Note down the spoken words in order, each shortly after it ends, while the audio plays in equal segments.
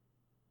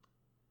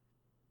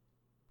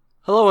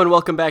Hello and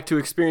welcome back to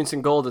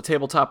Experiencing Gold, a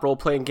tabletop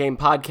role-playing game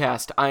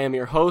podcast. I am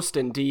your host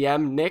and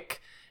DM,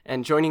 Nick,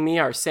 and joining me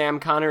are Sam,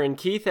 Connor, and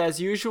Keith,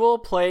 as usual,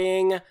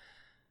 playing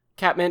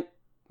Catmint,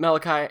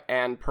 Malachi,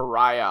 and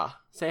Pariah.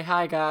 Say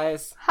hi,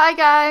 guys. Hi,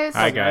 guys.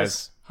 Hi,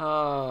 guys.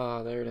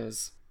 Oh, there it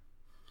is.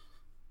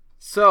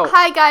 So.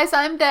 Hi, guys.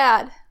 I'm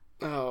Dad.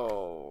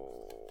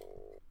 Oh.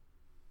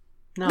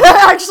 No.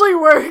 That actually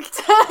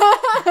worked.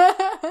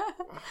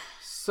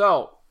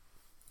 So.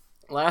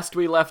 Last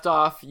we left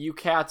off, you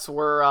cats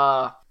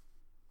were,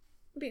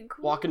 being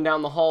cool. Walking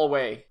down the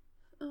hallway.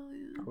 Oh,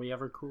 yeah. Are we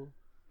ever cool?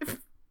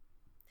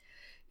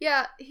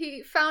 Yeah,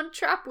 he found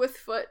Trap with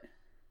Foot.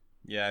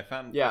 Yeah, I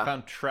found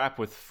Trap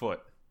with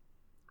Foot.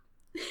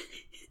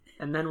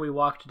 And then we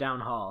walked down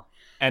hall.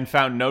 And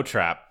found no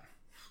trap.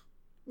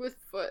 With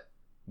Foot.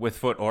 With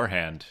foot or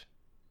hand.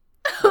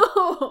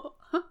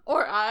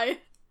 Or eye.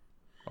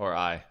 Or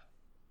eye.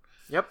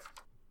 Yep.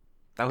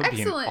 That would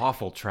be an Excellent.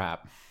 awful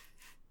trap.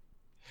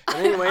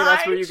 Anyway,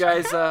 that's where you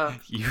guys,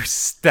 You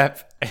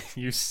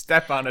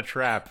step on a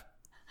trap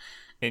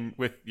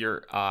with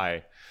your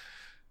eye.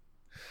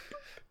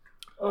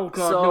 Oh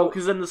god, So- no,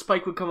 because then the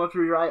spike would come up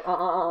through your eye.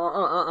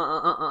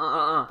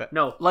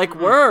 No. like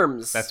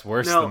worms. That's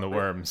worse No. than the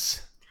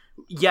worms.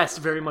 Yes,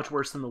 very much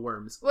worse than the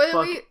worms. What do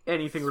Fuck we-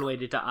 anything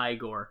related to eye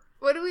gore.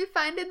 What do we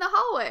find in the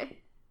hallway?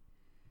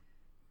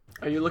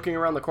 Are you looking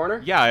around the corner?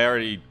 Yeah,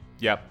 I'm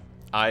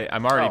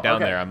already Oh, down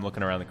okay. there. I'm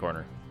looking around the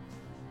corner.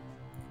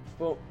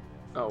 Well,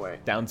 oh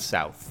wait. Down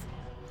south.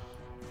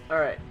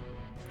 Alright.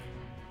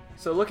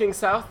 So looking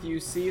south, you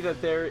see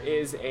that there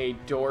is a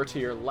door to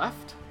your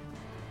left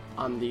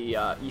on the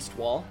east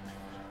wall,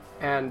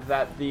 and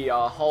that the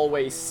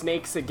hallway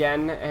snakes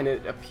again, and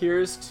it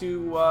appears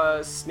to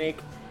snake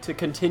to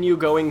continue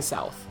going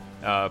south.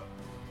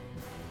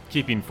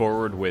 Keeping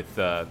forward with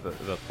the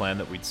plan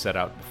that we'd set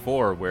out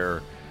before,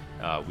 where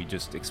we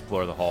just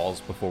explore the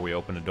halls before we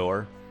open a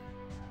door.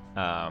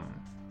 I'm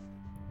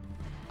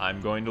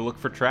going to look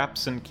for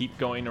traps and keep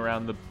going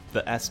around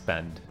the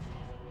S-bend.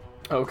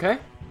 Okay.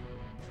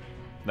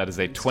 That is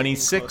a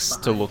 26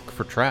 to look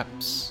for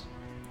traps.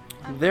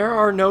 There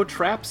are no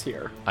traps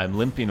here. I'm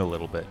limping a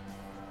little bit.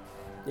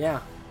 Yeah,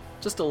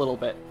 just a little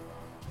bit.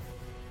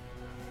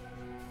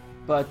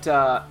 But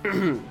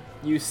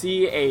you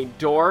see a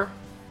door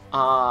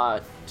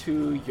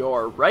to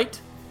your right.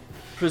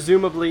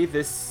 Presumably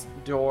this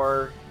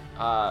door,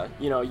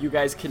 you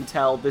guys can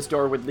tell this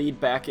door would lead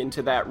back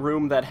into that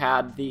room that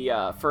had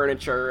the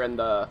furniture and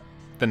the...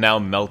 The now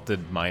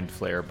melted Mind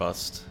Flayer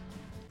bust.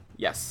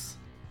 Yes.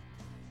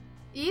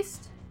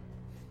 East?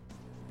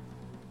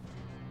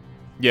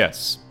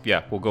 Yes.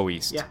 Yeah, we'll go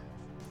east. Yeah.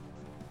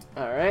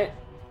 Alright.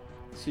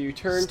 So you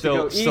turn to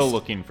go east. Still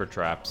looking for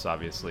traps,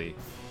 obviously.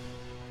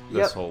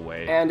 This Yep. whole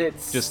way. And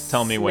it's Just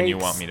tell me when you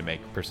snakes. want me to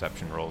make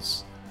perception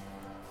rolls.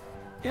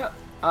 Yep.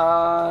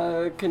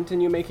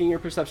 Continue making your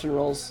perception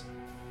rolls.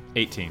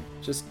 18.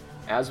 Just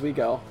as we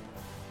go.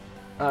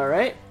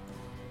 Alright.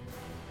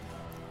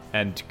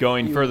 And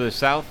going further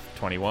south,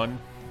 21.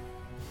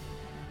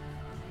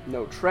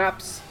 No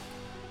traps.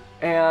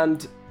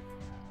 And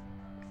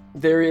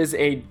there is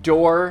a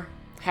door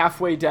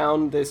halfway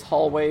down this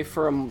hallway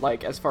from,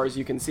 like, as far as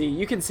you can see.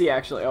 You can see,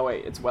 actually, oh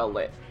wait, it's well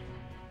lit.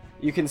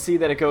 You can see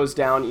that it goes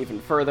down even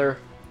further.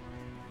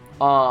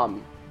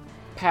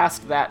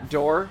 Past that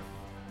door,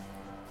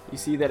 you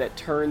see that it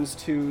turns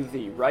to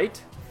the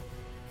right.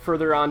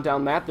 Further on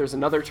down that, there's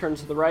another turn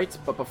to the right,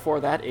 but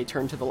before that, a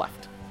turn to the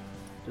left.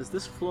 Does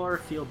this floor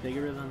feel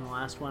bigger than the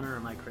last one, or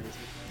am I crazy?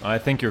 I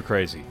think you're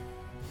crazy.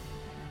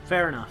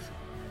 Fair enough.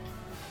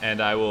 And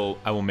I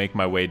will make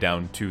my way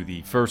down to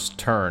the first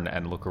turn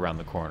and look around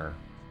the corner,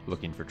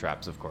 looking for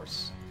traps, of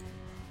course.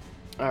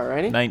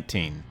 Alrighty.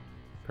 19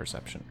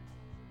 perception.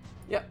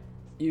 Yep.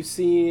 You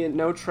see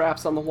no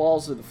traps on the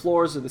walls or the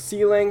floors or the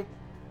ceiling.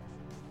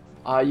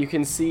 You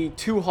can see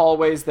two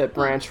hallways that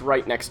branch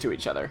right next to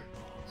each other.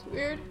 It's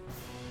weird.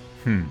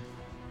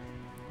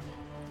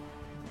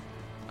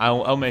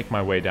 I'll make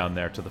my way down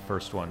there to the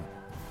first one.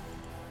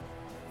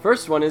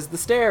 First one is the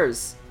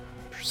stairs.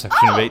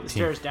 Perception of 18.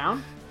 Stairs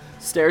down?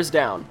 Stairs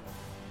down.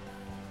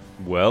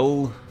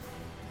 Well,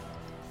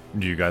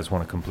 do you guys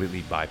want to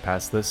completely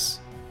bypass this?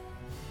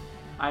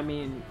 I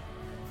mean,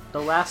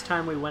 the last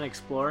time we went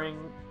exploring,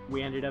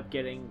 we ended up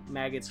getting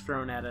maggots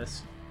thrown at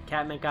us.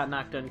 Catmint got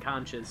knocked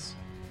unconscious,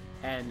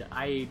 and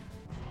I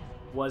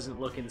wasn't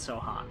looking so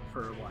hot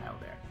for a while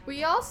there.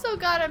 We also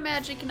got a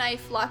magic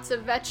knife, lots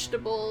of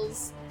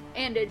vegetables,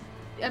 and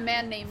a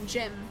man named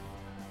Jim.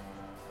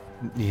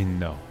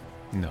 No.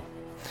 No.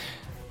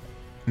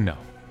 No.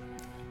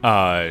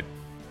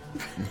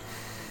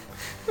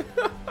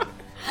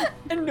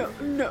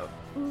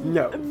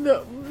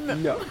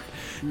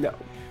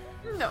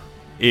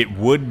 It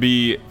would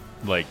be,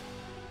 like,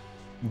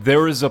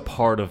 there is a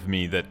part of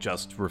me that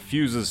just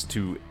refuses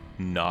to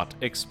not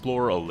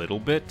explore a little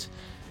bit.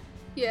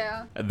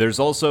 Yeah. There's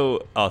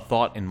also a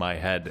thought in my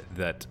head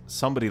that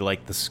somebody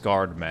like the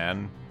Scarred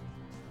Man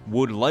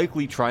would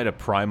likely try to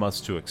prime us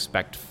to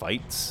expect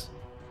fights,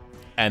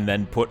 and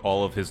then put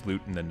all of his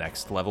loot in the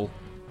next level.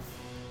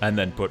 and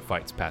then put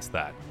fights past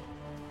that.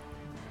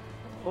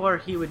 Or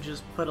he would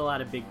just put a lot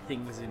of big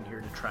things in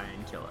here to try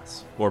and kill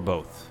us. Or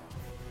both.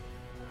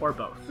 Or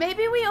both.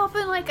 Maybe we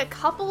open like a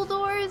couple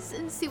doors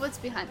and see what's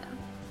behind them.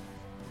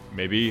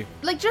 Maybe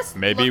Like just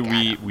maybe look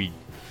at 'em. we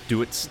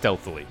do it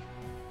stealthily.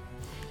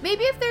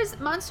 Maybe if there's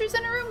monsters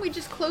in a room, we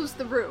just close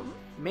the room.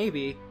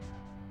 Maybe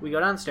we go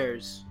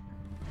downstairs,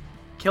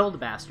 kill the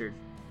bastard,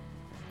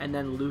 and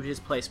then loot his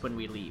place when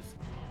we leave.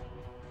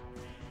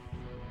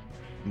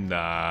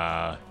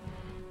 Nah.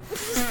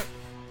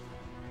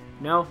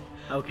 No?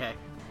 Okay.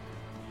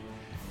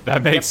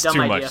 That makes Yep,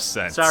 dumb too idea. much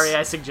sense. Sorry,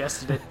 I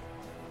suggested it.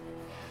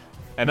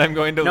 And I'm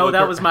going to No, look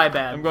that was my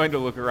bad. I'm going to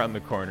look around the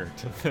corner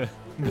to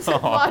the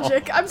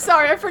Logic. I'm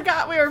sorry, I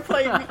forgot we were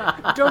playing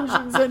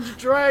Dungeons and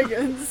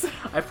Dragons.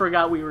 I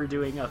forgot we were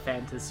doing a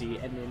fantasy,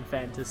 and in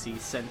fantasy,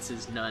 sense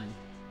is none.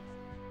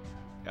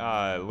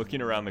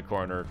 Looking around the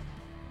corner,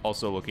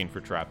 also looking for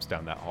traps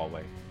down that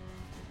hallway.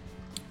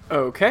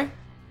 Okay.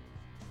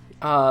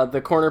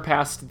 The corner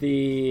past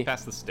the...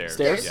 Past the stairs.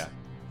 Stairs? Yeah.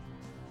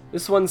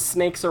 This one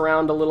snakes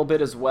around a little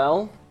bit as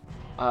well.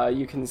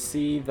 You can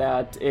see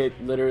that it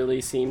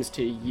literally seems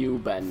to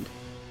U-bend.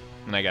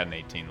 And I got an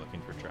 18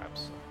 looking for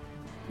traps.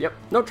 Yep,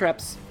 no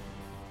traps.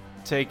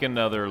 Take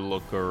another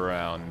look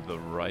around the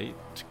right,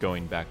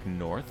 going back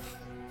north.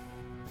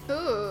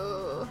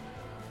 Ooh.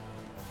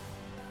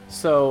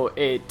 So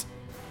it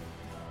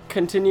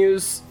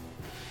continues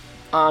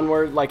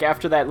onward, like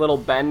after that little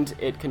bend,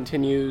 it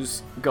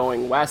continues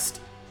going west,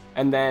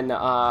 and then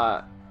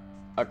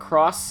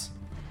across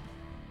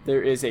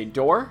there is a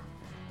door.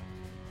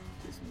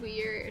 It's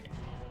weird.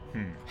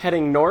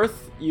 Heading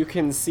north, you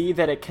can see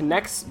that it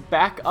connects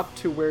back up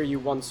to where you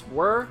once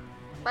were,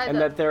 By and the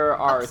that there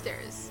are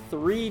upstairs.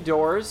 3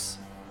 doors,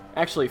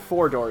 actually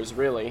 4 doors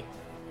really,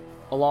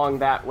 along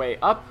that way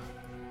up.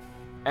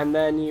 And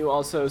then you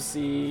also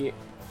see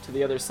to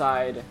the other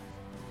side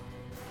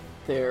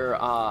there's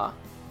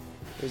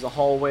a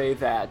hallway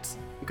that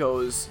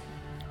goes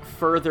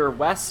further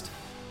west,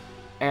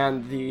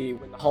 and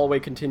when the hallway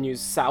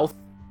continues south,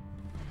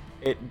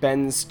 it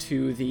bends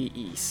to the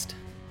east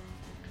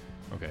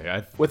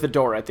Okay, with a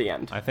door at the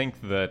end. I think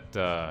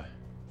that,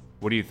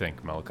 what do you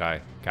think,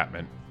 Malachi,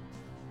 Catman?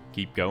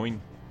 Keep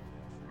going?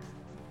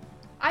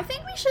 I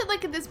think we should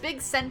look at this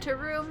big center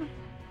room,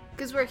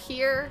 because we're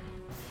here.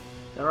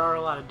 There are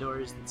a lot of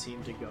doors that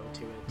seem to go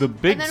to it. The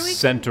big then we can-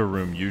 center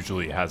room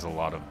usually has a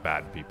lot of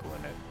bad people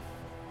in it.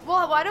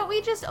 Well, why don't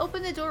we just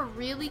open the door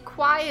really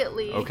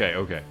quietly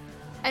Okay.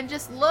 and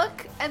just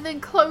look and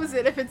then close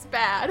it if it's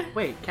bad?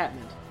 Wait,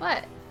 Catmint,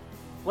 What?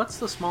 what's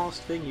the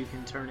smallest thing you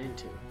can turn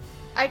into?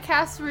 I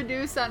cast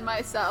reduce on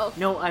myself.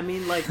 No, I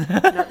mean like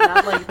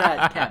not like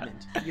that,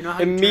 Catmint. You know how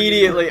you turn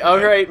Immediately. into All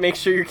right, make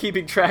sure you're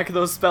keeping track of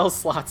those spell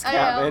slots, I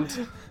am.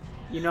 Catmint.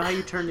 You know how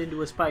you turned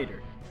into a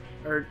spider,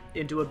 or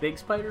into a big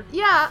spider?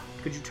 Yeah,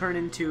 Could you turn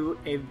into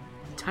a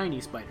tiny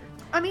spider?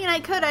 I mean, I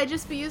could. I'd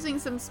just be using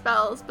some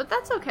spells, but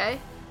that's okay.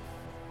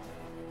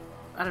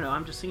 I don't know.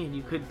 I'm just thinking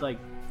you could like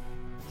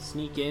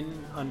sneak in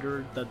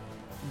under the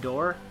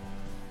door,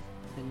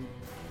 and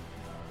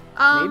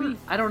maybe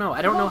I don't know.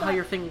 I don't know hold how on.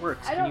 your thing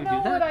works. I Can don't you know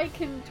do that? what I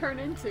can turn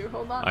into.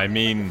 Hold on. I let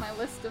me look mean- at my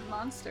list of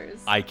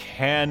monsters. I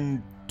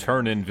can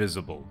turn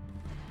invisible.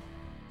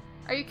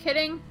 Are you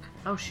kidding?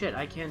 Oh shit,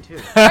 I can too.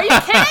 Are you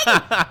kidding?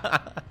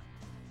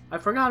 I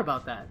forgot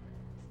about that.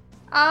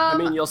 I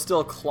mean, you'll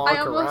still clonk I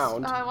almost.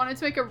 around. I wanted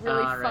to make a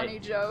really All right. funny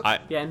joke.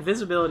 Yeah,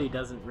 invisibility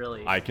doesn't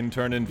really I can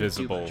turn do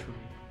invisible, much for me.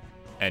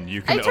 and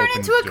you can I turn open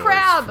into a doors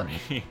crab. for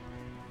me.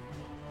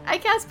 I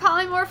cast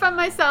polymorph on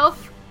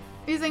myself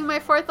using my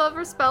 4th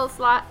level spell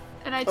slot,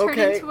 and I turn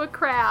Okay. into a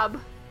crab.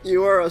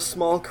 You are a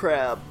small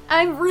crab.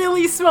 I'm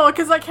really small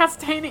because I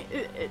cast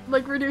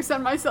like reduce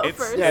on myself It's-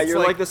 first. Yeah, It's you're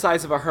like- like the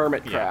size of a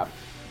hermit Yeah. crab.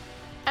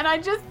 And I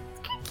just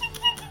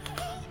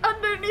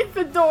underneath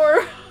the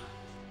door.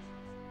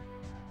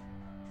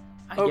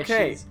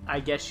 Okay. I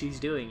guess she's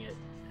doing it.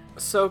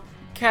 So,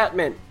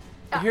 Catmint,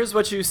 here's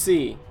what you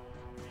see.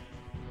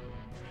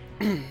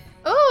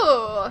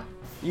 Ooh.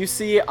 You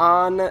see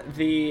on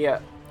the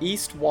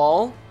east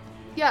wall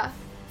Yeah.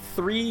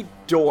 3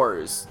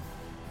 doors,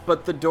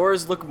 but the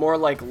doors look more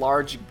like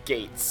large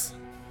gates.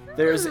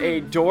 There's a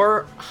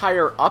door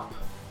higher up,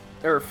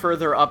 or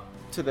further up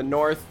to the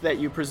north, that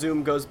you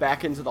presume goes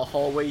back into the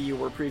hallway you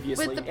were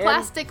previously With the in.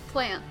 plastic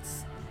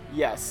plants.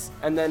 Yes,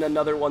 and then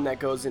another one that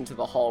goes into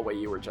the hallway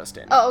you were just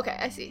in. Oh, okay,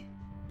 I see.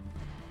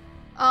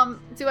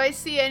 Do I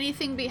see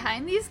anything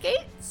behind these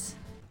gates?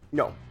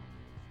 No.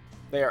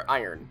 They are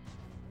iron.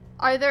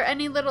 Are there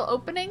any little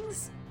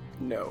openings?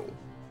 No.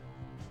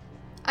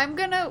 I'm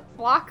gonna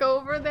walk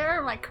over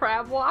there, my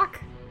crab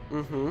walk,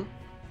 Mm-hmm.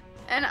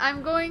 and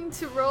I'm going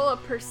to roll a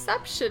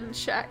perception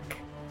check.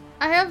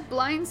 I have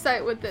blind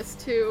sight with this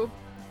too,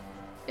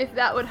 if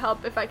that would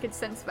help if I could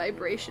sense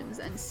vibrations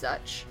and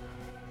such.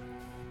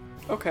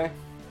 Okay.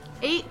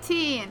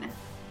 18.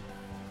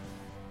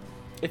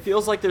 It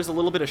feels like there's a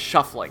little bit of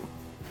shuffling.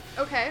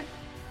 Okay.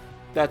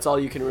 That's all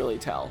you can really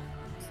tell.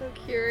 So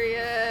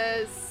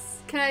curious.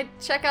 Can I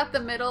check out the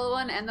middle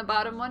one and the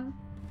bottom one?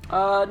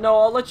 No,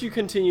 I'll let you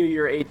continue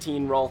your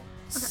 18 roll.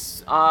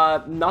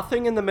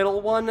 Nothing in the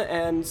middle one,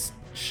 and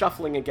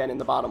shuffling again in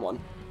the bottom one.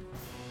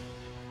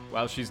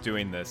 While she's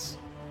doing this,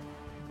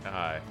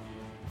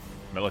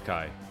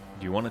 Malachi,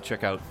 do you want to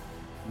check out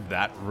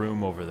that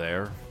room over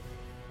there?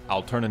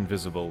 I'll turn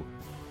invisible.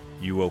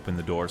 You open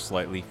the door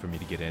slightly for me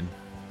to get in.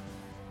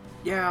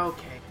 Yeah,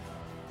 okay.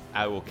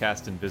 I will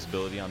cast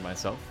invisibility on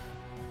myself.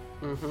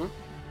 Mm-hmm.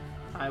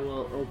 I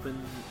will open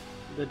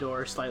the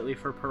door slightly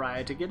for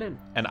Pariah to get in.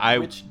 And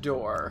Which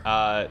door?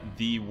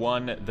 The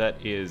one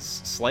that is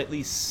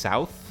slightly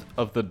south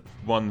of the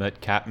one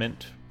that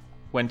Catmint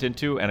went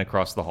into and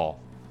across the hall.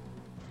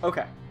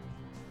 Okay.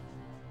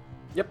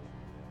 Yep.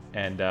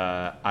 And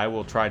I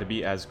will try to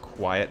be as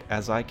quiet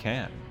as I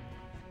can.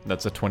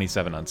 That's a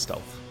 27 on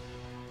stealth.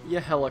 You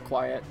hella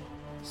quiet.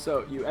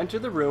 So you enter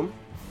the room,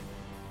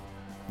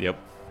 Yep.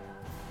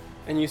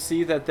 and you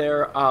see that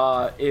there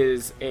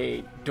is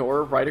a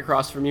door right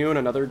across from you and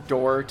another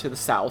door to the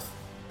south.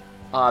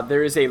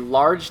 There is a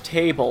large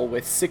table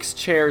with 6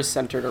 chairs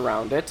centered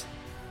around it.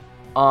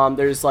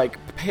 There's like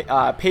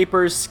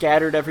papers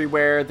scattered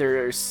everywhere.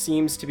 There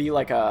seems to be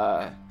like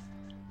a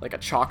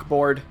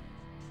chalkboard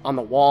on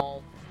the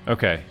wall.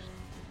 Okay.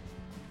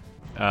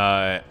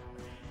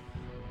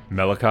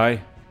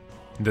 Malachi,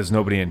 there's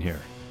nobody in here.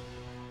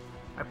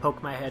 I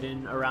poke my head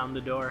in around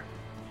the door.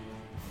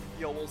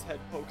 Yoel's head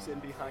pokes in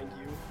behind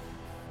you.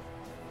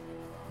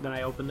 Then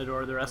I open the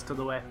door the rest of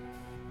the way.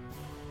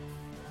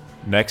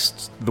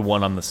 Next, the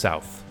one on the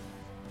south.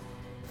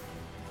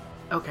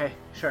 Okay,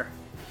 sure.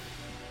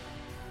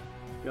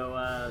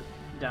 Go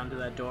down to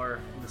that door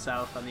in the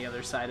south on the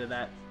other side of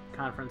that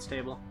conference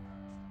table.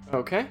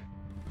 Okay.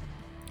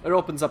 It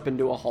opens up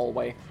into a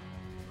hallway.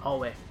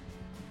 Hallway.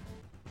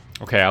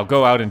 Okay, I'll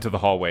go out into the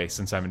hallway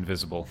since I'm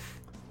invisible.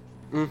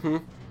 Mm-hmm.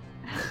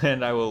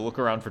 And I will look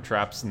around for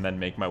traps and then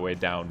make my way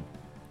down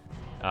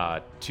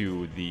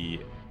to the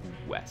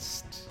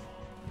west.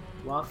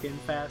 Walking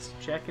fast,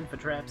 checking for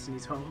traps, and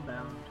he's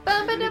homebound.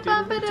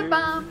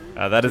 Bum-ba-da-bum-ba-da-bum.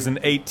 That is an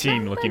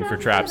 18 looking for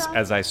traps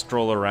as I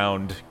stroll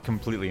around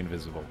completely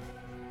invisible.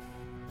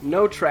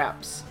 No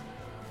traps.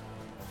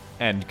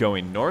 And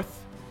going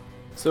north,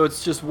 So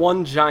it's just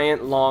one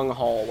giant long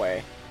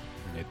hallway.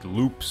 it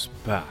loops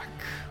back.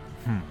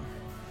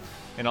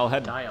 And I'll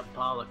head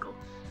Diabolical.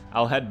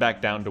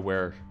 back down to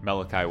where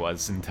Malachi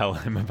was and tell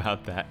him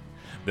about that.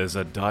 There's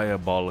a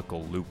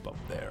diabolical loop up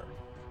there.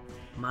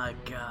 My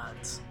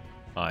gods.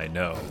 I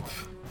know.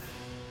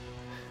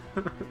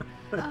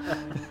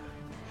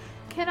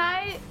 Can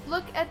I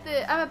look at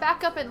the... I'm gonna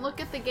back up and look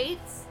at the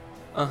gates.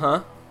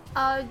 Uh-huh.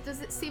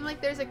 Does it seem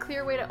like there's a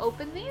clear way to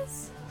open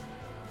these?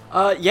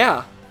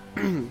 Yeah.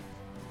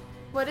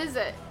 What is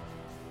it?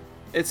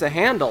 It's a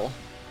handle.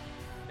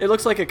 It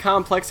looks like a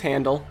complex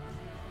handle.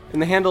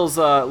 And the handle's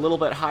a little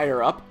bit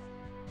higher up.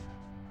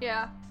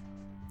 Yeah,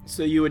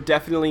 So you would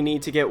definitely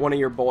need to get one of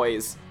your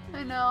boys.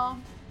 I know.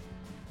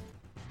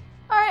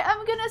 Alright,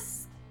 I'm gonna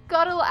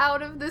scuttle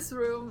out of this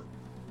room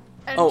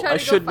and Oh, try I to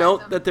should go find note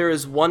them. that there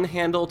is one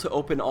handle to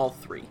open all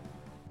 3.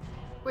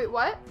 Wait,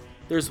 what?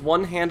 There's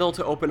one handle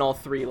to open all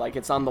 3, like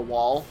it's on the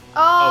wall.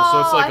 Oh,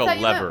 so it's like I a thought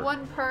you meant lever.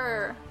 one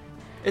per.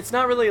 It's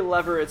not really a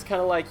lever, it's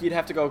kind of like you'd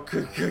have to go...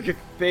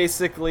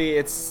 Basically,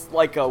 it's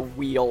like a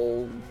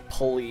wheel,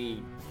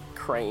 pulley,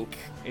 crank.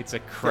 It's a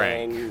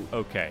crank. Thing.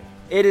 Okay.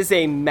 It is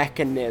a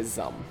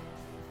mechanism.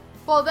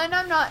 Well, then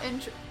I'm not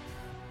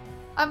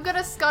I'm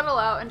gonna scuttle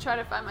out and try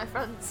to find my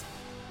friends.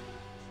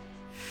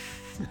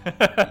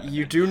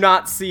 You do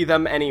not see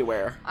them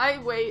anywhere. I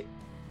wait.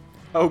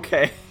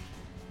 Okay.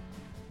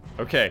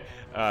 Okay,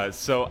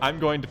 so I'm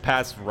going to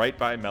pass right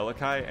by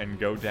Malachi and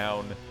go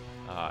down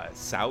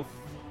south.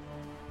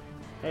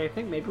 Hey, I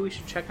think maybe we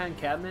should check on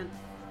Catmint.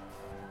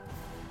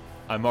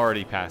 I'm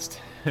already past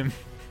him.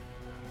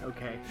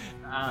 Okay.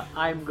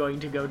 I'm going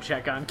to go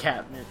check on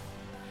Catmint.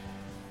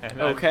 And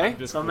Okay. I'm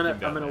just So I'm gonna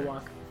looking down there.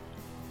 walk.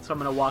 So I'm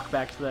gonna walk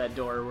back to that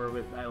door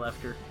where I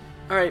left her.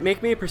 Alright,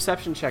 make me a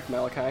perception check,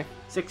 Malachi.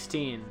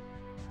 16.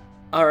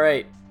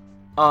 Alright.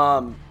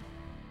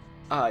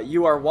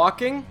 You are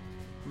walking,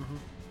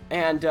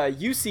 and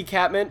you see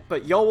Catmint,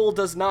 but Yoel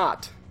does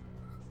not.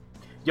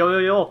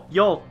 Yo,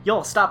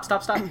 stop.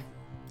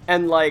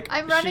 And, like,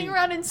 I'm running she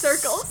around in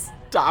circles.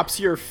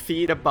 stops your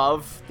feet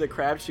above the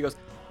crab. She goes,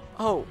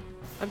 "Oh,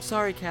 I'm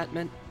sorry,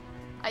 Catmint."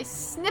 I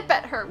snip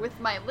at her with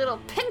my little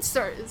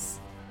pincers.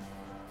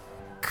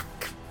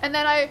 And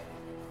then I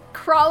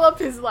crawl up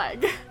his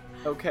leg.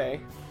 Okay.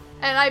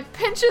 And I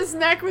pinch his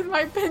neck with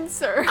my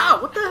pincer.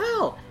 Ow, what the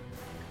hell?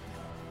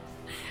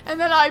 And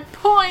then I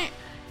point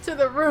to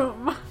the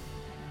room.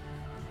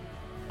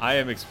 I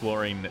am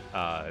exploring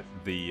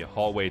the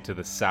hallway to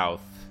the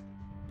south,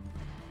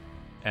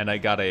 and I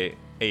got a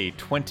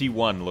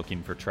 21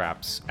 looking for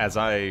traps as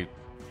I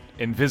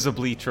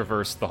invisibly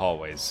traverse the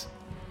hallways.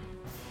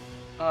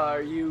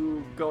 Are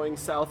you going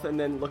south and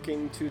then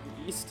looking to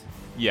the east?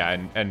 Yeah,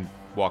 and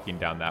walking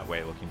down that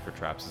way looking for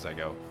traps as I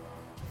go.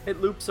 It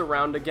loops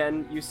around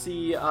again. You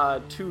see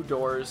 2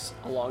 doors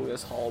along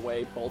this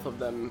hallway, both of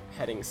them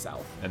heading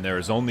south. And there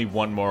is only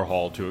one more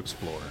hall to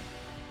explore.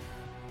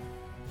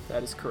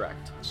 That is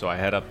correct. So I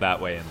head up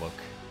that way and look.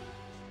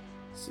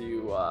 So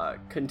you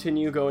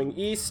continue going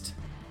east.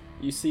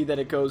 You see that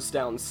it goes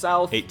down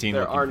south. 18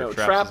 There looking are for no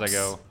traps traps. as I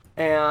go.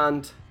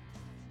 And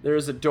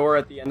there's a door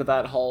at the end of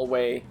that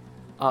hallway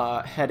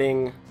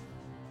heading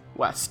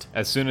west.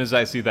 As soon as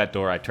I see that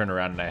door, I turn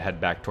around and I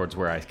head back towards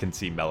where I can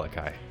see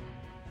Malachi.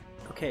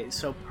 Okay,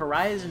 so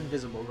Pariah is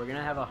invisible. We're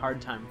gonna have a hard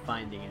time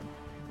finding him.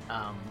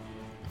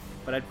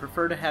 But I'd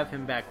prefer to have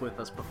him back with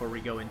us before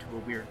we go into a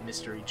weird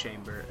mystery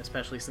chamber,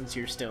 especially since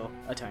you're still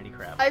a tiny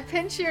crab. I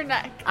pinch your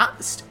neck.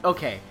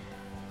 Okay.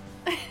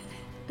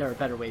 There are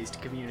better ways to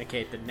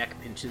communicate than neck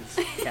pinches,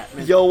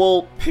 Catman.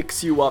 Yoel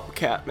picks you up,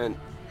 Catman.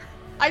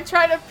 I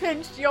try to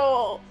pinch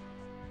Yoel.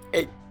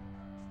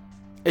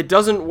 It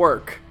doesn't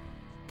work,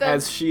 The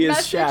as she is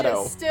message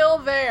Shadow. is still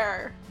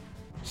there.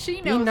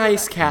 She knows. Be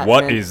nice, that. Catman.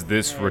 What is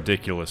this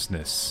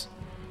ridiculousness?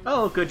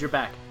 Oh, good, you're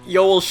back.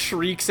 Yoel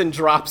shrieks and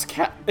drops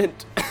Catman.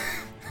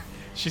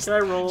 She's Can I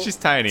roll she's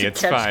tiny, to it's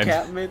catch fine.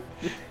 Catman?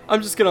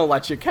 I'm just gonna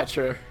let you catch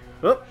her.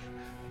 Oh.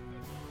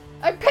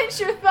 I pinch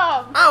your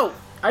thumb. Ow!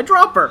 I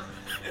drop her!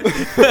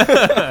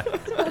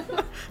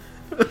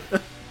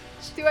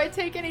 Do I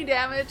take any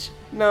damage?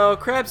 No,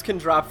 crabs can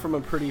drop from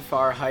a pretty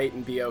far height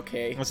and be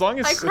okay. As long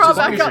as I as crawl long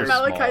back as up you're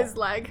Malachi's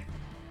small. leg.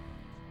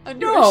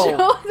 Under No! his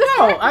shoulder.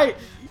 No!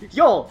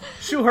 Yoel,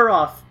 shoo her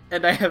off.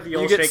 And I have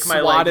Yoel You get shake my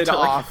leg. swatted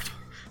until I-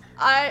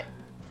 off.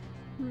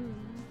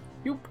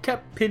 You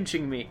kept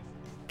pinching me.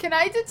 Can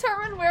I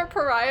determine where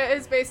Pariah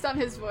is based on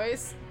his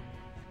voice?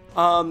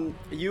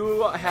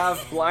 You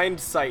have blind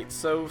sight,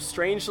 so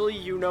strangely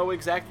you know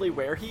exactly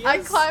where he is. I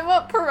climb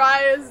up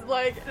Pariah's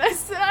leg and I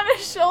sit on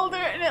his shoulder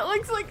and it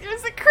looks like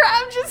there's a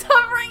crab just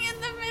hovering in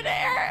the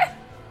midair.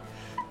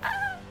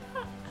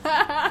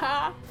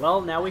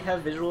 Well, now we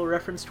have visual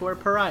reference to where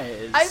Pariah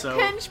is, I so...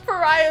 pinch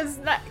Pariah's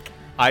neck.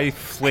 I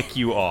flick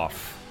you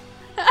off.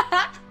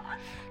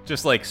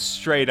 Just like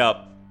straight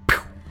up.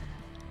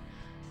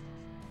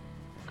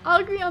 I'll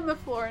agree on the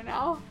floor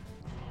now.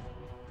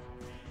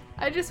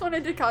 I just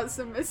wanted to cause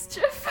some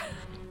mischief.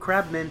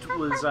 Crabmint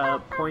was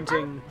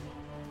pointing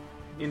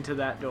into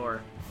that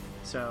door,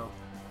 so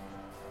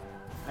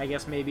I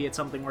guess maybe it's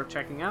something worth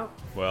checking out.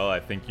 Well, I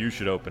think you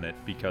should open it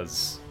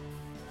because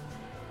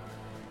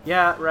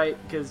Yeah, right,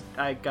 because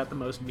I got the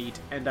most meat,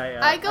 and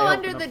I go I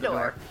under open the up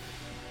door.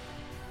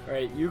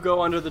 Alright, you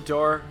go under the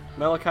door.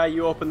 Malachi,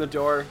 you open the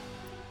door.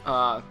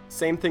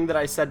 Same thing that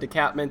I said to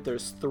Catmint.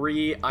 There's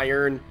 3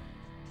 iron,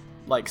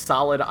 like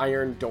solid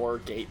iron door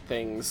gate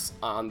things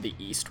on the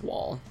east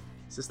wall.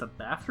 Is this the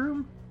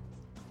bathroom?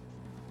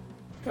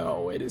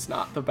 No, it is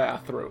not the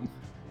bathroom.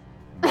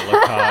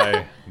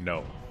 Malachi,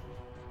 no.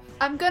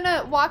 I'm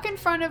gonna walk in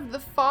front of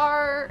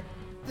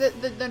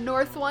the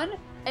north one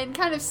and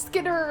kind of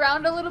skitter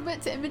around a little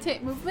bit to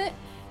imitate movement.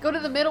 Go to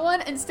the middle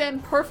one and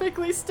stand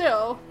perfectly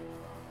still.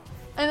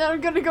 And then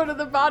I'm gonna go to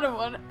the bottom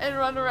one and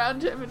run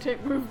around to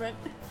imitate movement.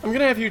 I'm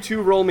gonna have you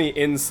 2 roll me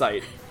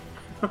insight.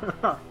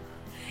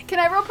 Can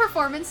I roll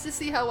performance to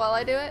see how well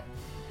I do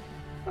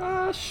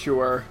it?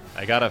 Sure.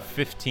 I got a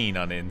 15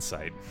 on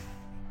insight.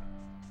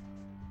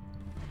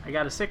 I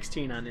got a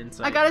 16 on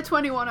insight. I got a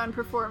 21 on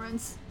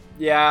performance.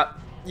 Yeah,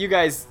 you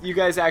guys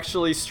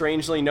actually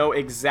strangely know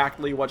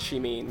exactly what she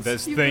means.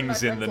 There's You've been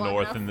things my in the friend long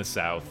north enough. and the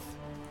south.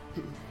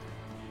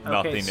 Okay,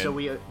 Nothing so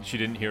in, she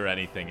didn't hear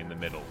anything in the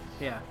middle.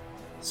 Yeah.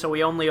 So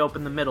we only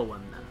open the middle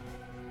one then.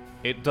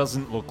 It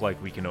doesn't look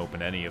like we can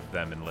open any of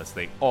them unless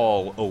they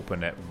all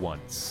open at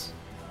once.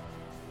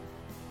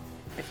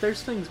 If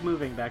there's things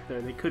moving back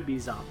there, they could be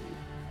zombies.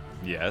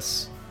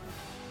 Yes.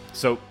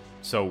 So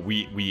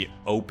we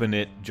open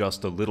it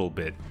just a little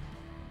bit.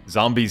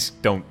 Zombies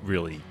don't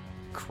really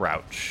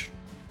crouch.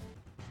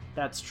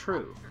 That's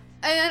true.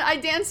 And then I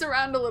dance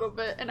around a little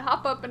bit and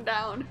hop up and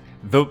down.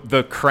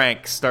 The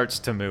crank starts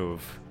to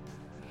move.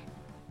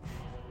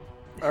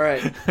 All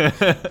right.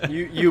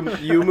 you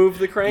move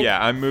the crank?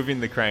 Yeah, I'm moving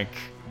the crank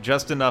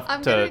just enough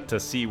I'm to gonna- to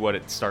see what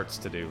it starts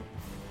to do.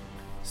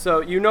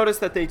 So you notice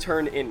that they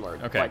turn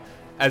inward. Okay. Like,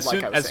 as like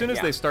soon I was as soon saying, as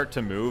yeah. they start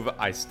to move,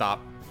 I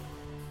stop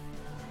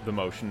the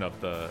motion of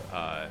the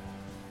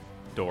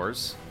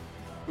doors.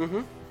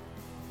 Mm-hmm.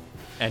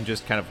 And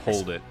just kind of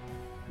hold it.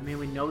 I mean,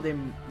 we know they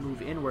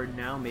move inward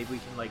now. Maybe we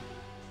can, like...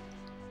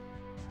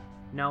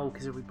 No,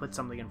 because if we put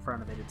something in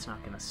front of it, it's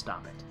not going to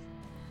stop it.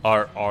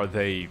 Are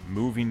they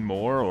moving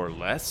more or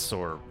less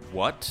or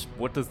what?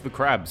 What does the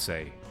crab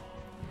say?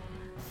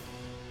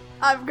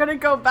 I'm gonna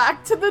go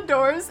back to the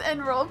doors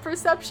and roll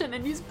perception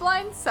and use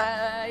blind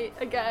sight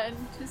again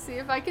to see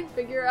if I can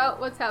figure out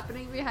what's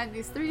happening behind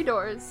these 3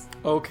 doors.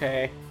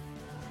 Okay.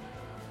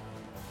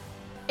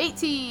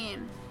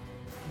 18.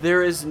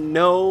 There is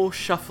no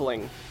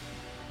shuffling.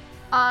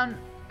 On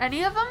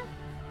any of them?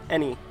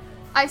 Any.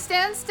 I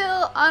stand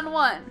still on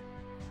one.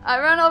 I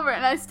run over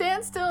and I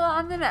stand still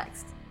on the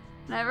next.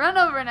 And I run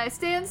over and I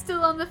stand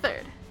still on the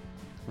third.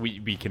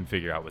 We can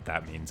figure out what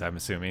that means, I'm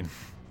assuming.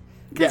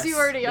 Because Yes. you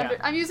already Yeah.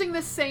 I'm using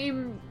the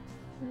same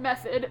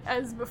method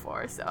as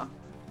before, so.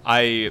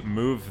 I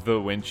move the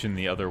winch in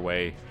the other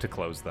way to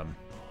close them.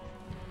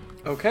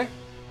 Okay.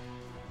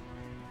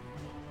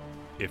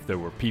 if there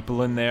were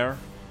people in there,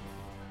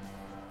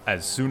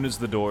 as soon as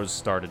the doors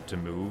started to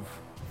move,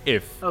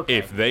 if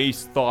they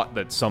thought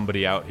that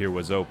somebody out here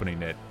was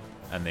opening it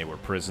and they were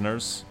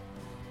prisoners,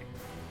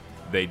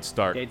 they'd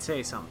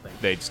say something.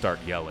 They'd start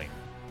yelling.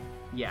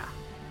 Yeah.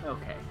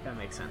 Okay, that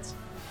makes sense.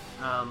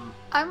 I'm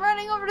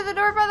running over to the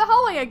door by the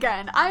hallway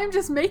again. I am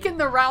just making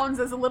the rounds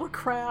as a little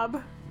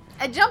crab.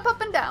 I jump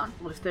up and down.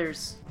 What if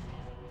there's...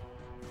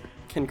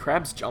 Can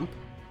crabs jump?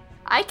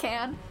 I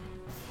can.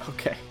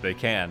 Okay. They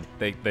can.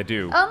 They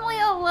do. Only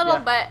a little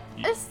bit.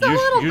 Just a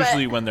little bit.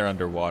 Usually when they're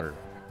underwater.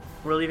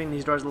 We're leaving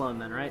these doors alone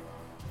then, right?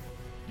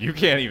 You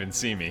can't even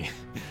see me.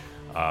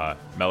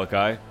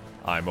 Malachi,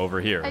 I'm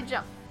over here. I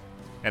jump.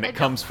 And it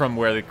comes from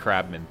where the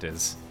crab mint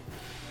is.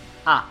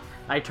 Ah,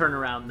 I turn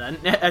around then,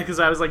 because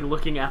I was like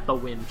looking at the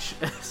winch,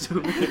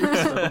 assuming it was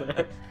still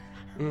there.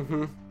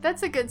 Mm-hmm.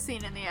 That's a good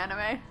scene in the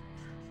anime.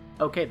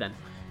 Okay then.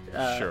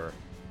 Sure.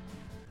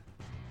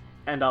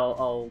 And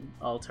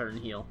I'll turn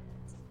heel.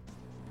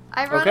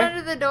 I run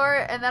under the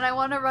door, and then I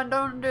want to run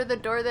under the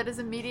door that is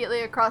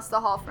immediately across the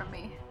hall from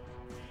me.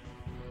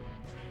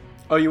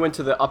 Oh, you went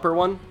to the upper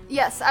one?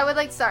 Yes, I would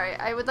like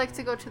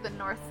to go to the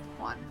north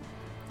one.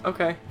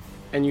 Okay.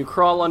 And you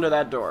crawl under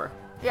that door.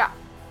 Yeah.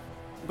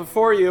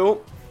 Before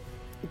you,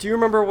 do you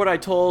remember what I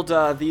told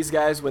these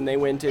guys when they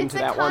went into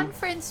that one? It's a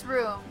conference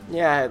room.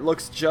 Yeah, it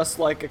looks just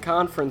like a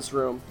conference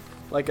room.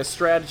 Like a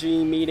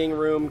strategy meeting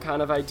room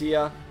kind of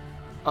idea.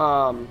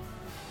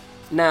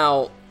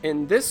 Now,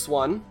 in this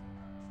one,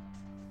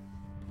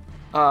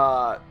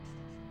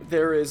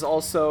 there is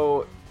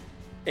also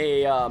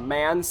a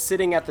man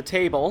sitting at the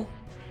table.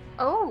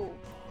 Oh.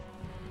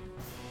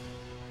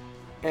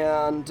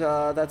 And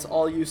that's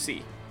all you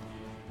see.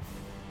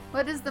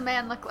 What does the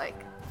man look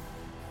like?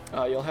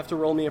 You'll have to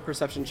roll me a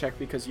perception check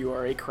because you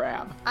are a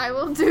crab. I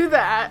will do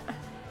that.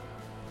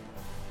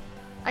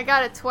 I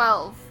got a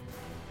 12.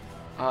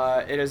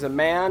 It is a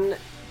man.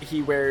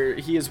 He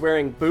is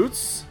wearing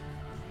boots.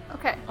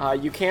 Okay.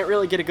 You can't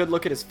really get a good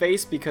look at his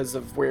face because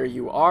of where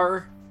you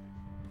are.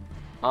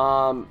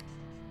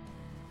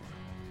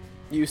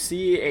 You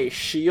see a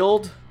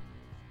shield,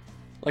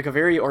 like a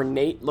very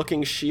ornate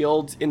looking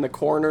shield in the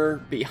corner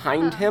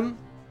behind him.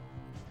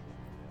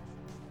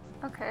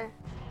 Okay.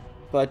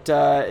 But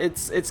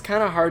it's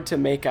kind of hard to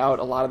make out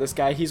a lot of this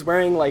guy. He's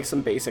wearing like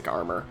some basic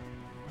armor.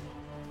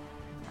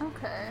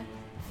 Okay.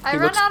 He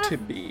looks to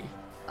be.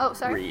 Oh,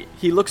 sorry.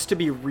 He looks to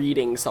be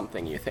reading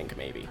something, you think,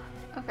 maybe.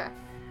 Okay.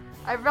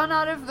 I run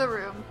out of the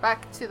room,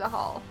 back to the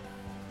hall.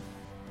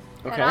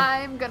 Okay. And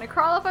I'm gonna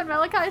crawl up on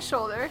Malachi's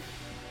shoulder.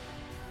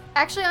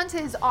 Actually, onto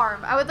his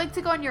arm. I would like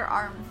to go on your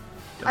arm.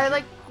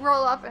 I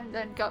roll up and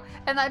then go.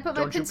 And I put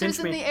my pincers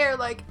in the air,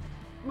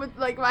 with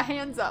my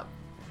hands up.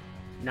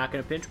 You're not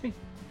gonna pinch me?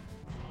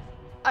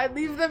 I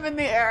leave them in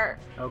the air.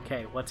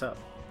 Okay, what's up?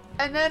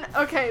 And then,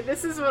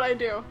 this is what I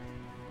do.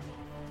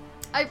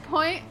 I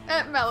point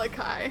at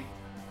Malachi.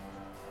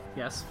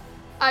 Yes?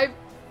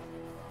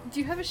 Do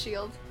you have a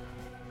shield?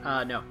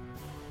 No.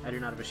 I do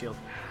not have a shield.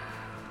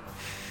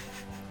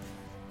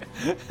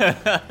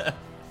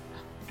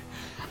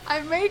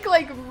 I make,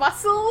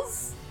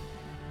 muscles.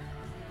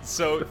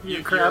 So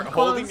you're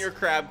holding your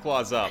crab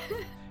claws up.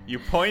 You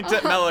point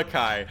at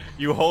Malachi.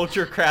 You hold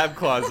your crab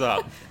claws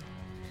up.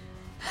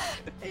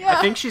 Yeah.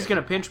 I think she's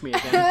gonna pinch me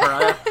again,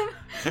 Pariah.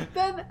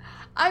 Then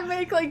I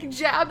make,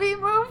 jabby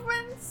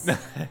movements.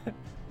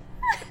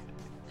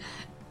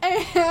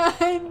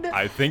 And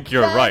I think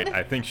you're right.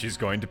 I think she's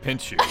going to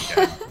pinch you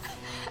again.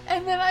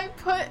 And then I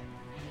put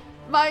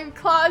my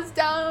claws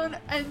down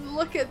and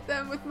look at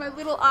them with my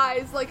little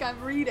eyes like I'm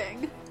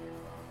reading.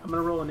 I'm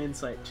gonna roll an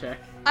insight check.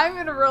 I'm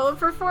gonna roll a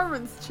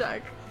performance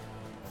check.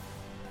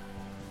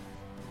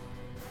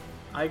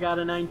 I got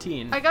a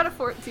 19. I got a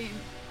 14.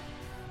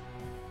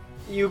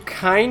 You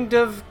kind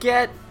of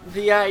get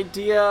the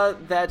idea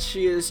that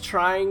she is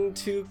trying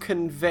to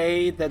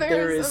convey that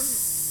there is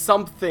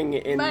something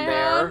in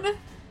there.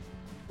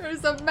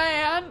 There's a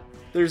man.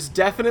 There's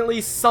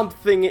definitely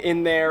something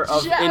in there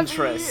of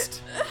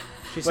interest.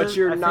 But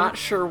you're not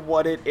sure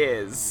what it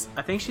is.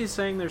 I think she's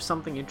saying there's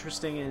something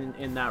interesting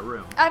in that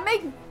room. I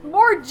make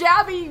more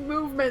jabby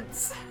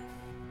movements.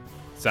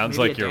 Sounds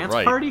Maybe like a you're dance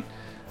right. Party?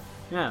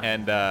 Yeah.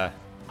 And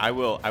I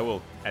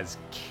will as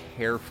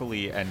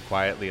carefully and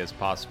quietly as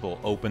possible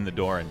open the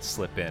door and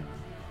slip in.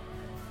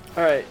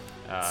 All right.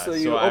 So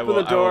you open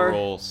the door. I will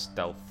roll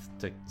stealth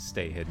to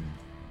stay hidden.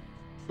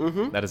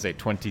 Mm-hmm. That is a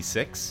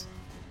 26.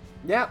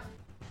 Yeah.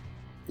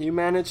 You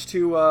managed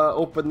to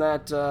open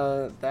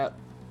that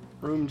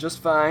room just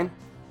fine.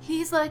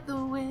 He's like the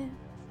wind.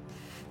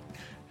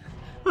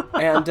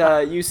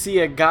 And you see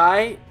a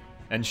guy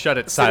and shut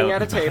it sitting silently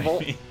at a table.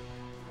 me.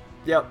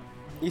 Yep.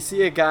 You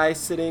see a guy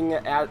sitting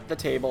at the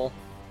table.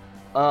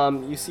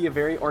 You see a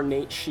very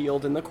ornate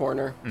shield in the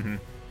corner.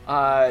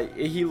 Mm-hmm.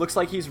 He looks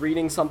like he's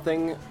reading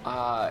something.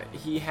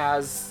 He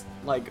has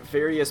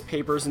various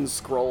papers and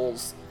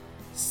scrolls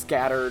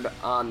scattered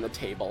on the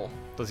table.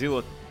 Does he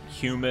look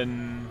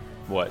human?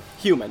 What?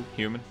 Human.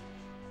 Human.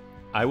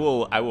 I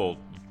will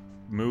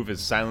move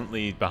as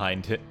silently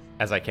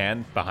as I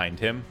can behind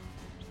him,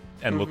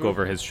 and look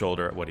over his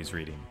shoulder at what he's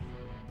reading.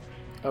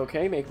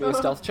 Okay, make me a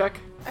stealth check.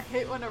 I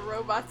hate when a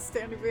robot's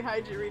standing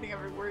behind you reading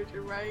every word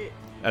you write.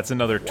 That's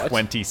another What?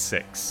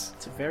 26.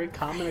 It's a very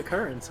common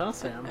occurrence, huh,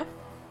 Sam?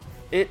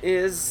 It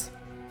is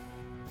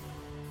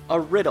a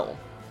riddle,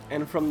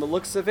 and from the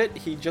looks of it,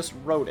 he just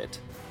wrote it.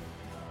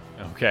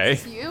 Okay.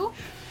 It's you?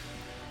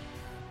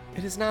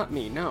 It is not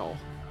me, no.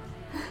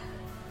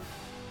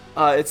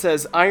 It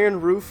says,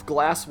 iron roof,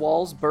 glass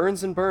walls,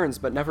 burns and burns,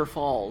 but never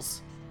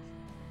falls.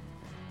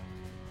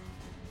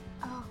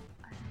 Oh,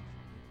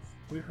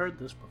 We've heard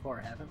this before,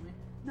 haven't we?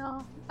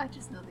 no, I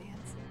just know the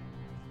answer.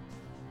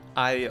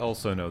 I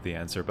also know the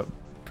answer, but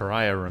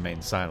Pariah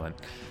remains silent.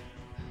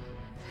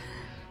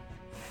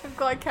 I'm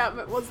glad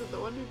Catmint wasn't the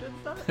one who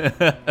did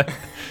that.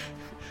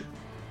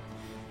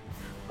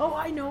 Oh,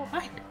 I know.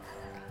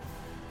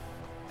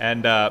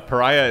 And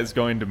Pariah is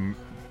going to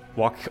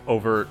walk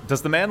over.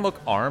 Does the man look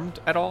armed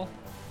at all?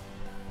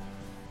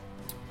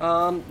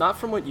 Not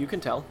from what you can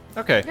tell.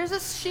 Okay. There's a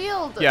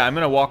shield. Yeah, I'm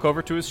going to walk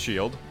over to his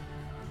shield.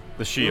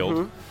 The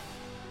shield.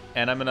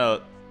 And I'm going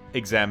to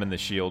examine the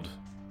shield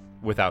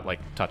without, like,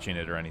 touching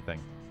it or anything.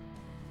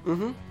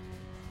 Mm-hmm.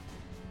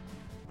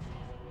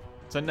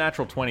 It's a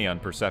natural 20 on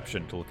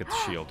perception to look at the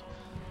shield.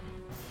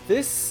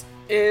 This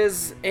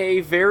is a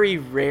very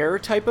rare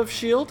type of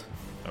shield.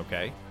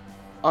 Okay.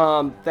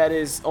 That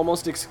is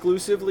almost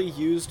exclusively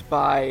used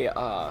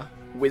by,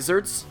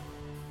 wizards.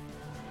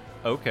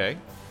 Okay.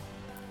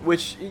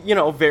 Which, you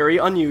know, very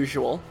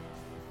unusual.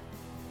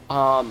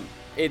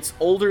 It's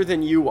older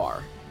than you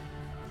are.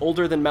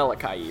 Older than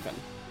Malachi,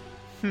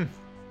 even.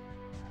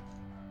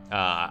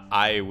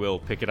 I will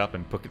pick it up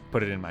and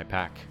put it in my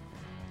pack.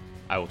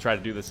 I will try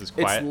to do this as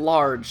quiet. It's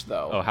large,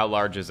 though. Oh, how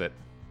large is it?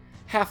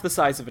 Half the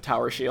size of a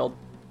tower shield.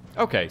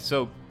 Okay,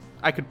 so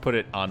I could put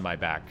it on my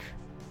back.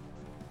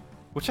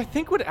 Which I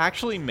think would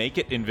actually make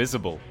it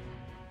invisible.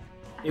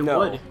 It No.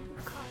 would.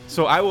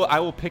 So I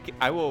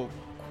will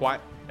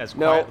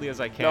quietly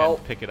as I can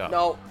pick it up.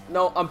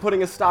 No, I'm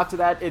putting a stop to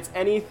that. It's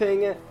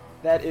anything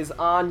that is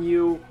on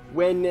you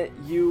when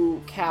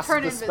you cast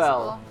Turn the invisible.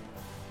 spell.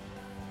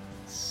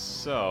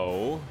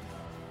 So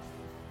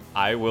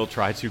I will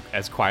try to,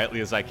 as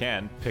quietly as I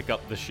can, pick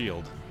up the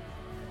shield.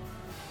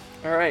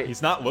 All right.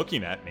 He's not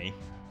looking at me.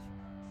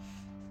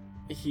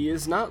 He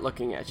is not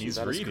looking at you. He's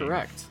That is reading.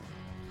 correct.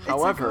 It's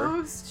However, a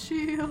ghost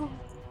shield.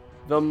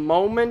 the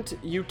moment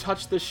you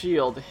touch the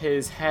shield,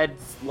 his head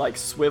like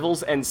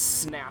swivels and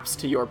snaps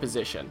to your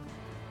position.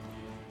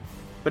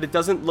 But it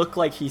doesn't look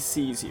like he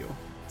sees you.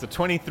 It's a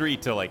 23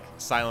 to, like,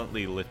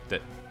 silently lift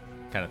it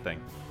kind of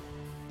thing.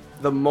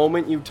 The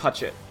moment you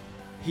touch it,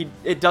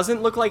 it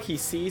doesn't look like he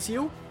sees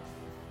you.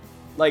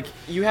 Like,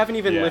 you haven't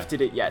even Yeah.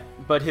 lifted it yet,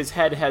 but his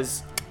head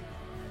has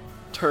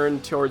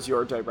turned towards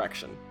your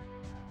direction.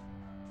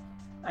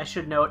 I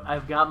should note,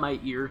 I've got my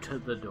ear to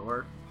the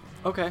door.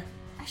 Okay.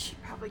 I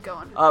should probably go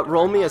under the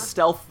Roll door, me huh? a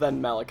stealth then,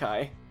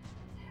 Malachi.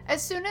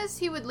 As soon as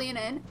he would lean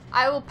in,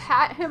 I will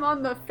pat him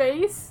on the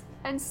face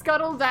and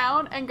scuttle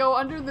down and go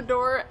under the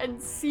door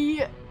and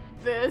see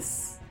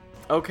this.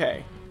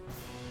 Okay.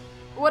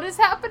 What is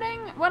happening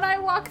when I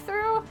walk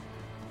through?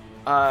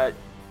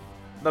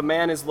 The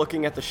man is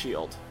looking at the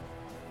shield.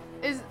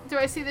 Do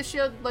I see the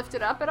shield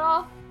lifted up at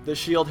all? The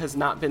shield has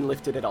not been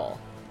lifted at all.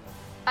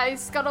 I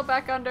scuttle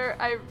back under,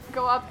 I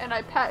go up and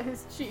I pat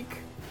his cheek.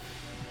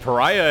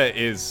 Pariah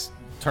is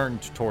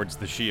turned towards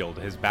the shield.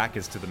 His back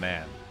is to the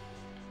man.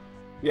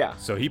 Yeah.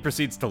 So he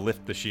proceeds to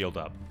lift the shield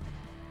up.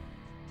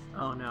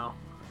 Oh no.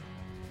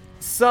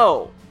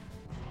 So,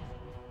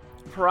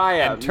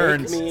 Pariah, And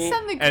turns- make me...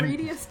 Send the and-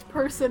 greediest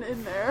person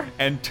in there.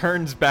 And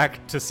turns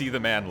back to see the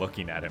man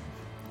looking at him.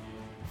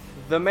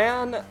 The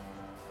man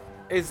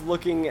is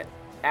looking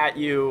at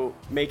you,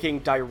 making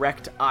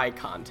direct eye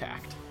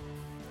contact.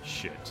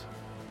 Shit.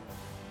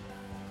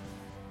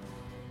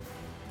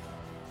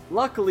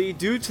 Luckily,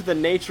 due to the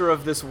nature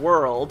of this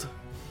world,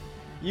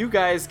 you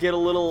guys get a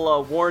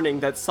little warning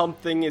that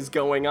something is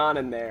going on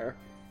in there.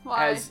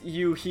 Why? As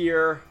you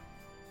hear...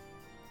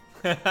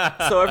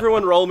 So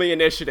everyone roll me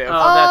initiative.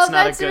 Oh, that's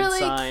not a that's good really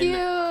sign.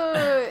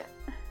 cute.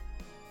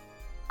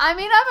 I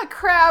mean, I'm a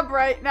crab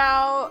right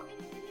now.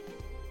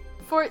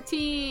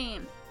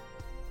 14.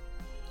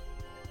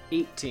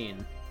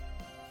 18.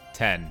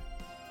 10.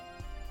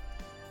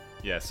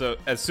 Yeah, so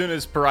as soon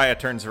as Pariah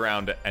turns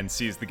around and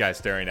sees the guy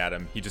staring at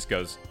him, he just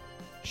goes,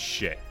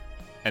 shit,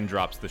 and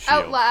drops the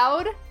shield. Out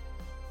loud?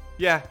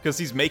 Yeah, because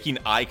he's making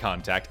eye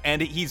contact,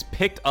 and he's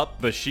picked up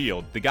the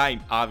shield. The guy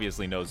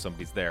obviously knows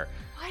somebody's there.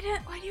 Why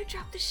do you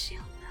drop the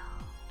shield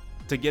now?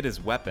 To get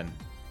his weapon,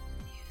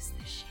 Use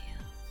the shield.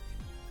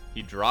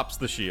 he drops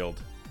the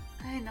shield.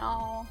 I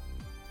know.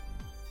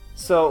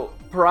 So,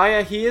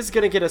 Pariah, he is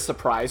gonna get a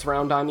surprise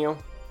round on you.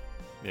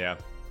 Yeah.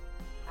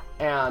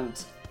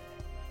 And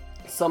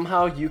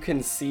somehow you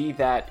can see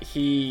that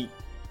he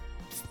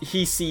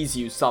sees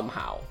you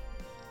somehow.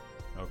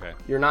 Okay.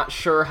 You're not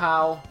sure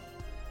how,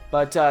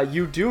 but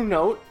you do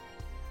note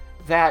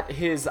that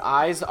his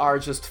eyes are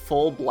just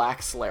full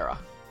black sclera.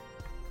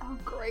 Oh,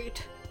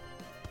 great.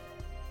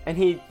 And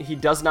he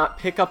does not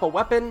pick up a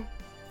weapon.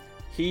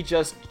 he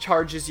just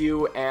charges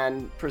you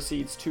and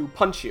proceeds to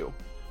punch you.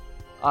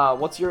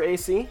 What's your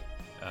AC?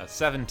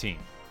 17.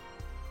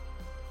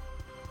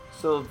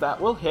 So that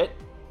will hit.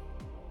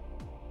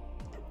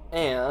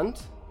 And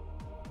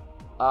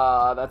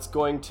that's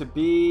going to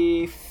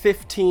be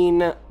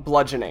 15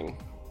 bludgeoning.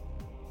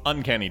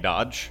 Uncanny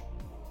dodge.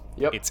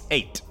 Yep. It's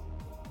 8.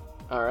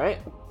 All right.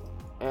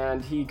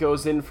 And he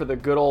goes in for the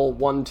good old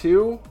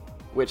 1-2,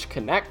 which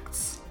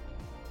connects.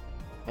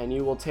 And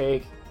you will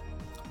take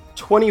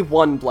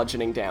 21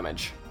 bludgeoning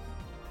damage.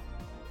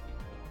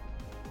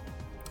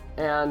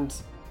 And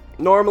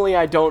normally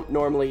I don't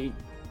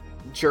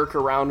jerk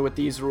around with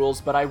these rules,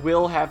 but I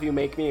will have you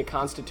make me a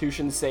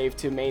Constitution save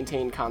to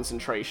maintain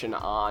concentration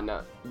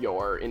on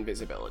your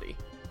invisibility.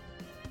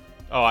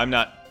 Oh, I'm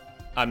not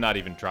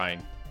even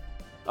trying.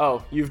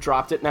 Oh, you've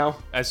dropped it now?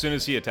 As soon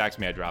as he attacks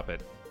me, I drop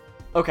it.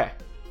 Okay.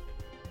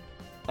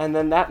 And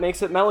then that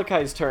makes it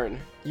Malachai's turn.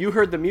 You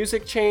heard the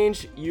music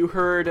change, you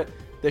heard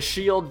the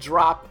shield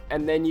drop,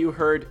 and then you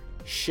heard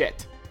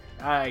shit.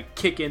 I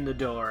kick in the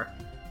door.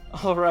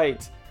 All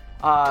right.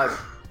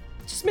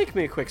 Just make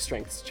me a quick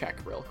strength check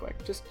real quick.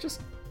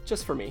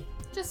 Just for me.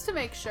 Just to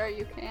make sure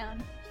you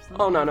can.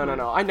 Oh, no.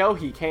 I know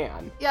he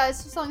can. Yeah,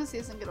 it's as long as he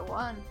doesn't get a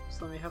 1.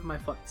 Just let me have my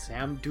fun.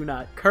 Sam, do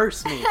not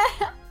curse me.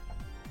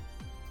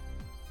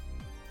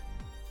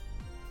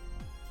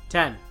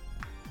 10.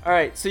 All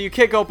right, so you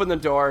kick open the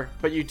door,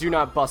 but you do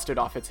not bust it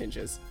off its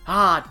hinges.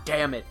 Ah,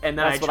 damn it. And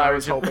then That's what I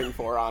was charge him. hoping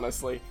for,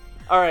 honestly.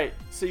 All right,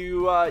 so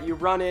you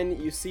run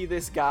in, you see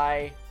this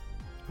guy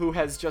who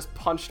has just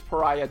punched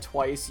Pariah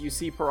twice. You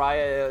see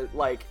Pariah,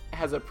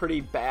 has a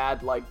pretty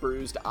bad,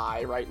 bruised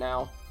eye right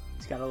now.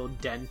 He's got a little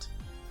dent.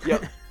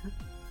 Yep.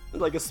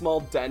 Like a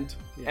small dent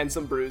Yeah. and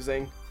some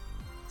bruising.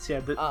 So yeah,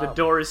 the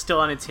door is still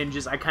on its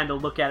hinges. I kind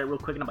of look at it real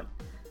quick and I'm like,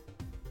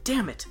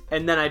 damn it.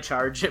 And then I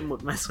charge him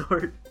with my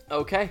sword.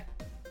 Okay.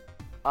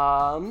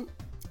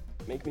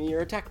 Make me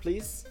your attack,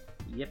 please.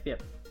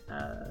 Yep.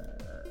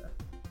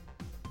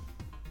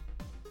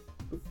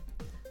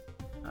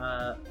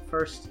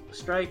 First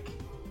strike,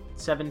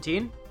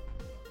 17.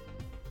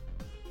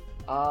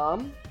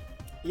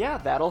 Yeah,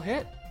 that'll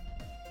hit.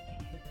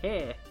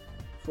 Hey,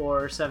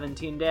 for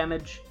 17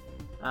 damage.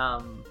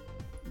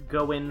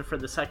 Go in for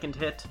the second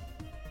hit.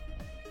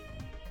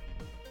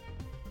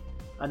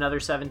 Another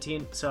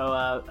 17,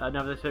 so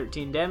another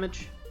 13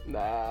 damage.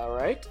 All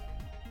right.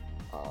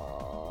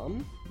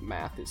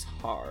 Math is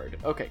hard.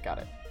 Okay, got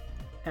it.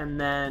 And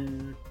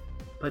then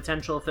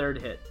potential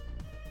third hit.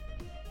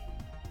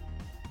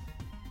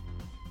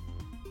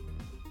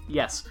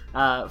 Yes,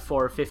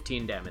 for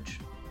 15 damage.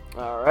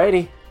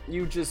 Alrighty.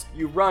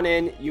 You run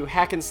in, you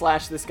hack and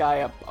slash this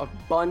guy a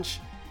bunch,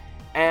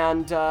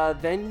 and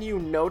then you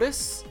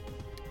notice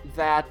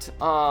that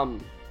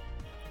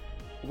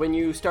when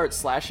you start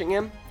slashing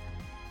him,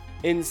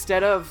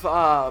 instead of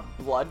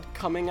blood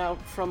coming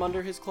out from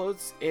under his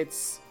clothes,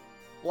 it's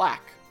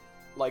black,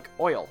 like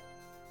oil,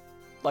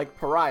 like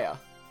Pariah.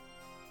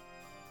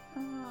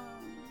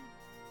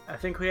 I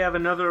think we have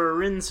another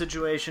Arin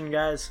situation,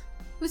 guys.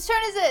 Whose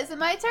turn is it? Is it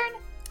my turn?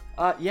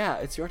 Yeah,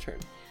 it's your turn.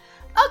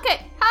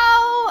 Okay,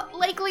 how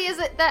likely is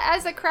it that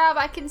as a crab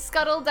I can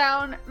scuttle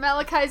down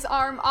Malachai's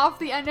arm off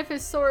the end of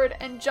his sword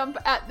and jump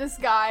at this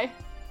guy?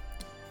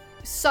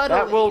 Subtly.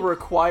 That will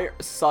require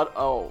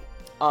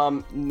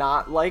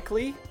not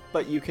likely,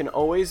 but you can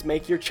always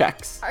make your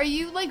checks. Are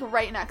you,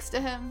 right next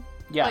to him?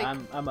 Yeah,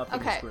 I'm up in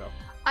okay. this grill.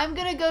 I'm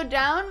gonna go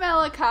down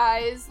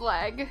Malachai's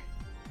leg,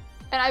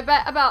 and I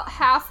bet about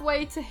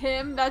halfway to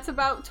him, that's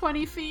about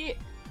 20 feet.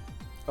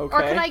 Okay.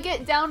 Or can I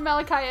get down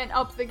Malachi and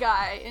up the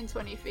guy in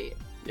 20 feet?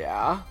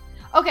 Yeah.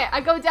 Okay,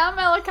 I go down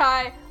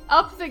Malachi,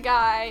 up the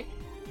guy,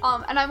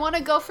 and I want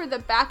to go for the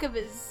back of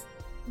his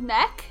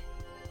neck.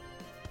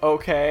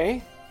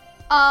 Okay.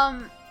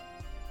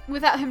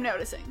 Without him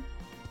noticing.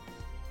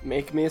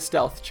 Make me a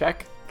stealth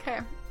check. Okay,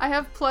 I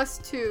have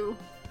 +2.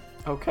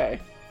 Okay.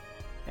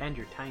 And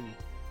you're tiny.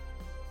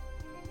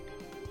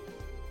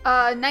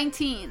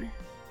 19.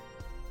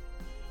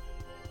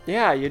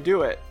 Yeah, you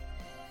do it.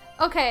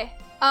 Okay,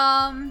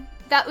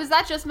 was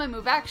that just my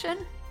move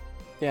action?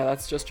 Yeah,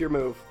 that's just your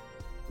move.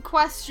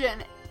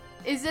 Question,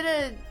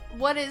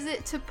 what is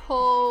it to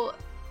pull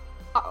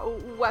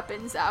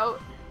weapons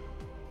out?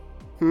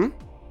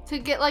 To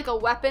get, a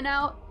weapon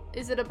out,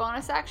 is it a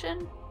bonus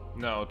action?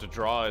 No, to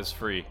draw is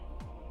free.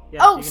 Yeah,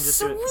 Oh, you can just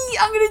do it.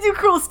 sweet! I'm gonna do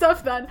cool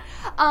stuff then.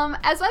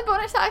 As my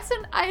bonus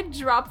action, I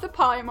drop the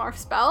polymorph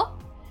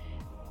spell.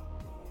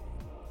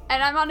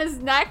 And I'm on his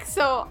neck,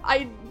 so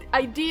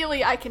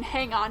ideally I can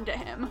hang on to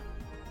him.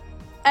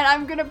 And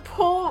I'm gonna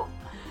pull...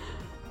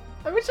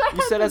 I wish I had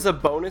You said as a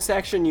bonus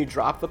action you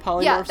drop the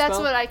polymorph Yeah, spell? that's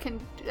what I can...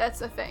 That's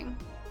the thing.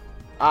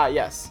 Ah,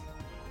 yes.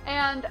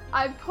 And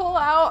I pull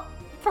out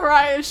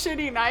Pariah's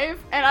shitty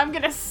knife, and I'm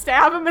gonna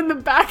stab him in the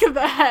back of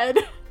the head.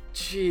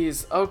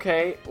 Jeez,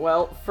 okay.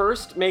 Well,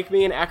 first make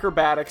me an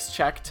acrobatics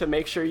check to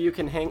make sure you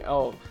can hang...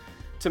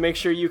 to make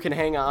sure you can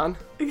hang on.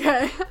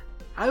 Okay.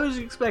 I was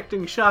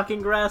expecting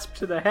shocking grasp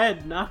to the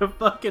head, not a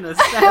fucking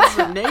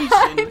assassination.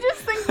 I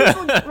just think this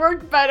would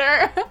work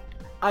better.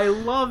 I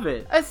love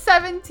it. A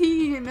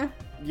 17.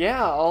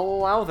 Yeah, I'll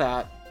allow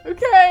that.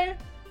 Okay.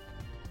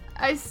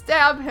 I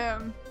stab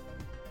him.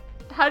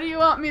 How do you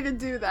want me to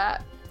do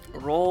that?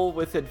 Roll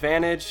with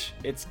advantage.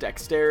 It's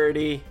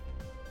dexterity.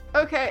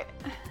 Okay.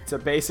 It's a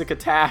basic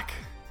attack.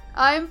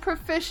 I'm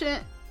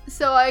proficient,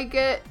 so I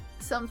get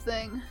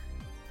something.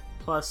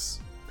 Plus,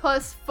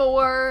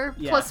 +4,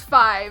 Yeah.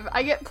 +5.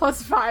 I get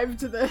 +5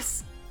 to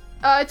this.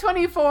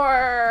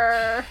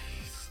 24.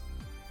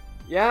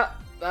 Yeah,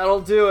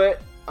 that'll do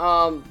it.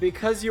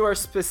 Because you are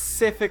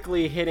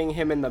specifically hitting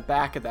him in the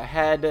back of the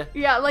head.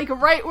 Yeah, like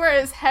right where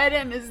his head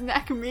and his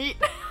neck meet.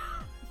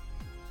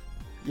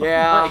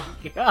 Yeah. oh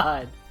my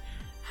god.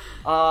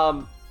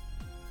 I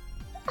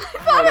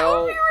thought it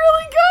would be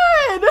really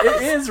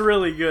good. It is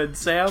really good,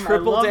 Sam.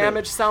 Triple I love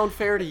damage It. sound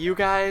fair to you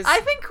guys? I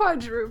think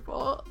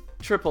quadruple.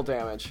 Triple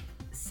damage.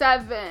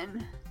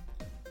 7.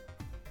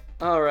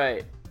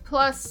 Alright.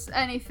 Plus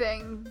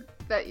anything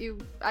that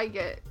I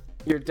get.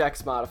 Your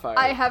dex modifier.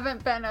 I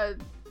haven't been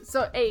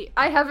 8.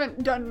 I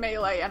haven't done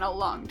melee in a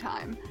long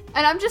time.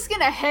 And I'm just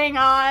gonna hang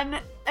on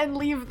and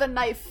leave the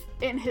knife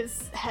in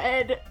his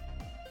head.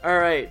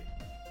 Alright.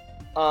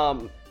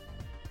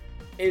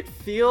 It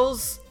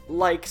feels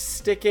like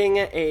sticking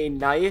a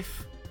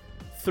knife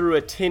through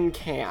a tin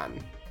can.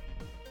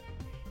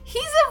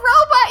 He's a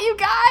robot, you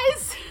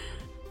guys!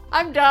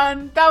 I'm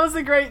done. That was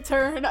a great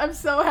turn. I'm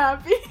so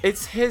happy.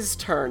 It's his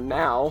turn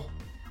now.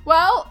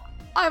 Well,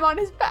 I'm on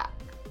his back.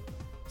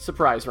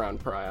 Surprise round,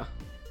 Pariah.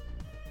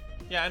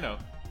 Yeah, I know.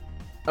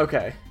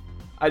 Okay.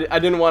 I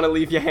didn't want to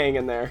leave you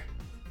hanging there.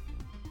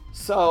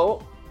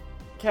 So,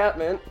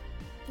 Catmint,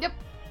 Yep.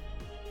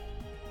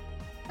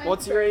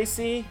 what's your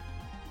AC?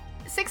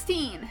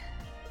 16.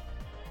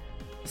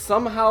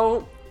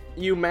 Somehow,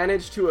 you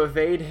managed to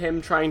evade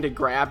him trying to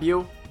grab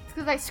you. It's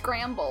because I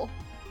scramble.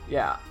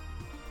 Yeah.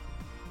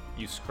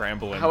 You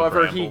scramble in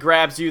However, the he bramble.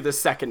 grabs you the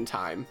second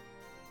time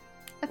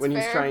That's when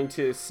fair. he's trying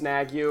to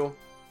snag you.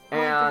 Oh, I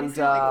thought And, he's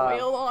gonna, like,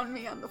 wail on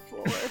me on the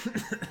floor.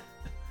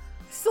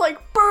 It's like,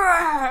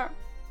 brrr!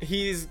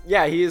 he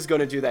is going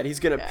to do that. He's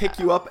going to pick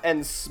you up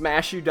and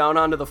smash you down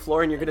onto the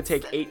floor, and you're going to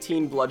take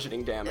 18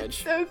 bludgeoning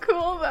damage. So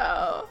cool,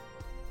 though.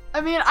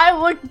 I mean, I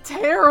look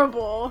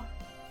terrible.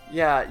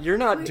 Yeah, you're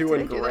not Wait,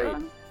 doing did I do that great.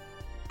 wrong?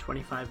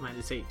 25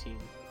 minus 18.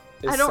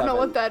 It's I don't know 7.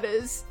 what that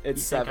is. It's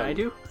You 7. think I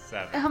do?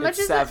 7. How much It's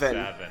is 7.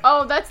 it? 7.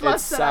 Oh, that's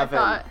less It's than 7.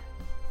 I thought.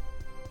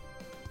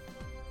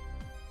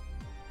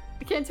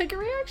 I can't take a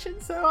reaction,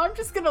 so I'm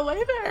just gonna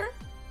lay there.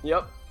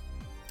 Yep.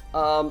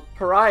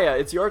 Pariah,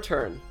 it's your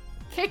turn.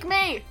 Kick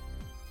me!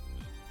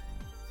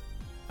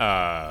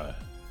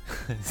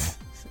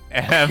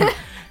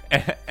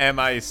 Am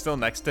I still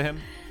next to him?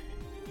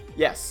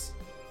 Yes.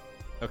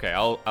 Okay,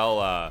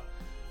 I'll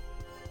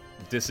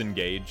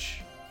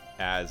disengage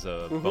as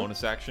a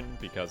bonus action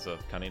because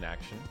of cunning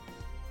action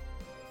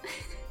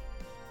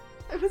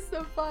It was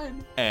so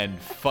fun. and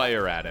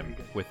fire at him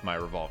with my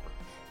revolver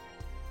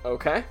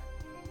Okay.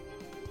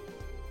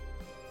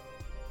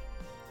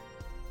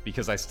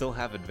 because I still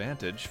have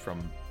advantage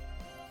from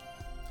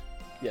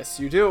Yes,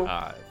 you do.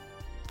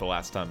 the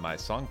last time my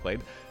song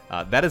played.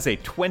 That is a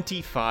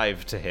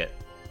 25 to hit.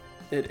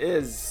 It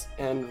is.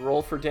 And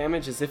roll for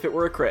damage as if it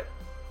were a crit.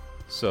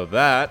 So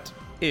that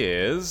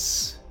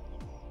is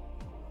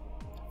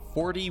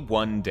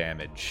 41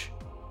 damage.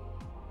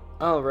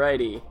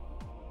 Alrighty.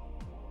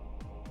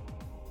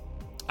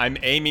 I'm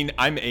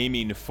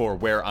aiming for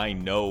where I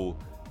know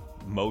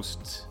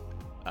most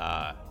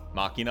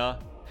Machina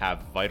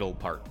have vital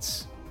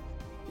parts.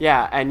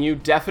 Yeah, and you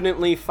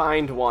definitely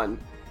find one.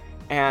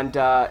 And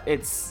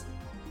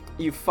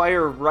you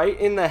fire right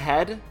in the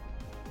head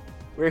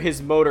where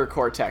his motor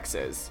cortex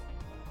is.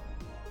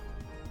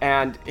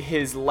 And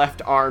his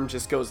left arm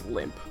just goes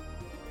limp.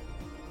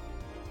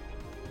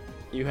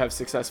 You have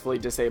successfully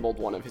disabled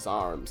one of his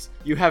arms.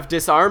 You have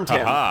disarmed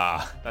him.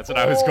 Haha, that's what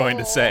I was going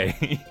to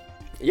say.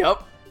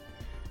 Yep.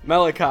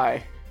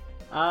 Malachi.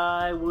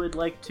 I would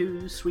like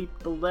to sweep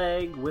the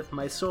leg with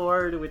my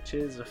sword, which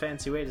is a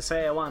fancy way to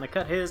say I want to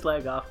cut his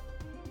leg off.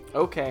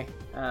 Okay.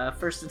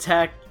 First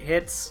attack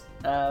hits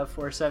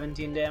for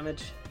 17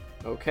 damage.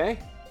 Okay.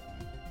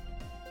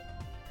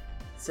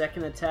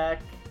 Second attack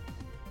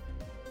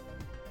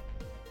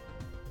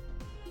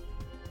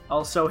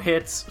also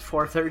hits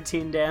for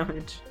 13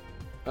 damage.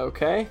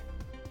 Okay.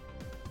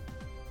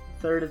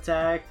 Third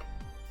attack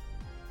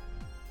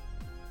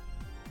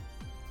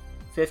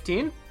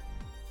 15.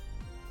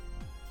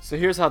 So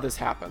here's how this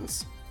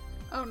happens.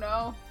 Oh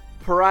no.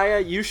 Pariah,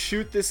 you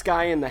shoot this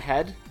guy in the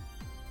head,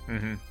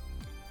 Mm-hmm.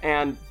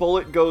 and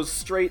bullet goes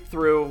straight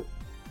through.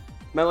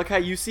 Malachi,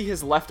 you see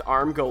his left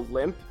arm go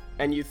limp,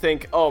 and you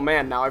think, oh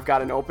man, now I've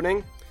got an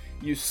opening.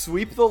 You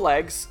sweep the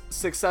legs,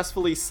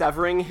 successfully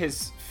severing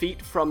his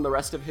feet from the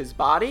rest of his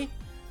body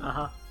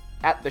Uh-huh.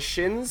 at the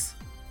shins,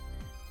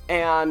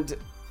 and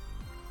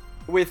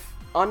with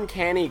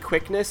uncanny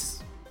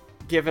quickness,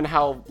 given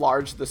how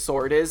large the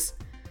sword is,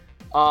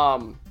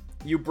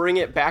 you bring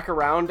it back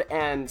around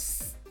and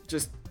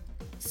just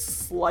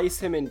slice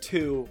him in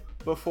two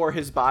before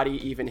his body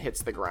even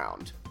hits the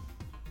ground.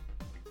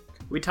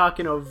 We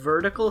talking a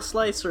vertical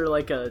slice or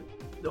like a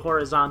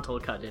horizontal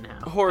cut in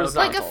half?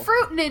 Horizontal. Like a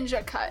fruit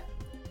ninja cut.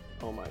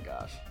 Oh my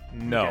gosh.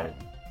 No. Okay.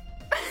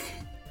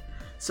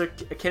 So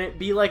can it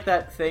be like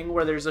that thing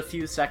where there's a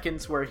few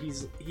seconds where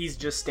he's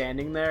just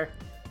standing there,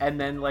 and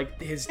then like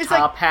his It's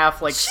top like,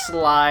 half like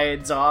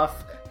slides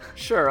off?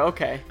 Sure,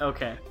 okay.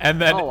 Okay.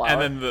 And then I'll allow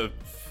and then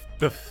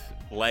the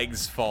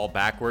legs fall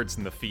backwards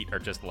and the feet are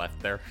just left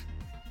there.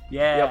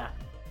 Yeah.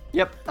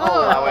 Yep,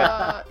 I'll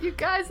allow it. You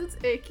guys, it's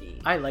icky.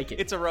 I like it.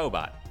 It's a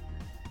robot.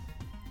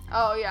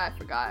 Oh yeah, I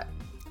forgot.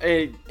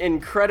 A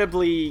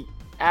incredibly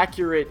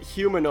accurate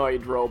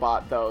humanoid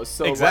robot, though.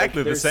 So Exactly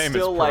like, the there's same as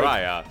still, like,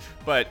 Pariah,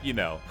 but you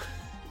know.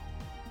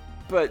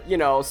 But, you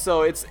know,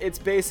 so it's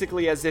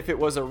basically as if it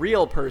was a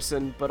real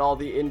person, but all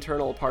the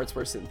internal parts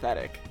were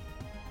synthetic.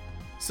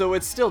 So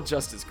it's still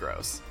just as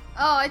gross.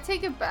 Oh, I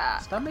take it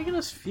back. Stop making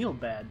us feel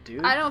bad,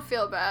 dude. I don't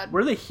feel bad.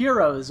 We're the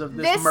heroes of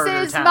this This murder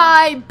is town.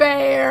 my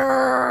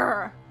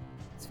bear.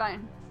 It's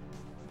fine.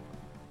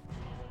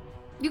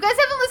 You guys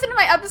haven't listened to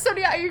my episode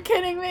yet? Are you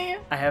kidding me?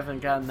 I haven't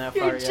gotten that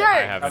You far jerk.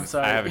 yet. I I'm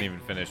sorry. haven't even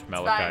finished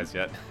Malachi's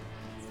yet.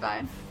 It's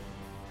fine.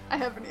 I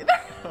haven't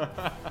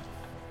either.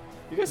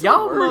 You guys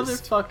Y'all are the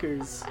worst.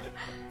 motherfuckers.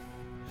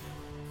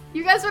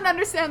 You guys would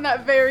understand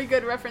that very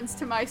good reference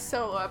to my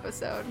solo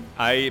episode.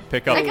 I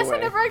pick up. I guess I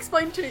Anyway. never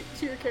explained to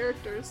your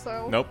characters,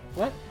 so. Nope.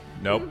 What?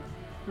 Nope.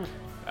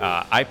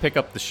 I pick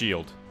up the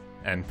shield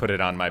and put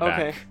it on my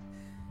Okay. back.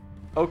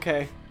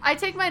 Okay. I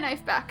take my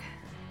knife back.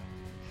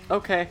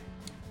 Okay.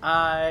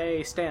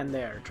 I stand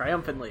there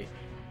triumphantly.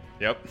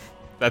 Yep.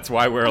 That's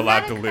why we're I'm allowed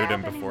not to a loot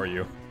him crab before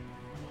you.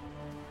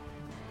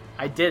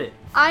 I did it.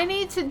 I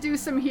need to do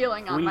some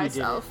healing on We did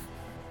myself.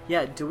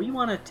 Yeah, do we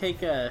want to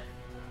take a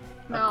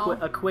No.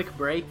 quick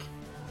break?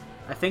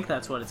 I think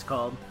that's what it's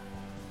called.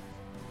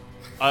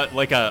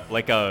 Like a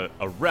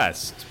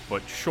rest,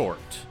 but short.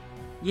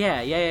 Yeah.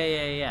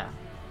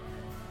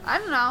 I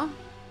don't know.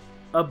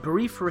 A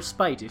brief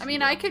respite, if I you mean,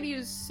 will. I could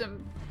use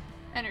some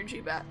energy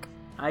back.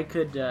 I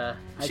could,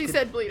 She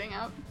said bleeding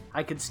out.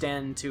 I could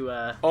stand to,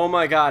 Oh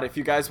my god, if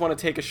you guys want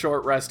to take a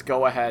short rest,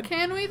 go ahead.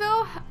 Can we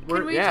though?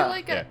 Can we yeah. do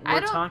like a? Yeah. I we're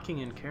don't. talking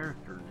in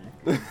character,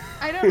 Nick.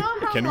 I don't know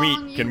how Can we-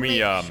 long you can we,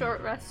 make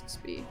short rests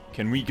be.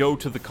 Can we go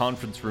to the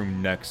conference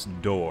room next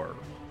door?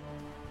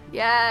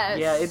 Yes.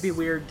 Yeah, it'd be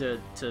weird to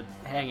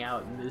hang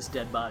out in this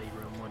dead body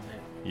room, wouldn't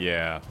it?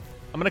 Yeah.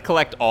 I'm gonna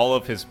collect all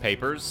of his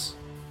papers.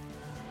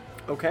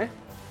 Okay.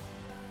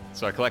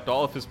 So I collect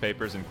all of his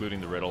papers,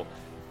 including the riddle,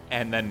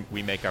 and then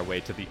we make our way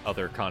to the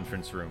other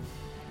conference room.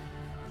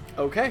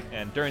 Okay.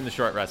 And during the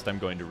short rest, I'm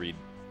going to read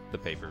the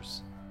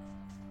papers.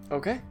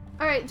 Okay.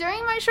 All right.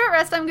 During my short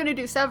rest, I'm gonna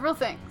do several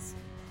things.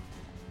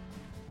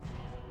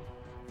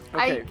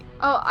 Okay.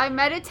 I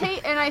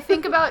meditate and I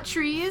think about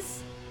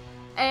trees,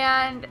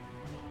 and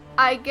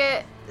I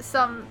get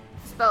some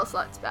spell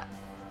slots back.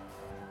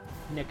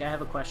 Nick, I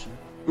have a question.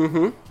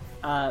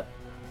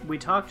 Mm-hmm. We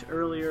talked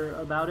earlier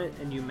about it,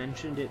 and you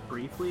mentioned it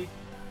briefly,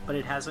 but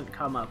it hasn't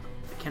come up.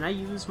 Can I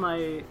use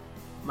my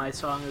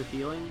Song of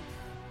Healing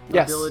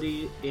Yes.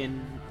 ability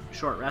in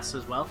short rests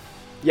as well?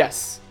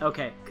 Yes.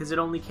 Okay, because it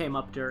only came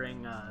up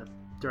during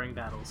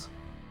battles.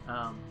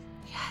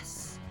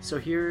 Yes. So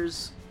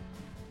here's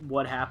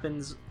what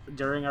happens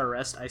during our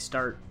rest. I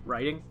start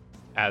writing.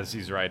 As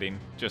he's writing,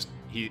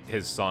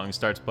 his song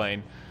starts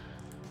playing.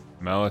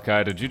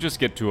 Malachi, did you just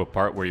get to a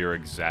part where you're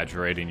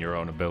exaggerating your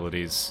own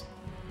abilities?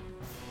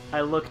 I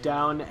look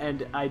down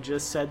and I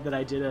just said that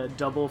I did a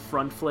double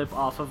front flip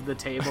off of the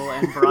table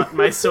and brought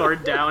my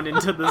sword down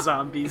into the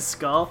zombie's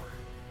skull.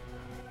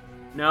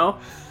 No?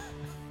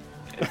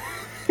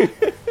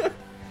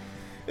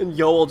 And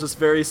Yoel just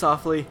very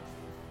softly.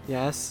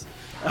 Yes.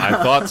 I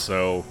thought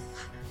so.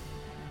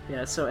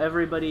 Yeah, so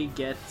everybody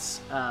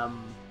gets an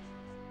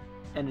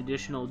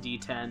additional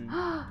D10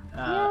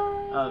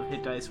 of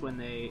hit dice when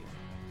they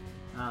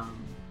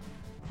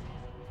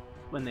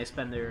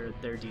spend their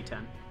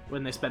D10.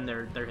 When they spend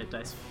their hit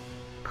dice.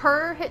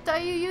 Per hit die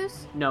you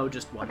use? No,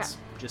 just once.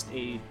 Just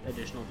a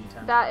additional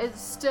D10. That is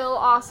still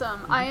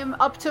awesome. I am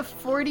up to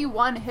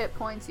 41 hit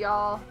points,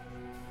 y'all.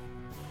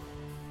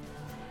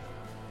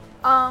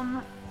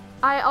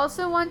 I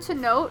also want to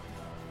note.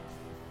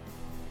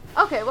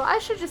 Okay, well, I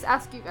should just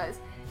ask you guys.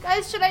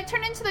 Guys, should I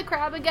turn into the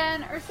crab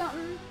again or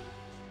something?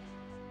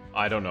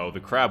 I don't know. The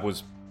crab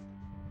was.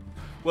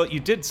 Well, you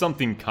did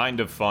something kind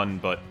of fun,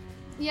 but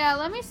Yeah,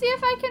 let me see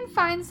if I can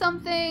find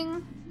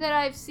something that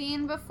I've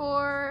seen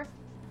before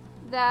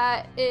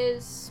that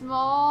is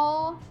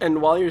small.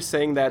 And while you're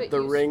saying that, But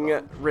the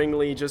useful.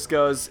 Ringly just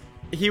goes,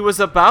 he was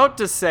about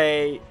to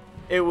say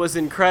it was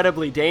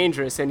incredibly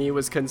dangerous and he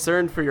was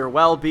concerned for your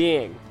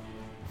well-being.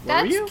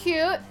 That's you?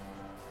 cute.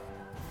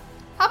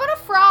 How about a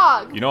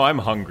frog? you know I'm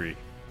hungry.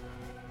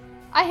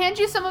 I hand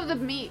you some of the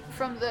meat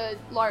from the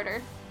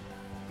larder.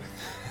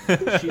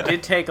 She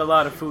did take a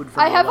lot of food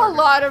from I the have a larder.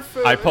 lot of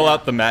food. I pull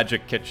out the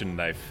magic kitchen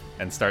knife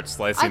and start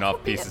slicing I off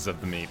could be pieces of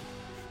the meat.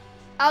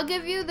 I'll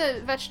give you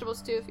the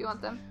vegetables too if you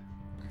want them.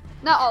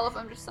 Not all of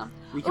them, just some.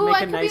 We can Ooh, make I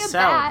a could be nice a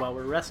salad bat. while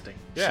we're resting.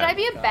 Should I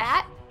be a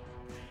bat?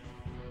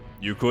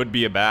 You could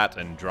be a bat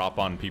and drop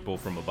on people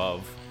from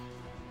above.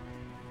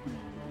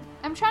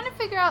 I'm trying to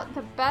figure out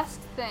the best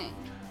thing.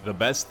 The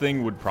best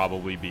thing would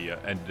probably be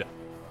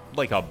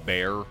like a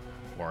bear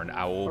or an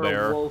owl Or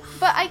bear. a wolf.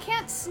 But I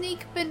can't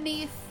sneak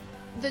beneath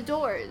the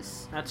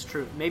doors. That's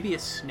true. Maybe a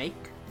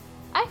snake?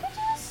 I could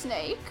do a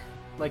snake.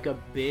 Like a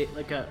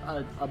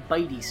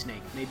bitey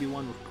snake. Maybe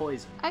one with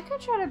poison. I could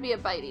try to be a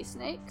bitey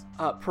snake.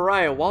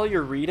 Pariah, while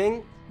you're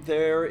reading,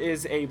 there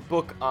is a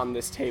book on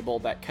this table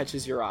that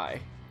catches your eye.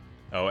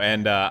 Oh,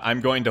 and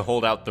I'm going to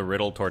hold out the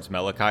riddle towards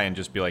Malachi and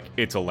just be like,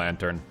 it's a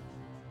lantern.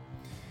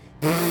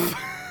 Hooded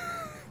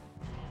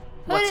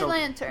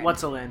lantern.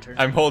 What's a lantern?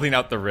 I'm holding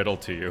out the riddle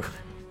to you.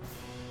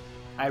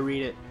 I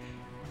read it.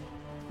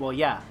 Well,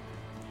 yeah.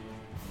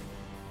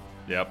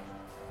 Yep.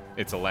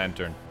 It's a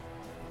lantern.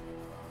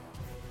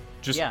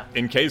 Just Yeah.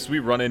 in case we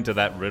run into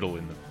that riddle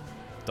in the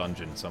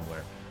dungeon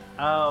somewhere.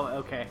 Oh,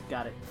 okay.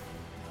 Got it.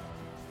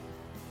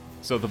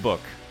 So the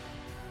book.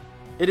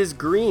 It is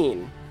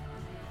green.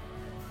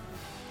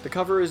 The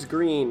cover is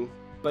green,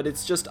 but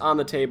it's just on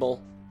the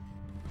table.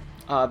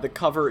 The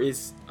cover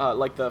is,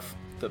 like the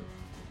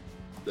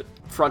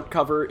front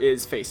cover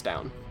is face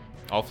down.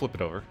 I'll flip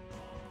it over.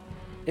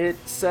 It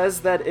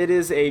says that it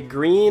is a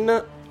green,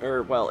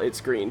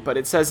 it's green, but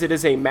it says it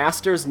is a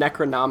Master's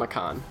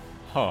Necronomicon.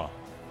 Huh.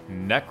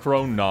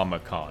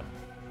 Necronomicon.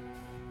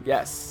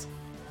 Yes.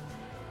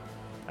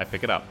 I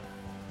pick it up.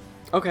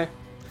 Okay.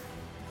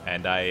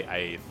 And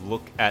I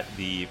look at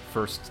the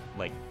first,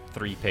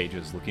 3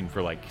 pages looking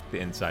for, the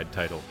inside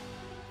title.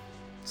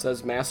 It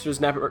says Master's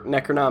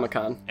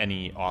Necronomicon.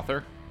 Any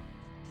author?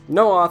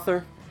 No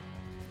author.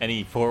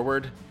 Any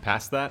forward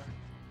past that?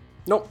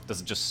 Nope.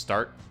 Does it just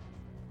start?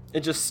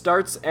 It just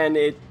starts and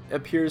it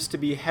appears to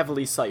be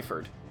heavily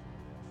ciphered.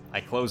 I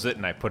close it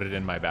and I put it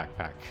in my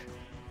backpack.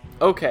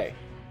 Okay.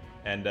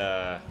 And,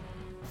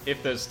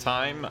 if there's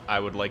time, I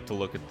would like to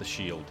look at the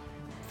shield.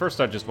 First,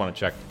 I just want to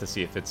check to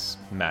see if it's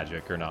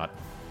magic or not.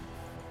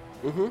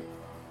 Mm-hmm.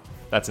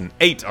 That's an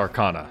 8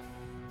 Arcana.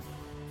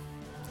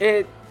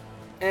 You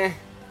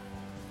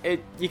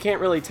can't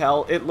really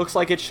tell. It looks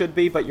like it should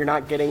be, but you're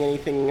not getting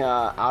anything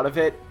out of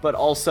it. But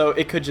also,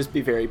 it could just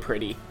be very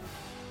pretty.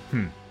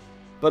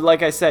 But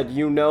like I said,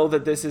 you know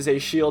that this is a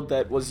shield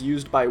that was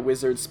used by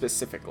wizards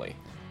specifically.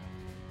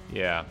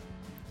 Yeah.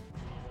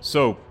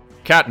 So,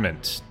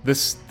 Catmint,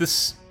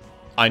 this...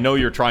 I know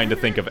you're trying to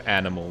think of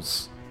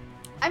animals.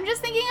 I'm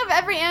just thinking of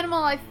every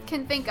animal I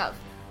can think of.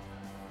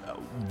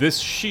 This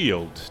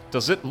shield,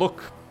 does it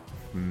look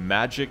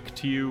magic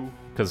to you?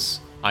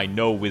 Because I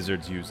know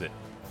wizards use it.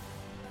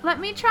 Let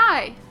me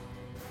try.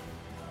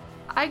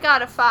 I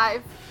got a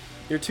 5.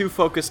 You're too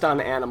focused on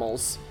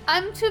animals.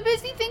 I'm too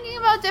busy thinking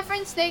about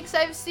different snakes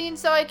I've seen,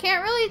 so I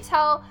can't really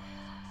tell.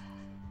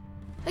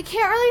 I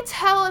can't really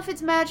tell if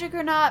it's magic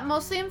or not.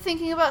 Mostly I'm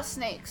thinking about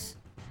snakes.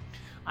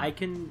 I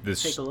can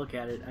take a look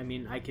at it. I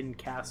mean, I can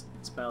cast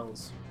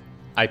spells.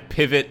 I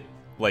pivot,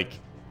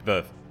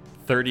 the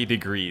 30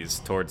 degrees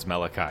towards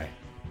Malachi.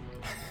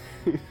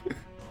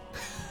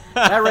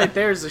 That right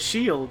there is a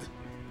shield.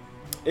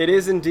 It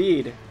is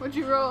indeed. What'd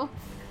you roll?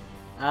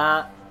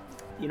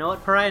 You know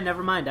what, Pariah?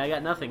 Never mind. I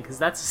got nothing, because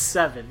that's a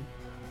 7.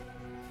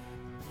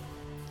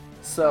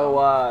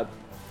 So,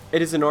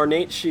 it is an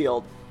ornate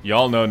shield.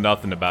 Y'all know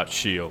nothing about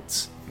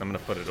shields. I'm gonna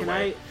put it Can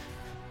away.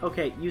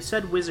 Okay, you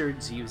said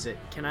wizards use it.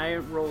 Can I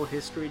roll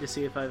history to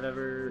see if I've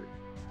ever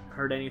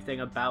heard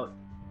anything about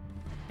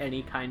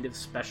any kind of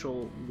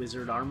special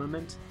wizard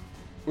armament?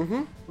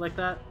 Mm-hmm. Like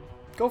that?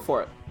 Go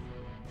for it.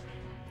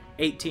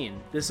 18.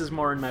 This is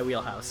more in my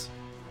wheelhouse.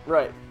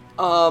 Right.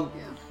 Yeah.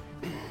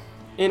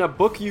 In a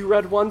book you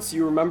read once,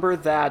 you remember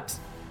that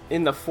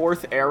in the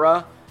 4th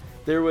era,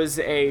 there was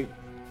a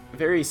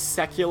very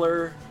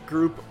secular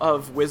group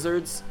of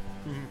wizards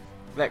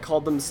that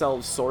called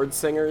themselves sword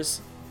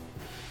singers.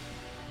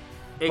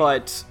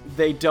 But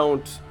they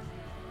don't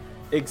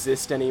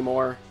exist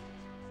anymore.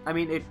 I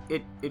mean,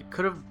 it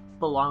could have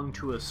belonged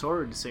to a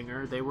sword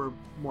singer. They were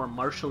more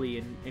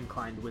martially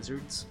inclined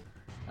wizards.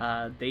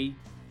 But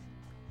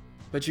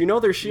you know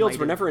their shields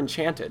were never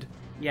enchanted.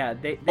 Yeah,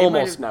 they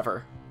almost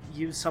never.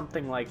 Use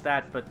something like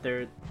that, but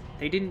they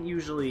didn't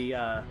usually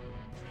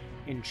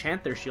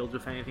enchant their shields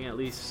with anything, at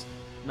least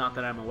not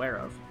that I'm aware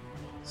of.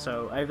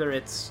 So either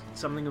it's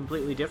something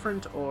completely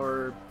different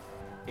or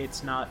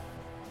it's not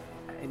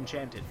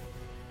enchanted.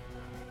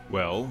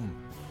 Well,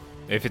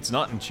 if it's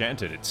not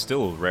enchanted, it's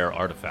still a rare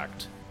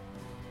artifact.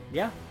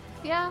 Yeah.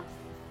 Yeah.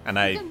 And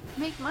You can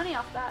make money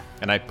off that.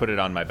 I put it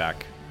on my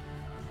back.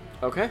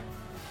 Okay.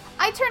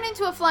 I turn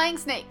into a flying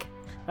snake.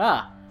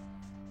 Ah,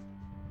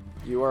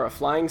 You are a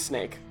flying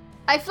snake.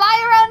 I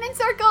fly around in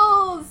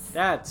circles.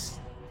 that's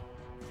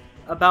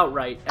about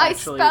right,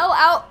 actually. I spell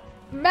out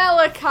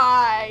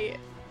Malachi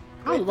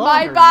How with long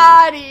my are you?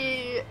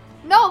 body.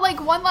 No,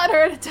 like one letter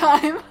at a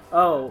time.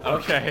 Oh,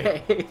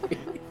 Okay. okay.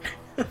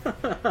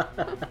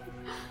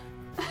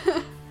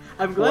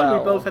 I'm glad we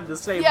Well. both had the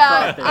same Yeah,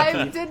 thought there, I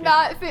Keith. did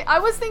not think. I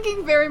was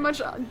thinking very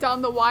much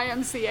down the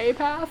YMCA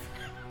path.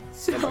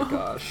 So, Oh my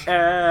gosh.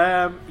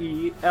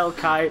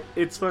 M-E-L-K,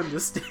 it's fun to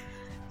stay.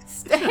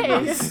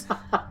 Stay.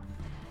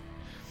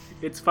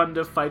 It's fun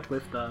to fight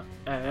with the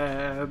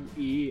M-E-L-K-I.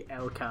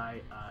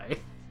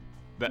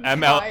 The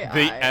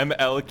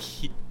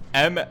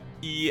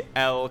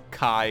M-E-L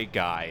Kai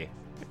guy.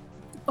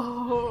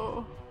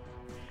 Oh.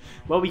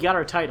 Well, we got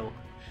our title.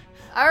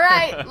 All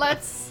right,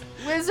 let's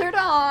wizard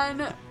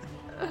on.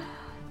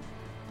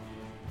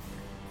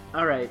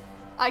 All right.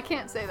 I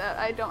can't say that.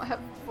 I don't have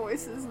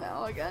voices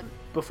now again.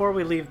 Before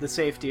we leave the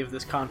safety of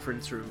this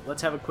conference room,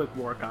 let's have a quick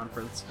war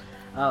conference.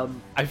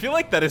 I feel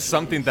like that is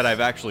something that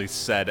I've actually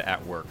said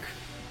at work.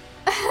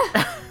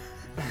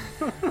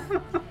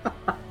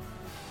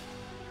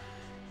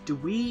 Do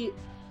we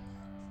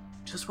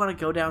just want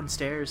to go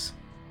downstairs?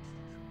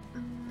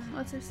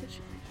 What's our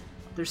situation?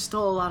 There's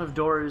still a lot of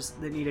doors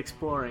that need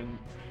exploring.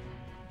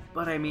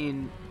 But I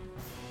mean...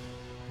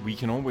 We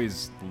can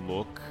always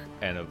look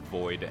and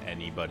avoid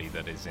anybody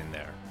that is in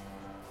there.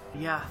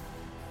 Yeah.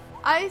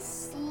 I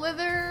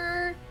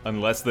slither.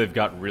 Unless they've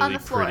got really the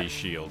floor. pretty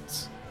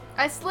shields.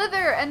 I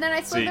slither, and then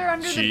I slither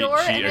under she the door,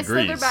 and agrees.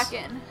 I slither back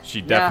in.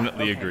 She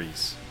definitely okay.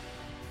 agrees.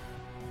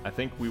 I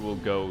think we will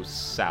go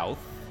south,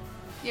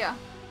 Yeah.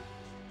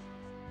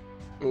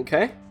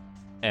 Okay.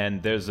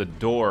 and there's a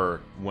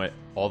door went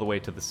all the way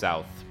to the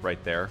south,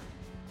 right there.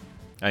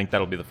 I think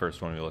that'll be the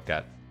first one we look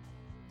at.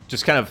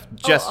 Just kind of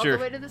gesture. Oh, all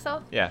the way to the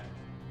south? Yeah,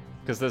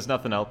 because there's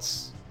nothing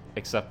else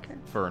except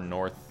for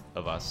north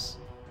of us.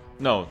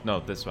 No,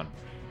 this one.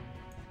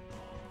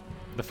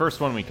 The first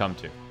one we come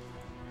to.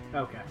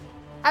 Okay.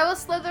 I will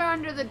slither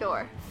under the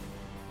door.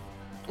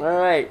 All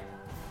right.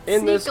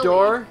 In this Sneakily.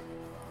 door,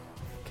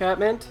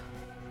 Catmint,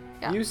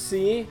 Yeah. you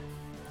see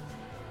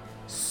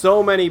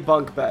so many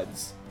bunk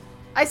beds.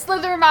 I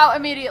slither him out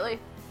immediately.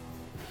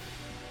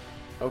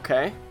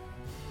 Okay.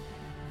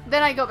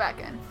 Then I go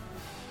back in.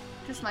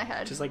 Just my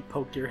head. Just like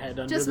poke your head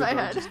under Just the my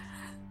door. head.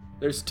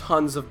 There's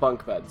tons of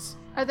bunk beds.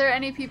 Are there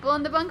any people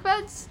in the bunk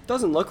beds?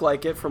 Doesn't look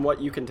like it from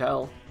what you can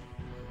tell.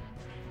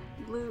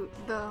 Loot,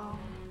 though.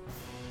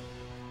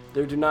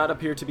 There do not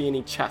appear to be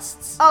any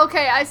chests.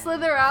 Okay, I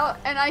slither out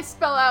and I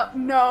spell out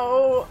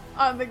no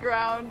on the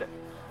ground.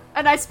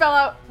 And I spell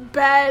out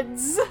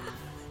beds.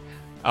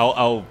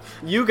 I'll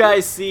You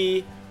guys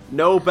see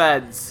no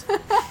beds.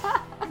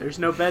 There's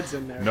no beds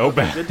in there. no Okay,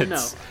 beds. Good to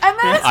know. And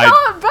then I I- spell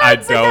out I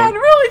beds don't- again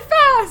really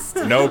fast.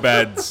 No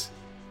beds.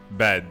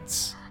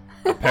 Beds.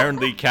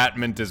 Apparently,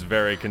 Catmint is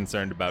very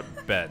concerned about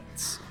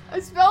beds. I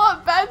spell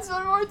out beds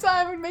one more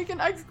time and make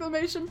an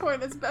exclamation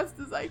point as best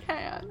as I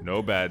can.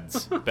 No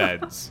beds.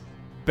 Beds.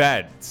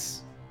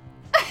 Beds.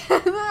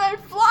 And then I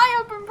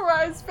fly up in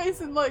Pariah's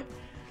face and like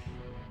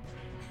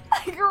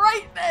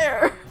right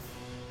there.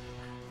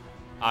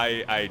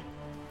 I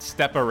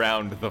step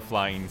around the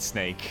flying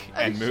snake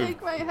I and move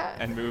shake my head.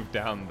 and move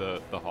down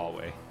the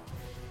hallway.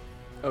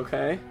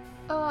 Okay.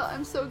 Oh,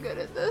 I'm so good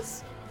at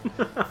this.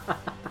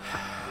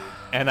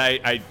 And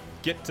I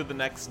get to the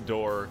next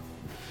door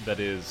that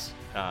is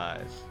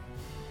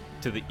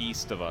to the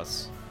east of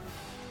us.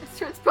 I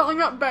start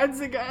spelling out beds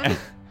again.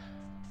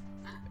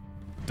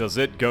 Does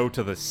it go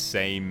to the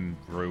same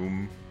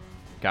room,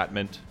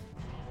 Catmint?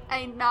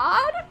 I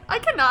nod. I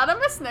can nod.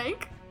 I'm a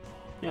snake.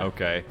 Yeah.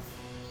 Okay.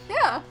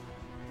 Yeah.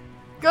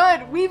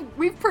 Good.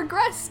 We've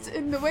progressed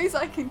in the ways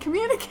I can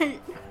communicate.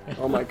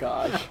 Oh my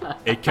gosh.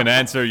 It can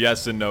answer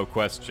yes and no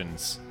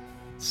questions.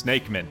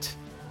 Snake Mint.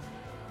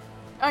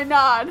 I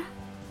nod.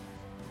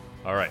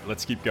 All right,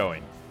 let's keep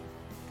going.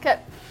 Okay.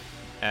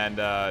 And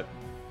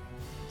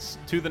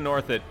to the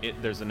north,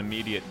 there's an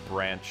immediate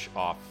branch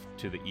off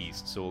to the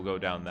east, so we'll go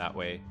down that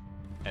way,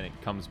 and it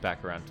comes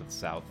back around to the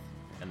south,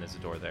 and there's a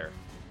door there.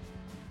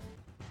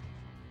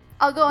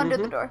 I'll go under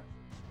the door.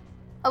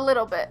 A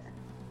little bit.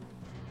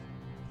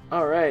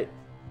 All right.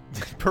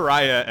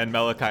 Pariah and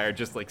Malachi are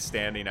just like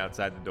standing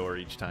outside the door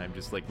each time,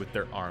 just like with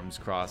their arms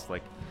crossed,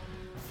 like.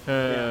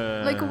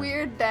 Like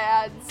weird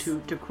dads. To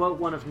quote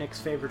one of Nick's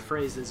favorite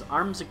phrases,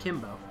 arms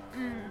akimbo.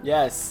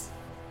 Yes.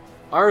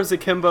 Arms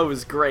Akimbo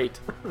is great.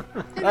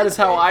 That is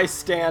how I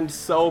stand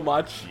so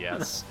much.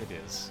 Yes, it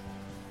is.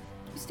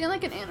 You stand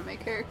like an anime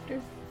character.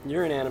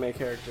 You're an anime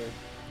character.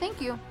 Thank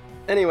you.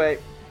 Anyway,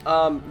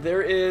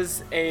 there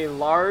is a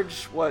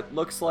large, what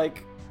looks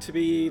like to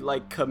be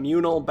like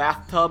communal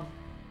bathtub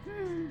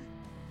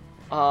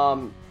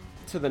to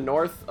the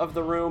north of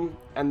the room,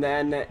 and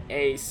then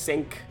a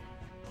sink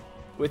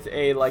with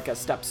a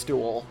step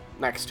stool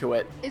next to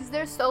it. Is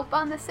there soap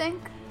on the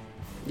sink?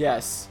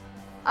 Yes.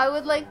 I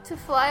would like to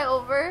fly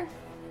over,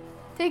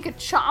 take a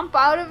chomp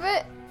out of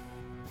it,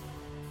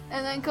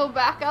 and then go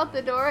back out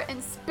the door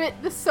and spit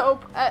the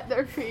soap at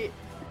their feet.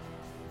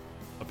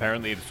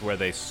 Apparently, it's where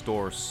they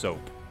store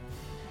soap.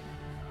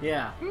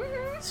 Yeah.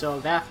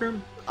 So,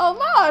 bathroom? Oh,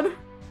 nod!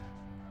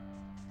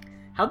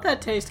 How'd that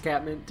taste,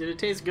 Catmint? Did it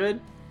taste good?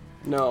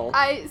 No.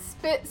 I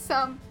spit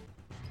some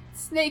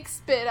snake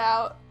spit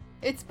out.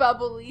 It's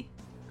bubbly.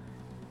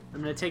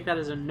 I'm gonna take that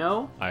as a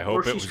no. I hope or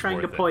it she's was trying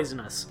to worth it. poison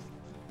us.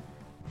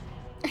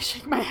 I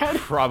shake my head.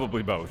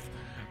 Probably both.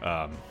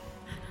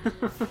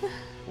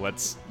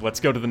 Let's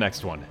go to the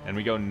next one, and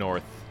we go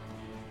north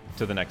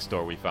to the next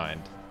door we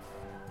find.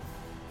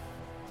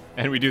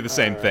 And we do the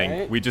same thing.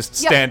 right. We just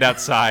stand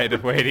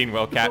outside waiting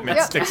while Catmint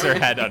Yep. sticks her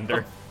head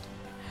under.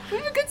 We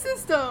have a good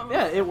system.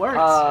 Yeah, it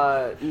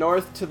works.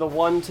 North to the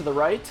one to the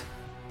right.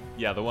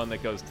 Yeah, the one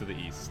that goes to the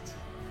east.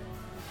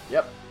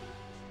 Yep.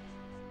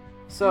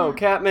 So,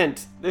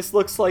 Catmint, this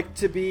looks like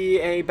to be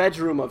a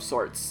bedroom of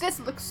sorts. This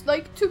looks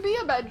like to be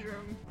a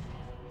bedroom.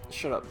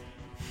 Shut up.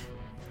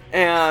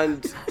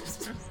 And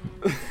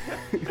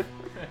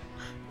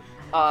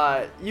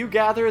you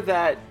gather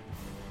that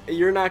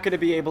you're not going to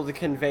be able to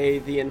convey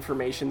the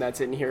information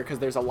that's in here because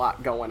there's a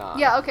lot going on.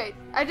 Yeah, okay.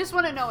 I just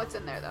want to know what's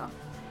in there, though.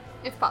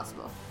 If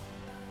possible.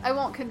 I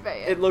won't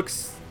convey it. It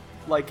looks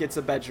like it's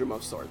a bedroom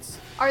of sorts.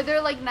 Are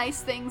there, like,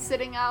 nice things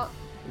sitting out?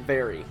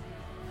 Very.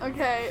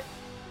 Okay.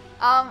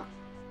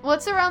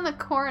 What's around the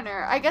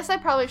corner? I guess I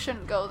probably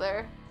shouldn't go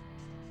there.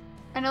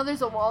 I know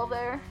there's a wall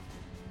there.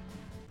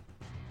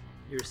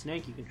 You're a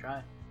snake, you can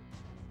try.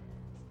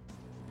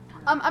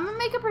 I'm gonna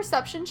make a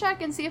perception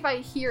check and see if I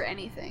hear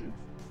anything.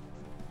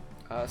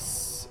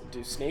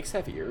 Do snakes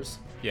have ears?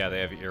 Yeah, they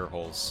have ear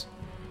holes.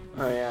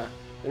 Oh, yeah.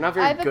 They're not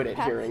I have very a good at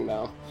pass- hearing,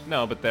 though,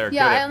 No, but they're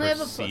Yeah, I good only at have a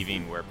plus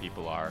perceiving where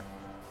people are.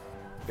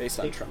 based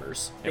on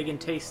tremors. They can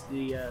taste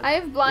the, I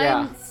have blind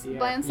Yeah.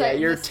 blind Yeah, sight.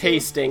 in you're this too.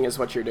 tasting is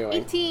what you're doing.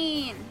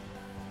 18.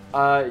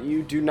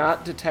 You do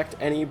not detect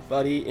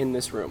anybody in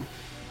this room.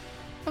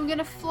 I'm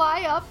gonna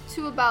fly up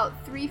to about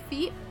 3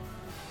 feet.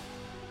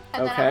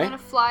 And then Okay. I'm gonna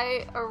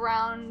fly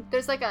around.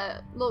 There's like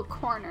a little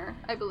corner,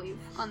 I believe,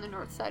 on the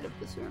north side of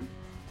this room.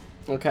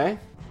 Okay?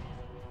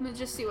 I'm gonna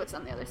just see what's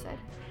on the other side.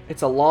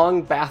 It's a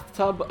long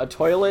bathtub, a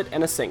toilet,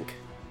 and a sink.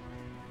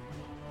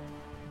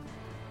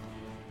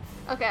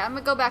 Okay, I'm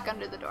gonna go back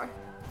under the door.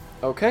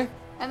 Okay?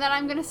 And then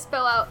I'm gonna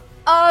spell out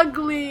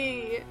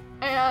ugly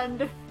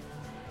and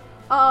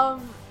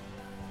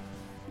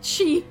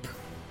cheap.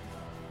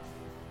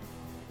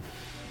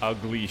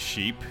 Ugly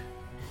sheep.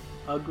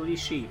 ugly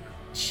sheep.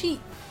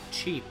 Cheap.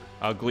 Cheap.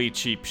 Ugly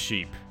cheap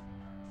sheep.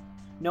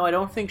 No, I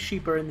don't think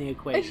sheep are in the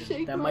equation.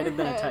 shake That my might have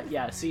been head.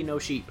 yeah, see, no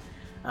sheep.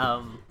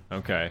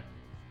 Okay.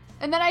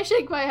 And then I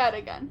shake my head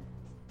again.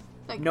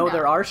 Like, No,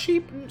 there are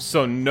sheep?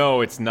 So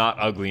no, it's not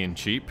ugly and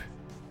cheap.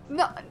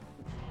 No.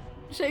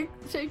 Shake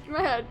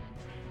my head.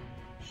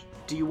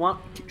 Do you want...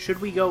 Should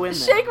we go in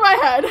there? Shake my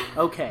head.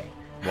 Okay.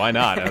 Why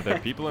not? Are there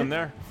people in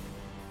there?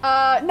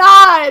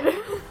 Nod!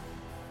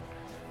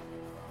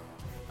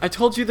 I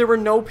told you there were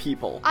no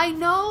people. I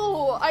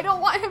know! I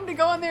don't want him to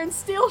go in there and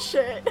steal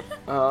shit.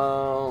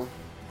 Oh.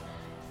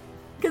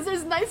 Because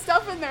there's nice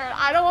stuff in there, and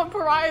I don't want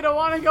Pariah to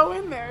want to go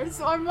in there,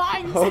 so I'm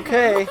lying to him.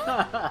 Okay.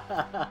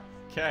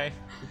 Okay.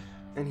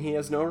 And he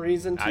has no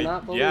reason to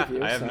not believe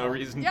you. I have so. no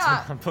reason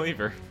Yeah. to not believe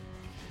her.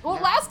 Well,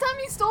 last time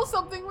he stole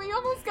something, we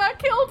almost got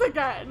killed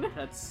again.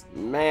 That's...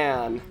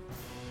 Man.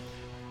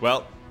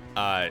 Well,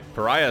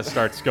 Pariah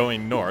starts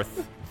going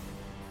north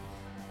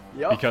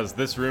Yep. because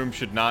this room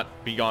should not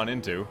be gone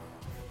into,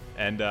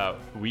 and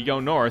we go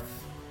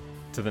north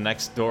to the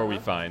next door we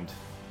find,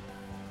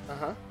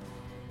 Uh-huh.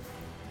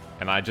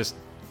 and I just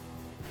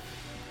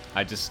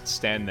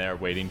stand there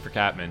waiting for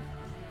Catman.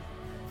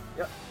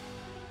 Yep.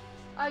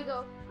 I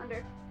go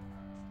under.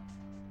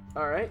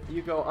 Alright,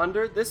 you go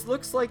under. This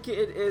looks like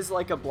it is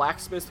like a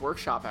blacksmith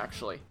workshop,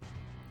 actually.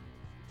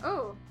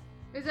 Oh,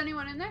 is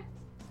anyone in there?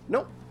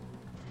 Nope.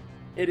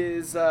 It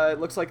is, it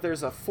looks like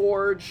there's a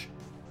forge,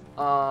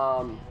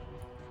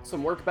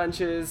 some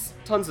workbenches,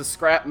 tons of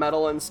scrap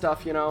metal and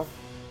stuff, you know.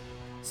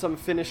 Some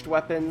finished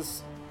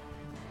weapons.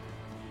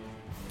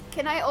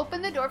 Can I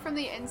open the door from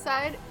the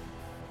inside?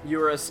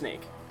 You're a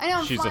snake. I know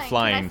I'm She's a flying.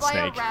 flying Can I fly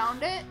snake.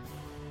 around it?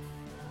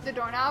 The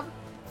doorknob?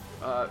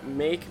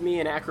 Make me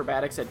an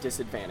acrobatics at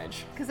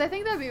disadvantage. Because I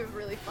think that'd be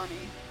really funny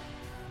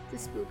to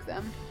spook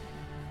them.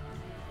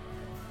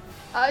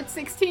 It's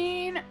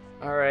 16.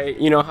 Alright,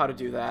 you know how to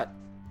do that.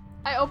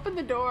 I open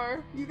the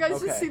door. You guys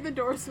Okay. just see the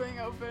door swing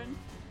open.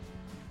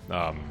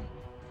 I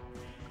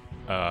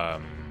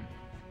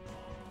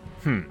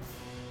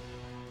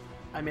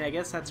mean, I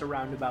guess that's a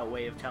roundabout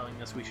way of telling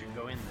us we should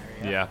go in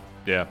there, Yeah.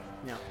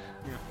 Yeah.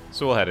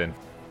 So we'll head in.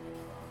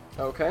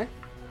 Okay.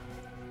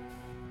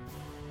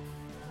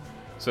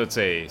 So it's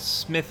a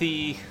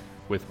smithy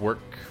with work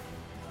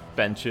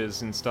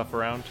benches and stuff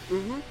around.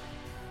 Mm-hmm.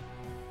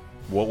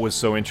 What was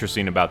so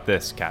interesting about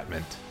this,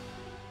 Catmint?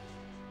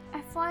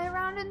 I fly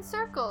around in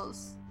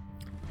circles.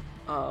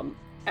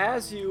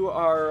 As you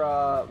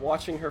are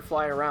watching her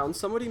fly around,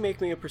 somebody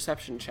make me a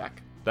perception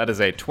check. That is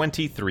a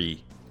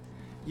 23.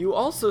 You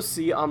also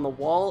see on the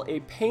wall a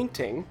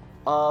painting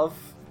of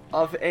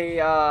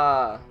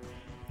a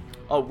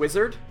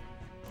wizard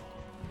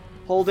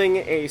holding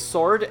a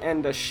sword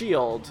and a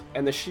shield,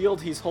 and the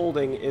shield he's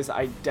holding is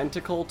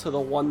identical to the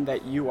one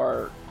that you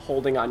are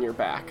holding on your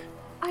back.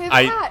 I have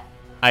a hat.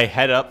 I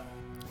head up.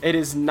 It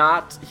is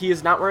not. He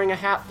is not wearing a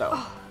hat though.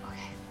 Oh,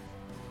 okay.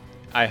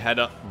 I head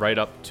up right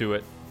up to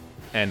it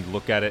and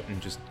look at it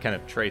and just kind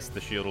of trace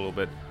the shield a little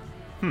bit.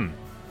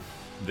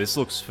 This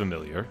looks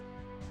familiar.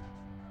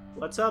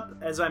 What's up?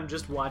 As I'm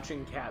just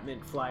watching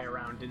Catmint fly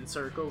around in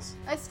circles.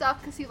 I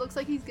stop because he looks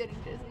like he's getting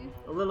dizzy.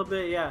 A little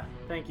bit, yeah.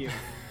 Thank you.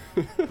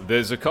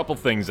 There's a couple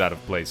things out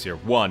of place here.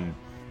 One,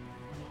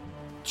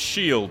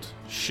 shield.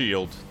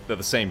 They're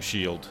the same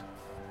shield.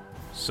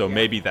 So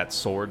maybe that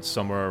sword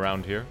somewhere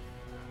around here.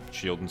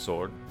 Shield and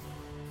sword.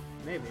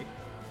 Maybe.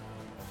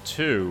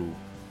 Two,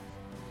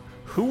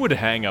 who would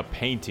hang a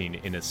painting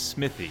in a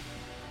smithy?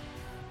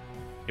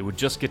 It would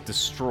just get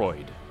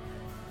destroyed.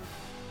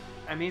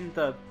 I mean,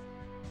 the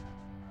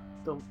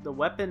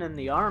weapon and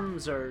the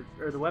arms or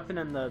the weapon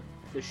and the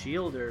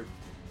shield are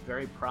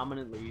very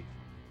prominent.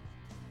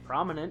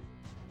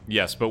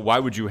 Yes, but why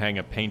would you hang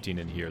a painting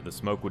in here? The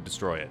smoke would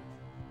destroy it.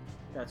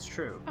 That's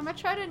true. I'm gonna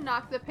try to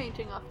knock the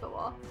painting off the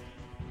wall.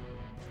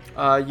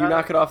 You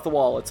knock it off the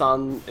wall. It's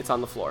on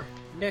the floor.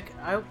 Nick,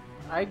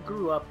 I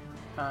grew up.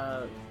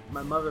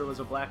 My mother was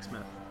a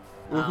blacksmith.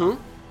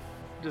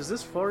 Does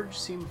this forge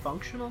seem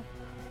functional?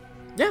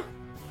 Yeah.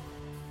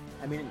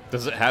 I mean,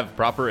 Does it have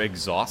proper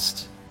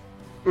exhaust?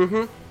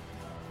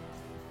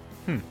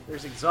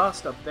 there's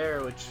exhaust up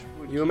there, which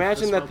would You keep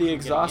imagine the that smoke the from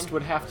exhaust getting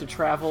would in. have to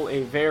travel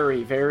a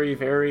very, very,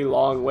 very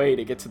long way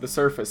to get to the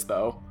surface,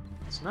 though.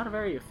 It's not a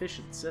very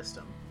efficient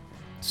system.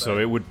 So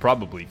it would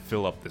probably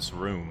fill up this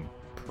room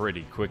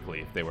pretty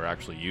quickly if they were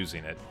actually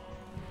using it.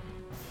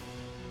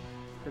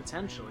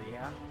 Potentially,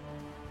 yeah.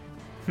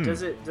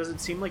 Does it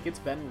seem like it's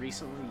been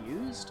recently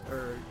used,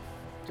 or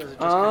does it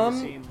just kind of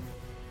seem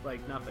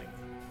like nothing?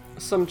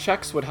 Some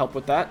checks would help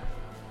with that.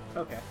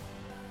 Okay.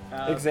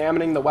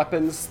 Examining the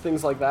weapons,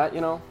 things like that, you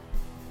know?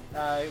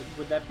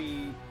 Would that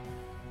be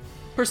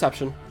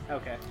Perception.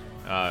 okay?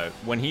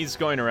 When he's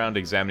going around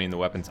examining the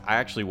weapons, I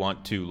actually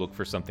want to look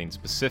for something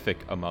specific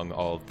among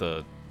all of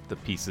the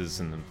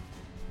pieces and the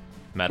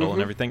metal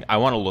and everything. I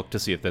want to look to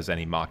see if there's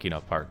any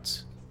Machina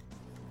parts.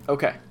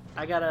 Okay.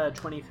 I got a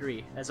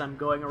 23 as I'm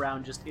going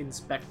around just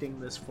inspecting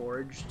this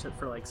forge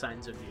for like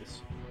signs of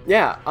use.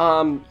 Yeah,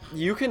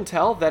 you can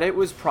tell that it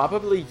was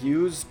probably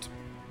used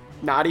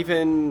not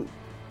even,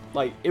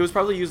 like, it was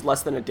probably used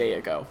less than a day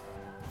ago.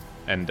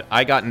 And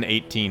I got an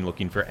 18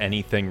 looking for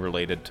anything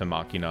related to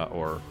Machina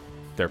or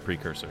their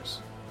precursors.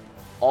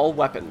 All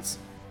weapons.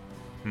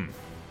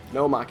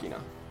 No Machina.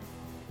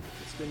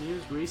 It's been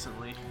used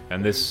recently.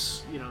 And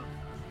There's, you know,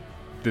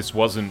 This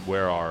wasn't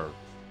where our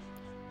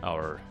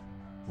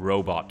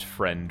robot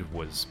friend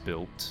was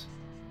built.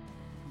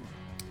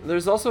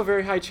 There's also a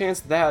very high chance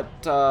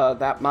that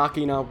that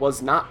Machina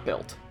was not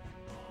built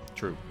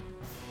True.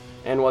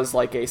 and was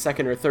like a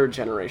second or third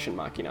generation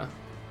Machina.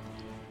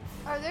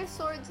 Are there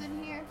swords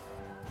in here?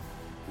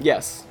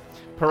 Yes.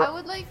 I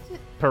would like to.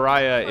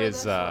 Pariah For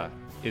is this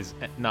is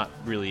not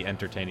really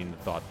entertaining the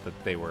thought that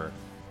they were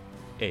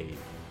a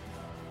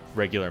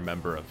regular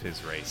member of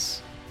his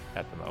race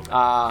at the moment.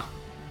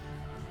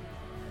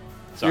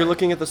 Sorry. You're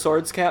looking at the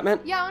swords,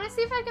 Catmint? Yeah, I want to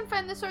see if I can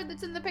find the sword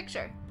that's in the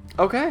picture.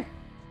 Okay.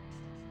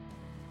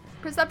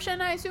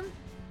 Perception, I assume?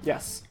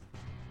 Yes.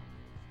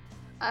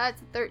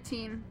 It's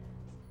 13.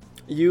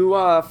 You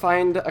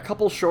find a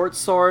couple short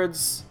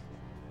swords,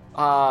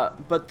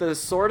 but the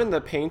sword in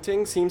the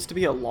painting seems to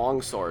be a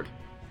long sword.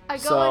 I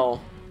go So-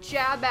 and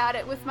jab at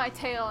it with my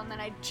tail, and then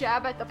I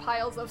jab at the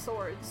piles of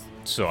swords.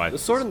 So The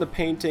sword in the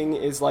painting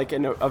is like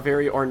a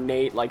very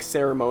ornate, like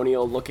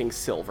ceremonial-looking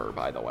silver,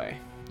 by the way.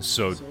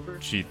 So Silver?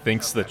 she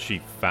thinks that she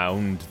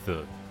found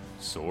the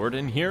sword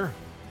in here?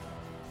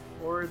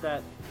 or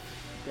that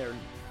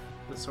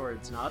the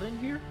sword's not in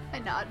here. I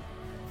nod.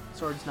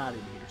 Sword's not in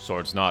here.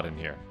 Sword's not in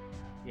here.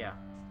 Yeah.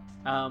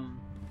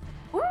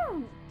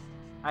 Ooh!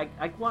 I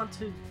want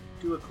to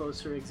do a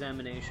closer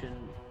examination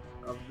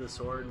of the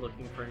sword,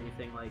 looking for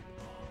anything like,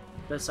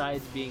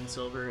 besides being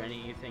silver,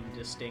 anything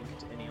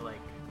distinct, any like,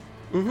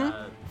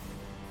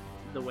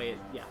 the way it,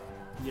 yeah,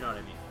 you know what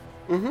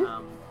I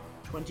mean.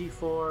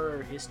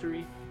 24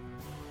 history.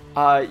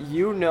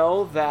 You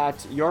know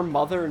that your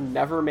mother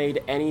never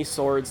made any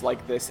swords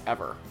like this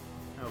ever.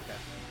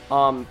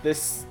 Okay.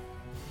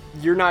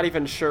 You're not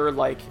even sure,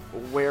 like,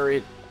 where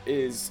it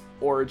is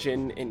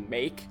origin and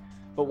make,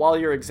 but while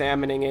you're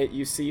examining it,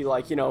 you see,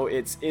 like, you know,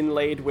 it's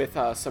inlaid with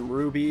some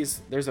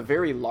rubies. There's a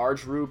very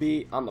large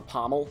ruby on the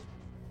pommel.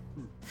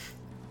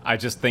 I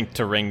just think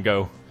to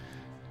Ringo,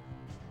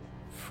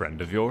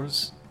 friend of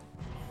yours?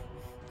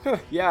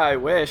 Yeah, I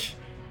wish.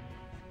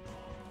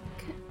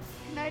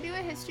 Can I do a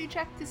history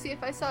check to see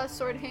if I saw a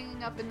sword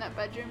hanging up in that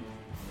bedroom?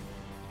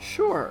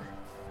 Sure.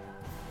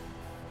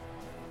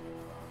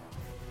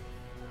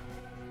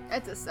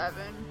 It's a 7.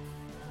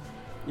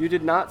 You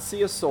did not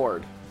see a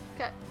sword.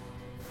 Okay.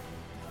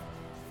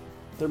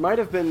 There might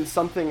have been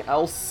something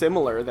else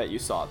similar that you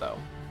saw, though.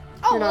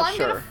 Oh, You're well, not I'm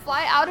sure. gonna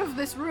fly out of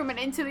this room and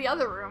into the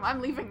other room.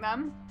 I'm leaving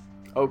them.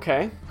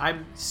 Okay.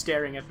 I'm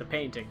staring at the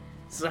painting,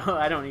 so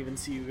I don't even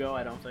see you go,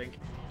 I don't think.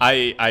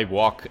 I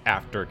walk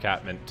after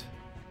Catmint,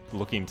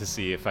 looking to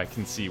see if I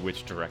can see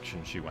which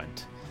direction she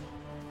went.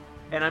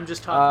 And I'm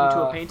just talking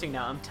to a painting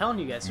now. I'm telling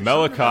you guys, there's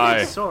something about Malachi.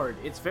 this sword.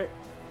 It's very...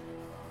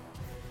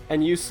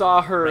 And you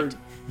saw her Right.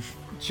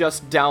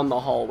 just down the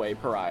hallway,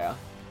 Pariah.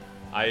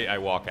 I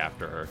walk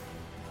after her,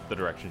 the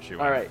direction she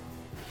went. All right.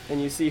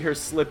 And you see her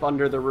slip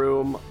under the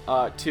room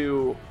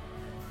to,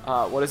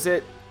 what is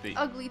it?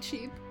 Ugly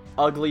cheap.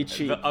 ugly,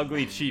 cheap. The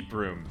ugly, cheap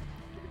room.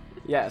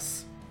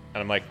 Yes.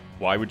 And I'm like,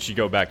 why would she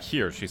go back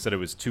here? She said it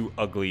was too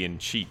ugly and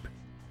cheap.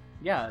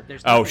 Yeah,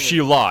 there's. Oh, nothing she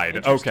that's lied.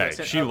 interesting.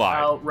 Okay, she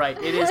lied. Oh, right.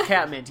 It is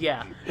Catmint.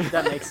 Yeah,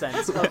 that makes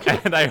sense. Okay.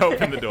 And I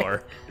open the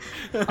door.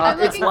 I'm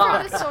it's looking for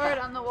locked. the sword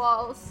on the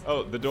walls.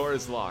 Oh, the door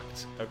is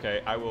locked.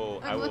 Okay, I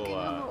will. I'm looking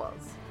on the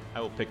walls. I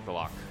will pick the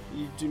lock.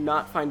 You do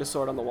not find a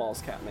sword on the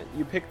walls, Catmint.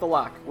 You pick the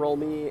lock. Roll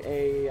me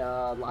a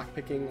lock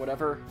picking,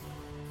 whatever.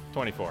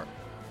 24.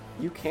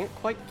 You can't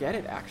quite get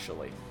it,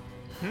 actually.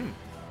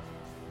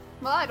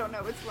 Well, I don't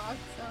know what's locked,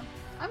 so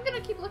I'm gonna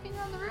keep looking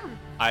around the room.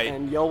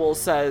 And Yoel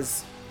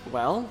says,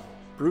 well,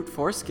 brute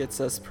force gets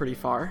us pretty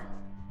far.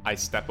 I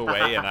step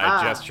away and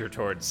I gesture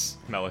towards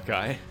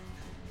Malachi.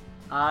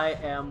 I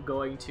am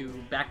going to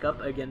back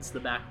up against the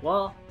back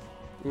wall,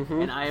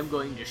 and I am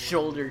going to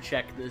shoulder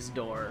check this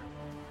door.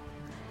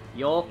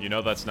 Yoel, You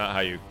know that's not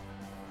how you...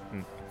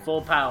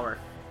 full power,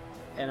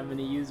 and I'm going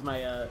to use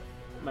my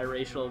my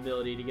racial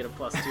ability to get a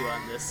 +2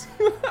 on this.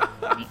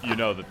 You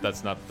know that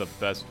that's not the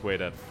best way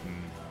to...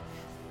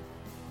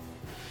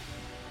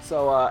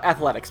 So,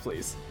 athletics,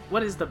 please.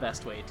 What is the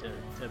best way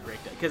to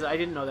break that? Because I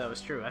didn't know that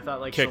was true. I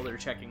thought like Kick. shoulder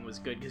checking was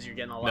good because you're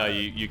getting a lot. No, of...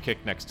 you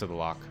kick next to the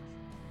lock.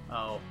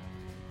 Oh,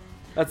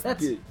 That's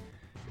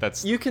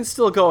That's... You can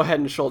still go ahead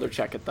and shoulder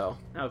check it, though.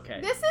 okay.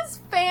 This is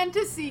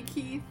fantasy,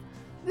 Keith.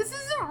 This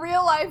isn't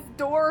real life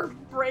door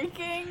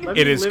breaking. Let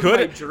It me is live good.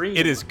 my dream.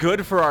 It is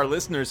good for our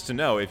listeners to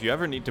know if you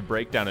ever need to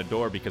break down a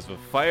door because of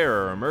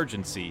fire or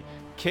emergency,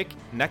 kick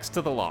next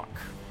to the lock.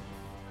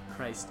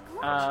 Christ.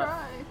 I'll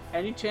try.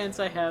 Any chance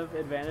I have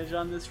advantage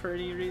on this for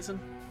any reason?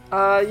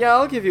 Yeah,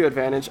 I'll give you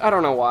advantage. I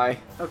don't know why.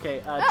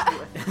 Okay.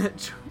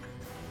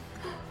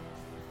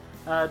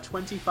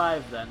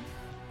 25 then.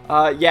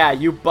 Yeah,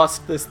 you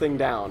bust this thing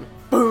down.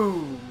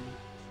 Boom.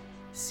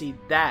 See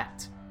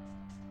that?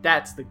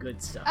 That's the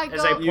good stuff. I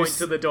As go- I You point s-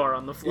 to the door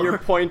on the floor. You're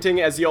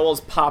pointing as Yoel's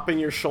popping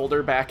your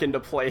shoulder back into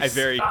place.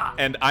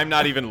 And I'm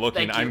not even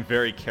looking. Thank you. I'm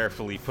very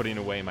carefully putting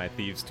away my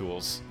thieves'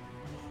 tools.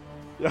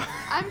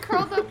 I'm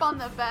curled up on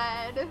the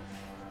bed.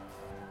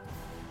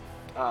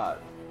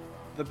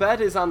 The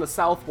bed is on the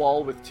south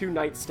wall with 2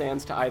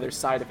 nightstands to either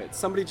side of it.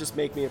 Somebody just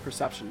make me a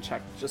perception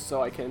check, just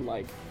so I can,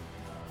 like,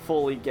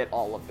 fully get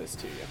all of this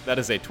to you. That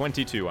is a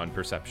 22 on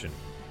perception.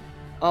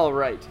 All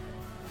right.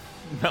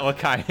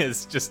 Malachi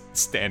is just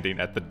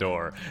standing at the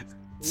door,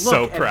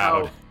 so Look at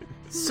proud. how-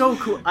 so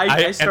cool.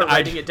 I start and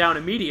writing it down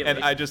immediately.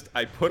 And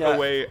I put Yeah.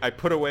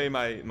 away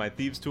my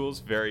thieves' tools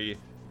very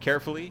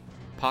carefully,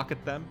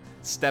 pocket them,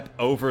 step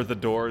over the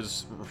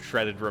door's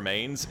shredded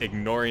remains,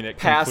 ignoring it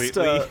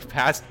completely,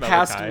 past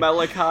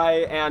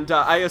Malachi, and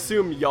I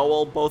assume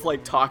Yoel, both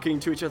like talking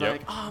to each other,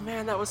 Yep. like, "Oh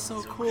man, that was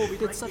so cool. We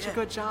did such a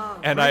good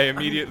job." and I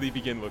immediately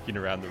begin looking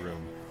around the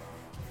room.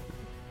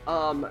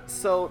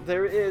 So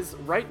there is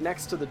right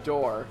next to the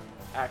door,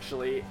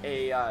 actually,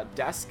 a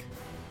desk,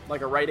 like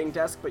a writing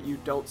desk, but you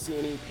don't see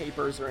any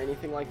papers or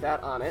anything like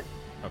that on it.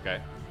 Okay.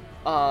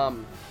 Oh,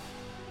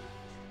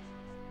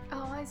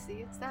 I see.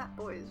 It's that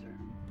boy's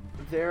room.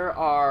 There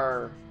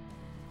are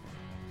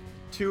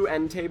 2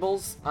 end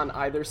tables on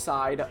either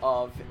side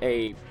of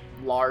a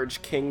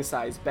large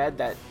king-size bed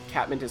that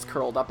Catmint is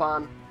curled up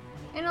on.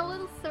 In a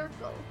little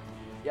circle.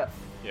 Yep.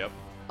 Yep.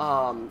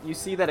 You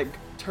see that it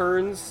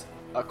turns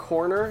a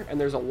corner, and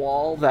there's a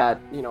wall that,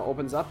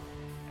 opens up.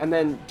 And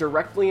then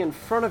directly in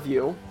front of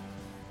you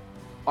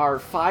are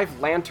 5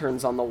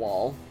 lanterns on the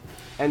wall.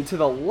 And to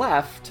the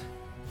left,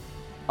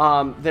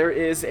 there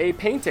is a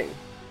painting.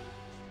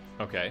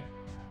 Okay.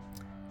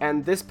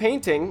 And this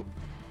painting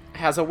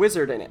has a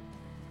wizard in it.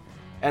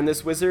 And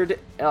this wizard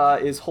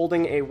is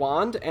holding a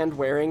wand and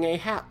wearing a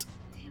hat.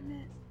 Damn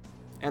it.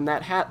 And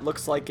that hat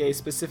looks like a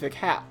specific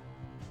hat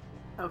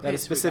Okay, that a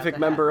so we got specific the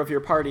member hat. of your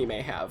party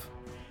may have.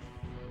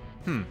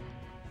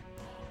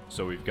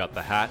 So we've got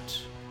the hat,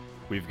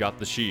 we've got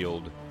the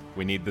shield.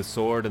 We need the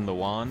sword and the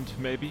wand,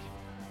 maybe?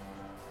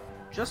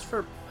 Just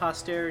for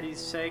posterity's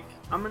sake,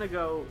 I'm gonna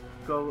go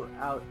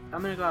out.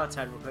 I'm gonna go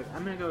outside real quick.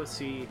 I'm gonna go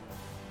see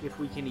if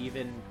we can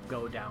even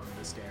go down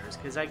the stairs,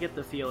 because I get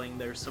the feeling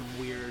there's some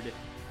weird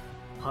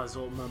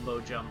puzzle mumbo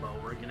jumbo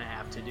we're gonna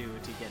have to do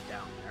to get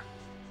down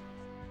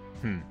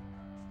there.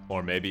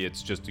 Or maybe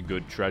it's just a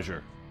good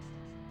treasure.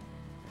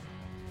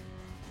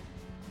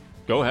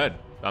 Go ahead.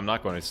 I'm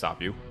not going to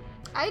stop you.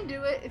 I'd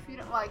do it if you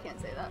don't. Well, I can't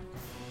say that.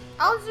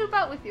 I'll zoop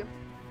out with you.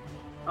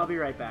 I'll be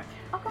right back.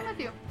 I'll come with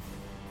you.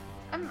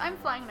 I'm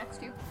flying next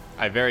to you.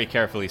 I very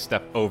carefully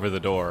step over the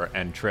door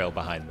and trail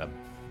behind them.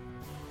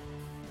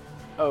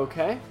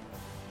 Okay.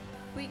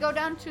 We go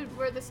down to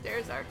where the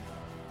stairs are.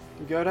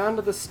 Go down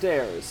to the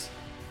stairs.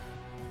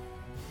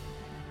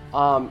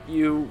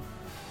 You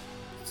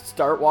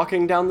start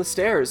walking down the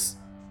stairs.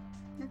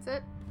 That's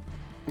it.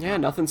 Yeah,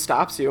 nothing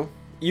stops you.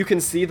 You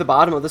can see the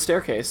bottom of the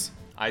staircase.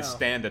 I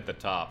stand at the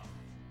top.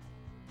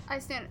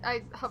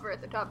 I hover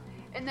at the top,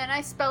 and then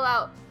I spell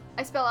out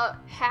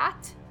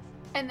hat,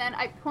 and then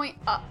I point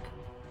up.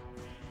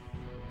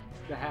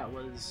 The hat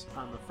was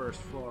on the first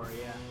floor,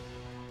 yeah.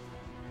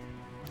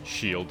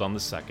 Shield on the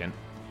second.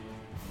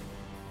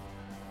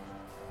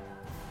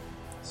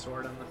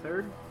 sword on the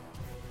third.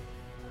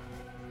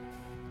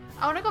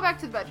 I want to go back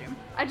to the bedroom.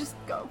 I just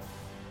go.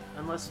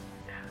 Unless,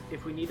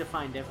 if we need to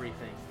find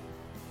everything.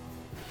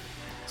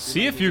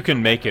 See if you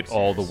can make it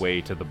all the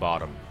way to the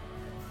bottom.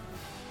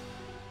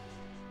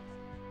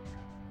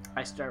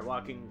 I start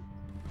walking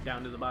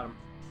down to the bottom.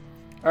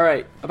 All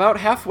right, about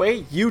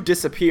halfway, you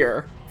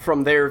disappear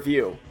from their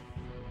view,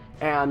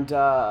 and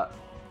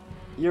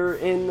you're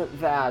in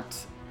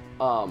that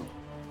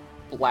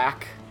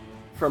black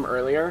from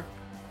earlier,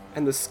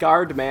 and the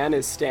scarred man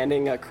is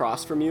standing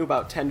across from you,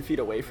 about 10 feet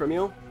away from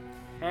you.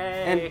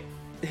 Hey!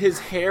 And his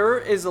hair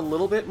is a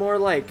little bit more,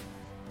 like,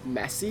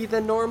 messy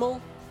than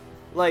normal.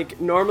 Like,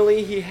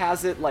 normally he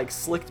has it, like,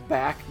 slicked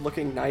back,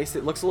 looking nice.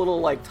 It looks a little,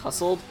 like,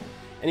 tousled.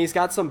 And he's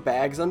got some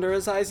bags under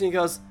his eyes, and he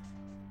goes,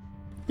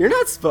 "You're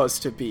not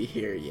supposed to be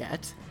here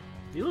yet."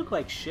 You look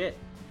like shit.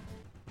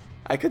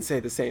 I could say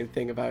the same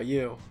thing about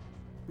you.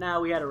 Nah,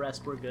 we had a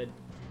rest, we're good.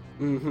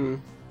 Mm-hmm.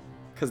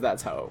 Because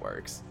that's how it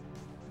works.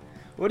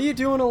 What are you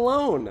doing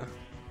alone?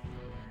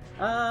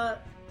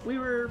 We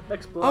were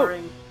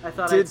exploring. I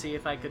thought did- I'd see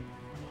if I could...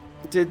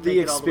 Did Make the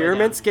it all the way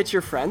experiments down. get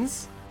your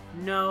friends?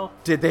 No.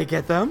 Did they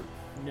get them?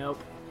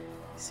 Nope.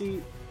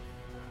 See,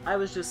 I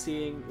was just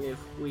seeing if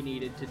we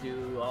needed to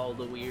do all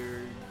the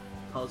weird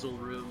puzzle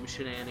room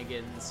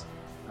shenanigans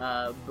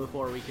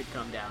before we could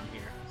come down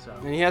here, so...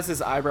 And he has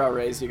his eyebrow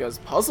raised. He goes,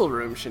 "Puzzle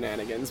room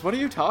shenanigans? What are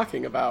you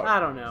talking about?" I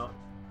don't know.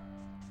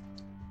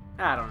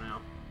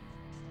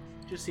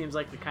 Just seems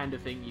like the kind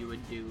of thing you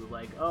would do,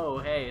 like, oh,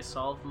 hey,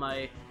 solve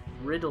my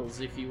riddles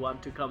if you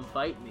want to come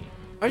fight me.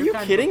 Are You're you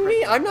kind of a kidding me?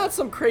 prick like I'm not that.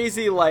 some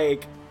crazy,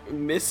 like,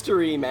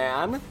 mystery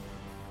man.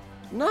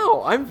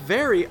 No, I'm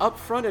very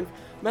upfront and...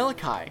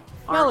 Malachi.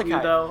 Aren't you,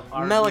 Malachi. though?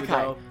 Aren't you, Malachi.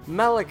 though?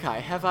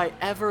 Malachi, have I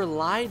ever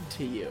lied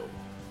to you?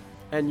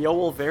 And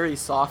Yoel very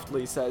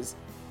softly says,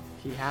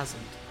 he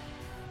hasn't.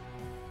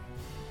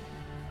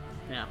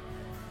 Yeah.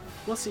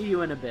 We'll see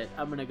you in a bit.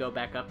 I'm gonna go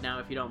back up now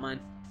if you don't mind.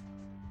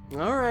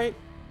 Alright.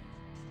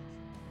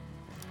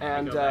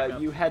 And go back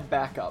up. you head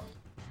back up.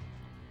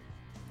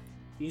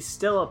 He's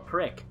still a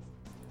prick.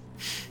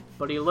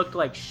 But he looked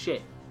like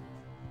shit.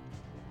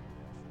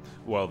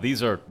 Well,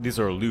 these are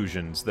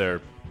illusions.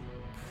 They're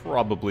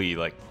probably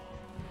like...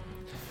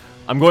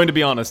 I'm going to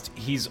be honest,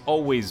 he's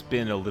always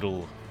been a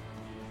little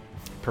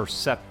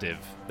perceptive.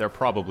 They're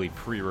probably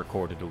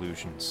pre-recorded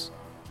illusions.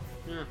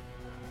 Yeah.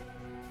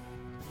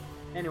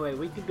 Anyway,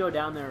 we could go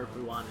down there if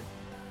we wanted.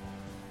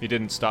 He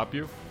didn't stop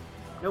you?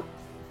 Nope.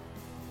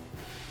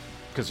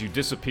 Because you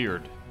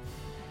disappeared.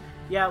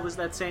 Yeah, it was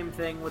that same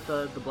thing with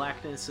the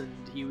blackness, and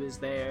he was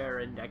there,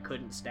 and I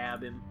couldn't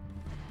stab him.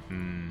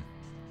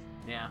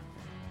 Yeah.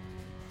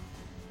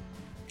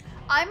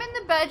 I'm in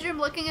the bedroom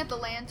looking at the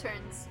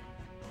lanterns.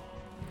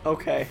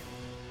 Okay.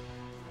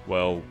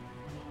 Well,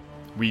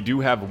 we do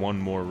have one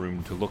more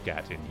room to look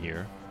at in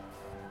here.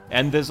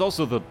 And there's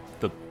also the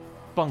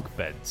bunk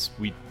beds.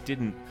 We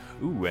didn't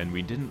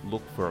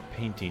look for a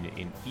painting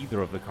in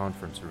either of the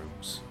conference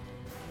rooms.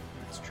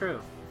 That's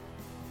true.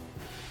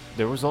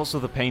 There was also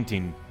the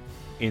painting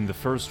in the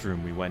first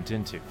room we went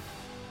into.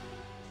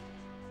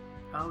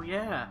 Oh,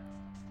 yeah.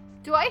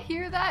 Do I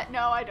hear that?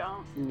 No, I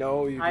don't.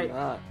 No, you do I-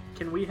 not.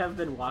 Can we have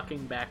been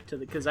walking back to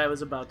the... Because I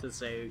was about to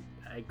say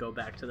I go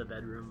back to the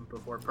bedroom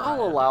before Pariah.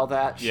 I'll allow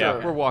that, sure.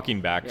 Yeah, we're walking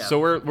back. Yeah. So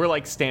we're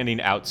like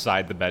standing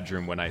outside the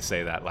bedroom when I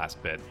say that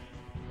last bit.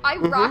 I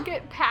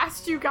rocket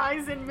past you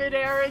guys in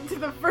midair into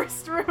the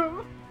first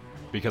room.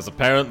 Because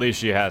apparently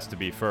she has to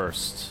be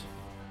first.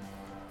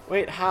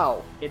 Wait,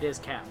 how? It is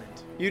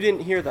Catmint. You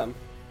didn't hear them.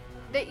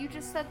 That you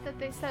just said that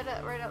they said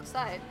it right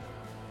outside.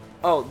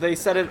 Oh, they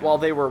said it while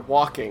they were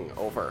walking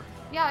over.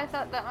 Yeah, I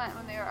thought that meant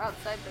when they were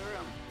outside the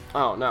room.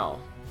 Oh, no.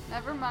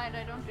 Never mind,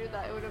 I don't do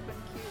that. It would have been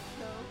cute,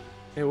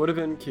 though. It would have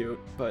been cute,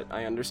 but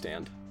I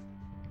understand.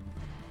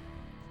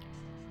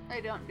 I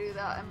don't do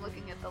that. I'm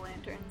looking at the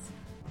lanterns.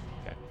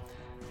 Okay.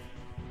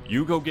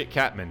 You go get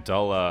Catmint.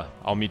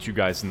 I'll meet you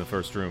guys in the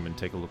first room and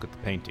take a look at the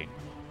painting.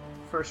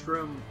 First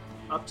room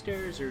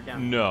upstairs or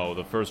down? No,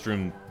 the first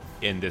room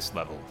in this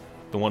level.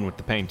 The one with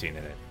the painting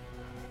in it.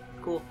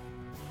 Cool.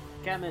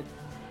 Catmint.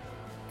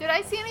 Did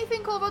I see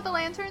anything cool about the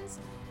lanterns?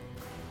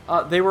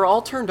 They were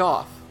all turned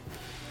off.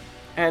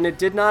 And it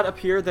did not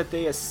appear that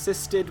they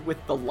assisted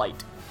with the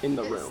light in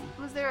the room.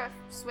 Was there a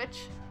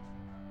switch?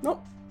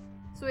 Nope.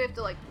 So we have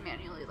to, like,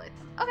 manually light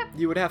them. Okay.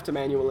 You would have to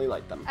manually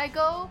light them. I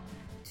go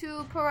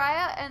to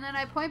Pariah, and then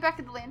I point back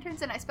at the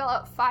lanterns, and I spell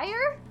out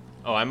fire?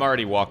 Oh, I'm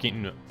already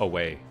walking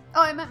away.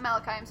 Oh, I meant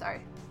Malachi. I'm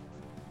sorry.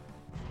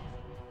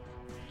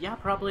 Yeah,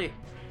 probably.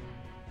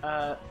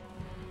 We're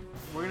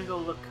gonna go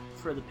look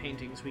for the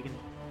paintings. We can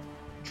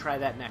try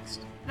that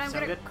next. And I'm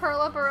Sound gonna good? curl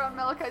up around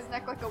Malachi's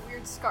neck like a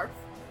weird scarf.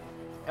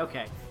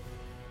 Okay.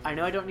 I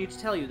know I don't need to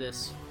tell you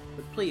this,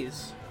 but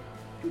please,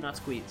 do not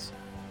squeeze.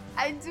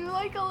 I do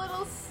like a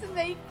little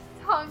snake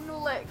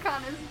tongue lick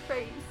on his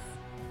face.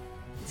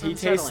 It's He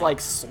tastes unsettling.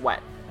 like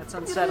sweat. That's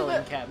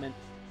unsettling, Catmint.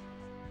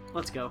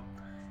 Let's go.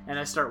 And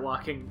I start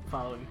walking,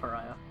 following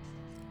Pariah.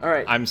 All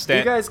right. I'm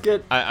You guys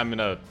get... I'm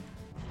gonna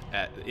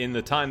in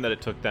the time that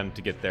it took them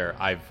to get there,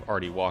 I've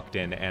already walked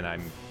in and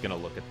I'm gonna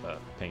look at the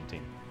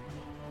painting.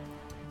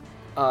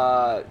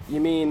 You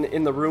mean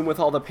in the room with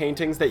all the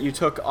paintings that you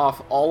took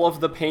off all of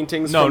the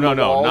paintings No, from no, the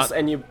no, walls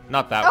and you...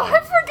 not that Oh, one. I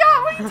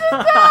forgot we did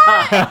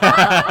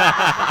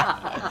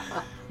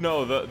that!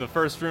 No, the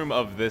first room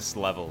of this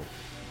level.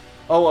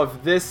 Oh,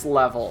 of this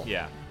level.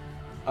 Yeah.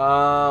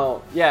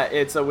 Oh, yeah,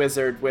 it's a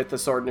wizard with a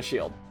sword and a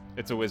shield.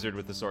 It's a wizard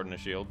with a sword and a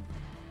shield.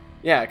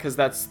 Yeah, because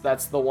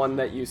that's the one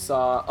that you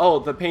saw. Oh,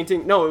 the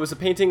painting... No, it was a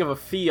painting of a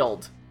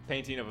field.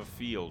 Painting of a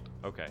field.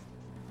 Okay.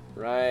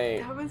 Right.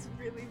 That was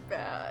really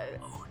bad.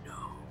 Oh no.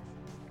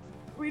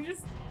 We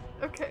just...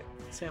 Okay.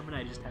 Sam and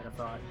I just had a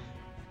thought.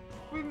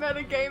 We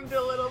metagamed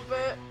a little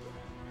bit.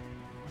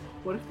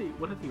 What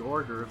if the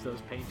order of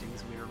those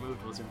paintings we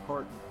removed was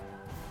important?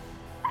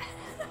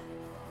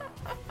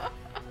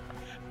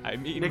 I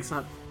mean, Nick's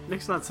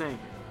not saying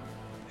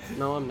it.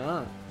 No, I'm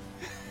not.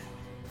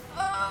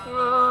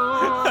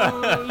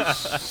 Oh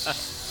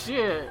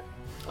shit.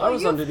 I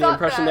was you under the thought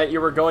impression that. that you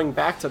were going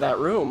back to that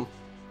room.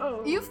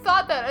 Oh You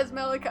thought that as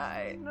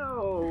Malachi.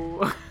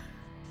 no.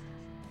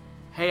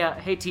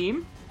 Hey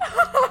team.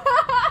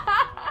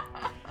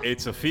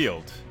 it's a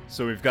field.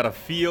 So we've got a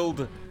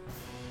field,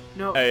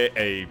 No.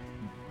 a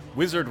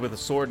wizard with a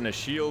sword and a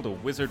shield, a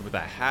wizard with a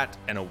hat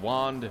and a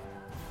wand.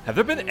 Have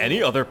there been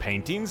any other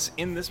paintings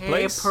in this Hey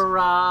place?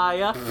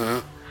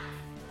 pariah.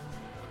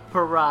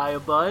 Pariah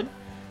bud.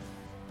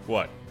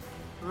 What?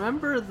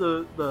 Remember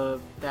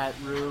that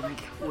room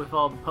with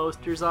all the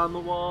posters on the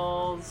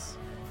walls,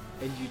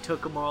 and you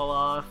took them all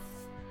off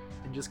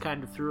and just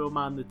kind of threw them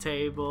on the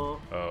table,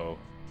 Oh.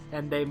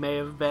 and they may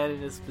have been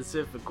in a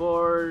specific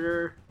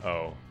order.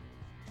 Oh.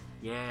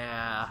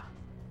 Yeah.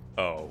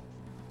 Oh.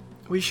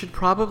 We should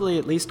probably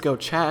at least go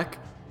check.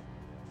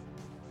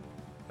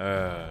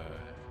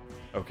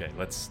 Okay,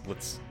 let's...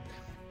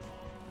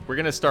 We're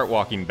gonna start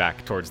walking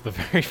back towards the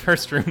very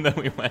first room that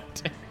we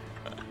went in.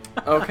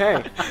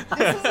 Okay.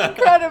 This is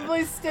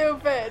incredibly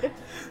stupid.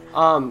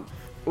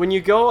 When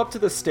you go up to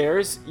the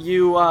stairs,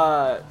 you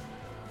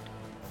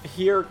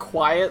hear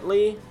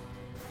quietly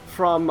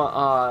from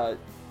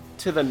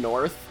to the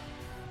north.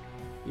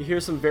 You hear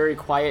some very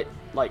quiet,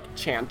 like,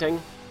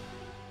 chanting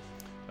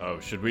Oh,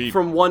 should we...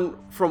 from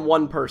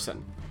one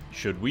person.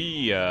 Should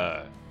we,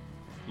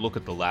 look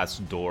at the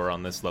last door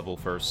on this level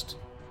first?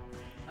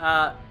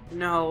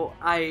 No,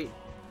 I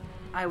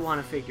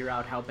want to figure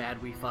out how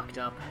bad we fucked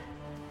up.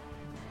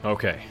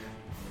 Okay.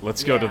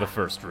 Let's go to Yeah. the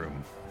first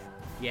room.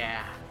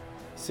 Yeah.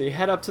 So you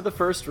head up to the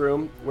first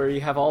room where you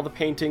have all the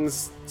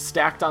paintings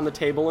stacked on the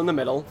table in the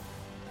middle.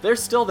 They're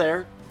still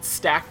there,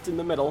 stacked in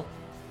the middle.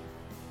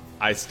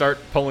 I start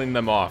pulling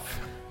them off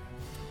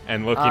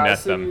and looking at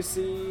so them. you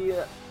see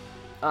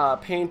a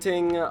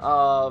painting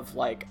of,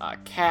 like, a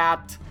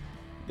cat.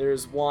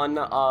 There's one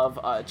of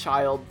a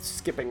child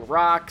skipping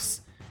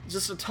rocks.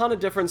 Just a ton of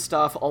different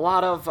stuff. A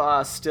lot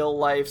of still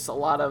lifes, a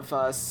lot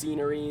of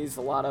sceneries,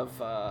 a lot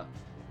of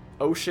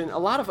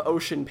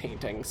ocean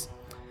paintings.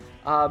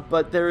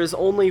 But there is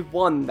only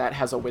one that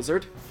has a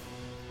wizard.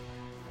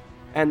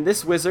 And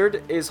this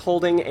wizard is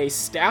holding a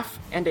staff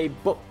and a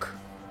book.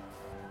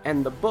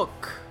 And the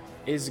book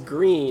is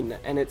green,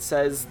 and it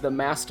says the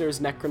Master's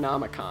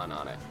Necronomicon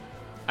on it.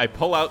 I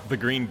pull out the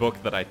green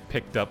book that I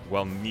picked up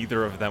while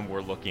neither of them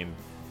were looking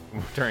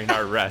during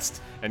our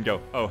rest and go,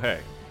 oh, hey.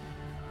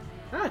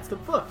 Ah, it's the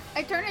book.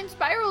 I turn in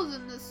spirals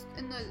in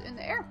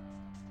the air.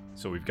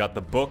 So we've got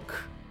the book,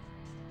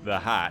 the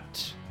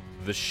hat,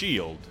 the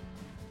shield.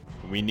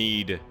 We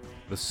need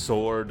the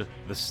sword,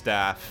 the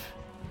staff,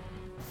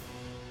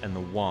 and the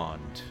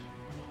wand.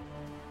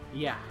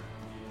 Yeah.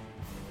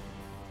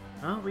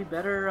 Well, we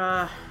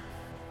better,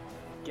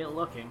 get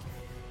looking.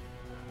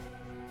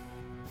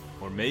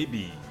 Or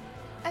maybe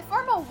I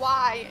form a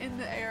Y in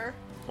the air.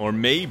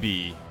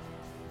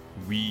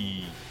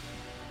 we...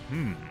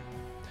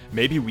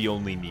 Maybe we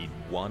only need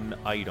one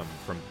item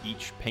from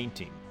each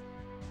painting.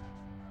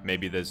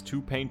 Maybe there's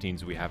 2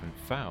 paintings we haven't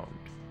found.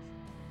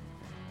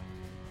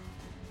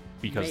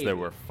 Because there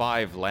Maybe. were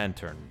 5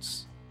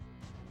 lanterns.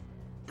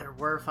 There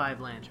were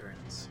 5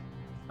 lanterns.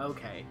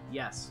 Okay,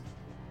 yes.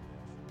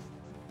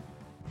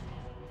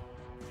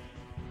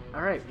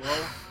 Alright,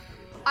 well,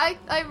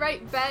 I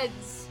write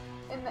beds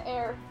in the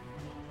air.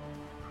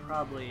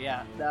 probably,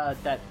 yeah.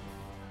 That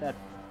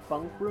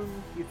bunk room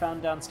you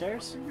found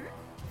downstairs?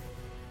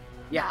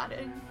 Yeah.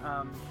 Nodding.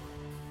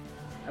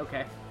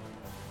 Okay.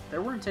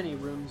 There weren't any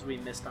rooms we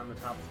missed on the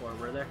top floor,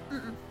 were there?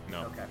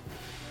 No. Okay.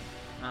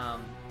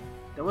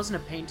 There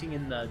wasn't a painting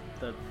in the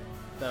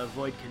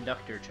Void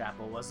Conductor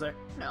Chapel, was there?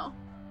 No,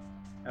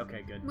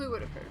 Okay, good. we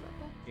would have heard about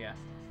that.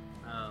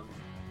 Yeah.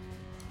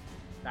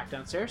 Back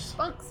downstairs?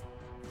 Bunks.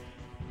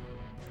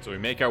 So we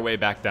make our way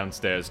back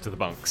downstairs to the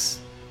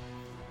bunks.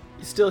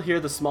 You still hear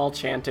the small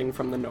chanting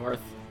from the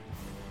north.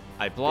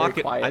 I block Very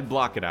it. quiet. I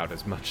block it out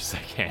as much as I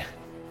can.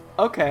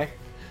 Okay.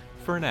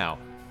 For now.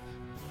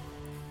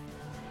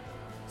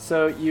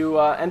 So you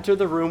enter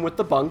the room with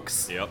the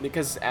bunks. Yep.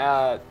 Because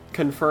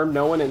confirmed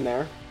no one in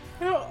there.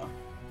 Yeah.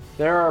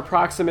 There are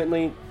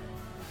approximately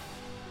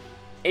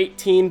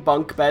 18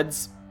 bunk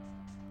beds.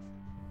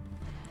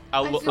 I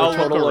I'll zoom around. look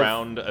Total of-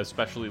 around,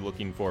 especially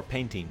looking for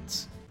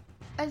paintings.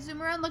 I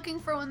zoom around looking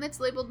for one that's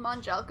labeled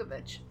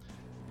Monjalkovich.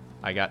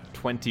 I got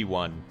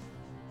 21.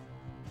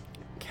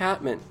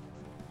 Catmint.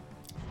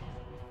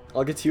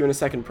 I'll get to you in a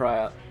second,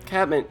 Pariah.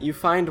 Catmint, you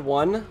find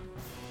one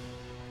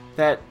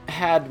that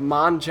had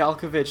Mon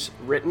Jalkovich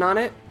written on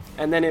it,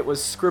 and then it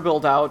was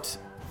scribbled out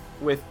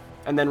with,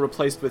 and then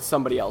replaced with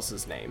somebody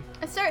else's name.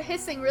 I start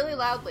hissing really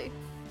loudly.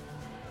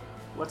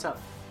 What's up?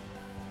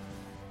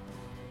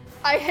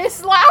 I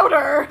hiss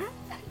louder!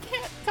 I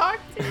can't talk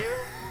to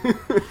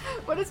you.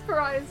 What does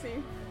Pariah see?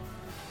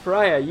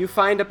 Pariah, you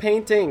find a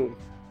painting.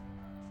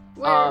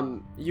 Where?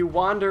 You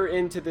wander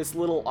into this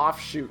little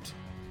offshoot,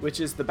 which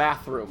is the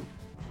bathroom.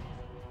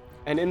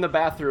 And in the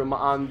bathroom,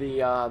 on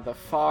the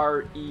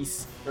far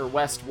east or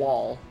west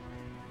wall,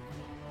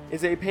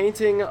 is a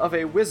painting of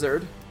a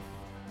wizard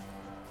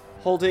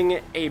holding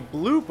a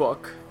blue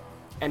book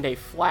and a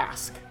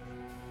flask,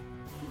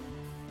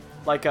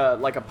 like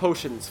a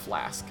potions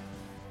flask.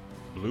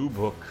 Blue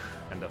book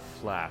and a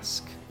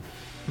flask.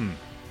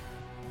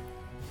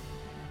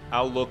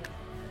 I'll look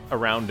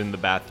around in the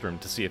bathroom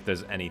to see if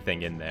there's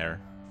anything in there.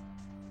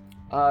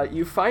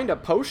 You find a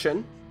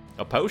potion,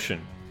 A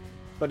potion.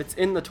 but it's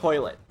in the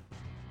toilet.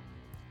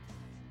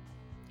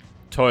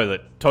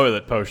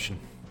 Toilet potion.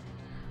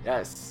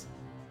 Yes.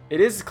 It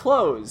is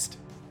closed.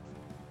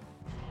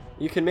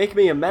 You can make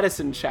me a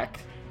medicine check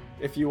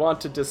if you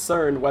want to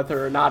discern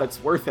whether or not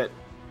it's worth it.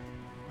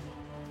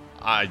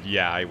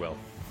 Yeah, I will.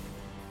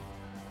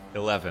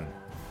 11.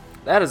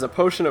 That is a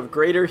potion of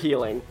greater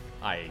healing.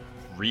 I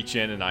reach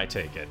in and I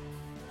take it.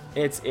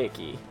 It's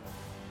icky.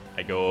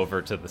 I go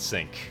over to the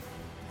sink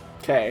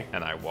Okay.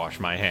 and I wash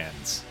my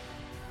hands.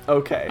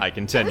 Okay. I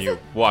continue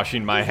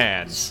washing my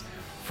hands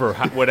for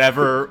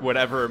whatever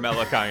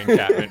Malachi and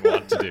Catman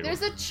want to do.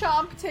 There's a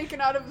chomp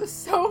taken out of the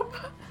soap.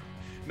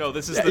 No,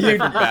 this is the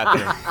different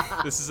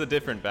bathroom. This is a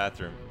different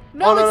bathroom.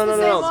 No, Oh, no, it's no,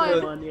 the no, same no,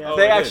 one. One, yeah. Oh,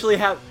 They it actually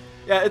is. have...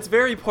 Yeah, it's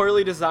very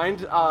poorly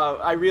designed.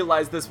 I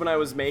realized this when I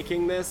was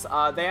making this.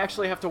 They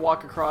actually have to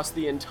walk across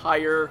the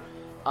entire,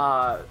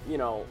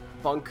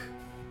 bunk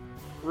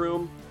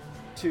room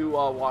to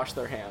wash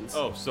their hands.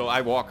 Oh, so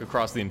I walk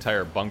across the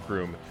entire bunk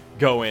room,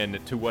 go in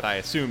to what I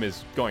assume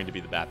is going to be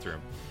the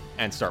bathroom,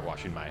 and start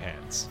washing my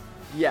hands.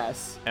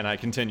 Yes. And I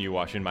continue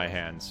washing my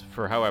hands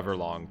for however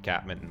long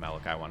Catman and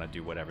Malachi want to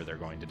do whatever they're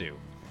going to do.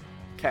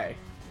 Okay.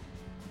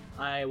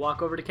 I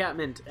walk over to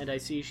Catmint and I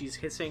see she's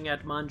hissing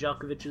at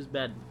Monjalkovich's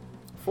bed.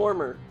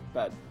 Former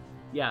bed.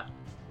 Yeah.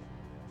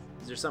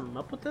 Is there something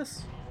up with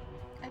this?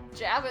 I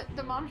jab at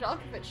the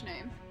Monjalkovich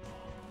name.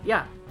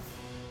 Yeah.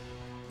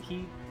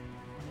 He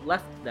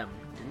left them,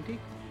 didn't he?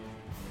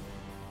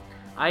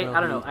 I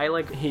don't know.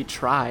 He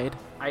tried.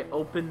 I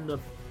open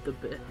the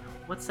bed.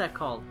 What's that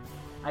called?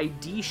 I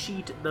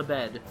de-sheet the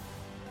bed.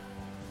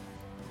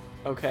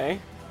 Okay.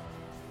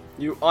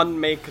 You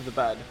unmake the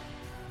bed.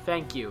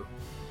 Thank you.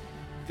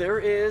 There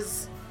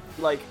is,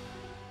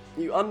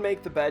 you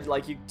unmake the bed,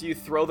 do you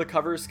throw the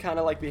covers kind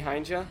of,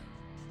 behind you?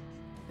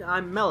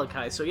 I'm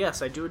Malachi, so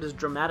yes, I do it as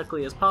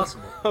dramatically as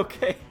possible.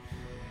 Okay.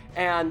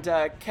 And,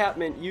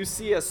 Catmint, you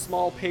see a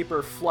small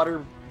paper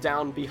flutter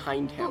down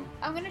behind him. Ooh,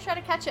 I'm gonna try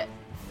to catch it.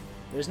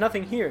 There's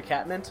nothing here,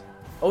 Catmint.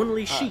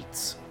 Only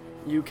sheets.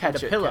 You catch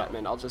And a it, pillow.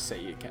 Catmint. I'll just say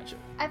you catch it.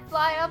 I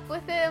fly up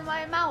with it in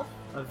my mouth.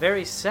 A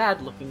very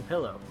sad-looking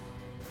pillow.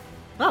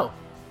 Oh,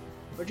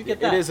 where'd you get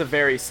that? It is a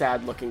very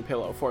sad-looking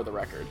pillow, for the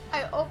record.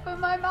 I open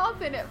my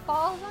mouth and it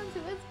falls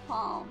onto his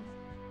palm.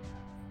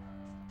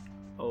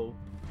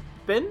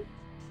 Open?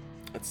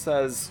 It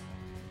says,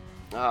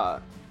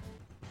 to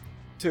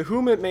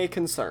whom it may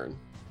concern.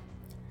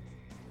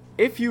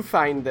 If you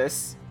find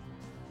this,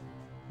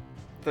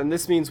 then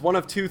this means one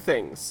of two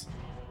things.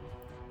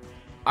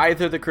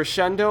 Either the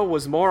crescendo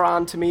was more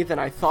on to me than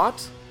I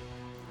thought,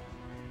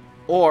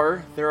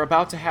 or they're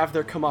about to have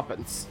their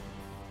comeuppance.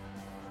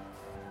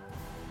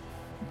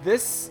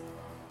 This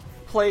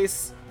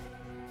place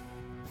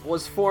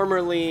was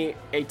formerly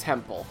a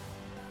temple.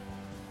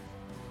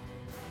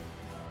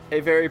 A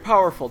very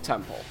powerful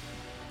temple.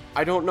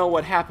 I don't know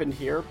what happened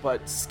here,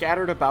 but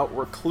scattered about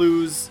were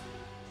clues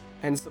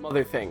and some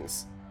other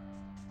things.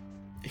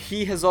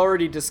 He has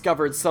already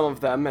discovered some of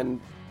them and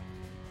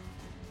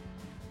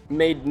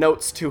made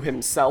notes to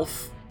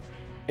himself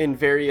in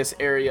various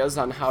areas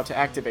on how to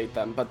activate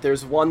them, but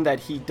there's one that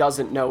he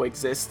doesn't know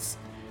exists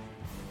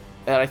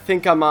that I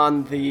think I'm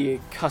on the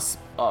cusp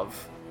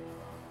of.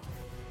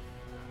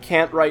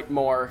 Can't write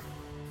more.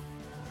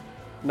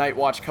 Night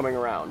Watch coming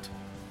around.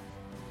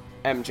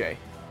 MJ.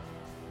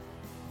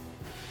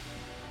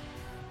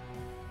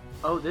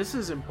 Oh, this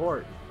is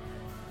important.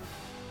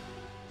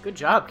 Good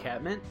job,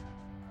 Catmint.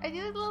 I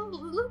do a little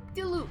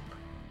loop-de-loop.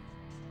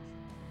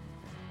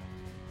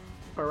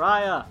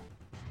 Pariah,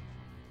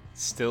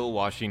 Still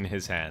washing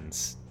his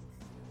hands.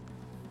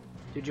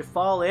 did you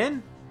fall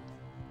in?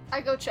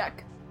 I go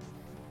check.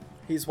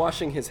 He's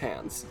washing his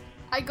hands.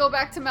 I go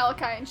back to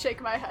Malachi and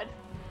shake my head.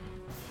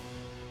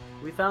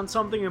 We found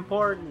something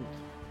important.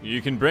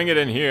 You can bring it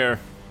in here.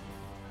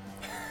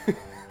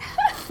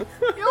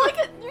 You're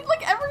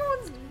like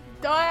everyone's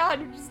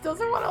dying. Who just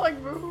doesn't want to like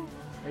move.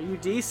 Are you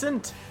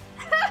decent?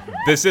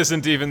 This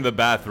isn't even the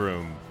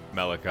bathroom,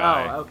 Malachi.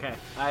 Oh, okay.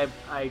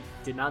 I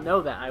did not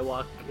know that. I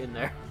walk in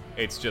there.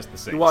 It's just the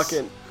same. You walk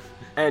in,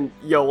 and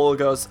Yoel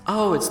goes,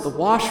 "Oh, it's the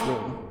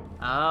washroom."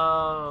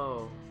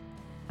 Oh,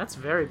 that's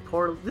very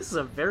poor. This is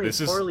a very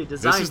poorly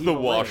designed. This is the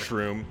evil lair.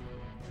 washroom.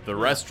 The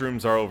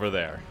restrooms are over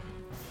there,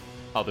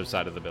 other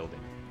side of the building.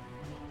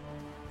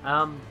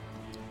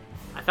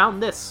 I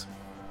found this,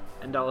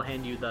 and I'll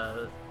hand you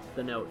the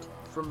note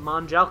from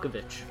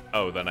Monjalkovich.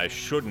 Oh, then I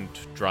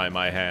shouldn't dry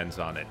my hands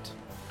on it.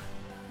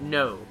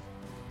 No.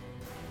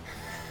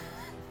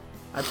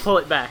 I pull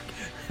it back.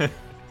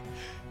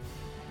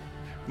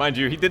 Mind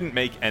you, he didn't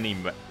make any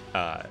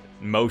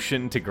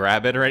motion to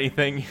grab it or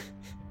anything.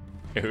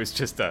 It was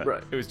just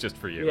Right. It was just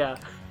for you. Yeah.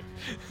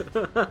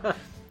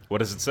 What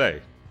does it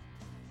say?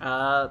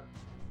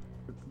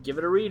 Give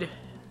it a read.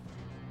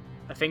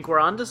 I think we're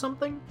onto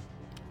something.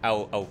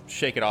 I'll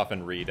shake it off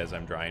and read as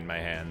I'm drying my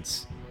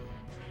hands.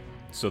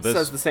 So It this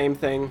says the same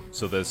thing.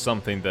 So there's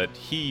something that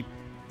he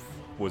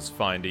was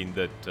finding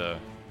that,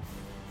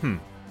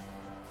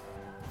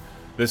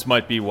 This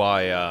might be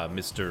why,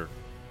 Mr.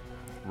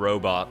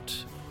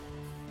 Robot,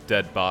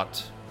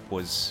 Deadbot,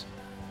 was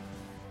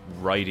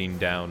writing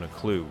down a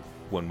clue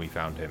when we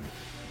found him.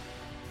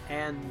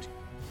 And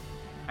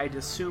I'd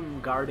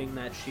assume guarding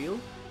that shield?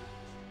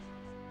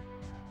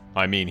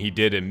 I mean, he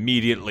did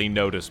immediately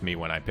notice me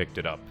when I picked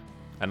it up.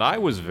 And I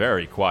was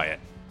very quiet.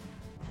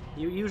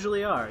 You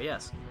usually are,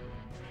 yes.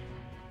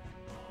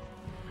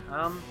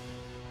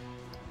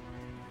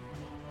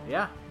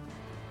 Yeah.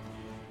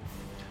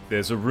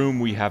 There's a room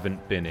we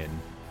haven't been in.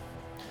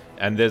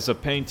 And there's a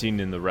painting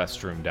in the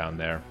restroom down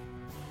there.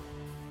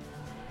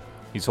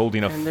 He's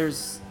holding a... And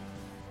there's...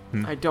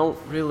 I don't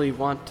really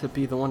want to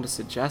be the one to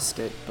suggest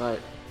it, but...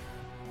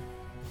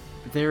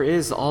 there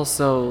is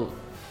also...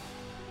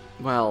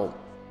 well,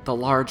 the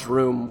large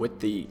room with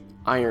the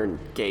iron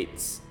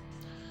gates.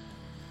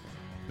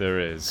 There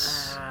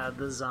is.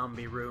 The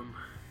zombie room.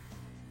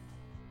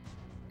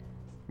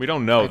 We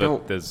don't know I that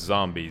don't- there's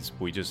zombies.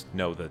 We just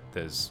know that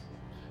there's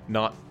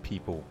not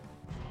people.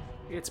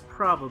 It's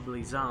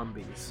probably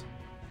zombies.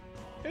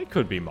 It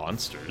could be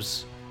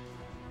monsters.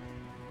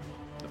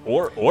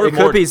 Or It more,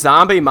 could be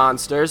zombie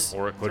monsters.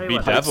 or it Tell could you be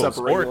what, devils, or it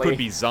separately. could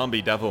be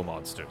zombie devil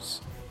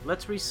monsters.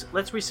 Let's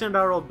rescind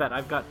our old bet.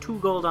 I've got 2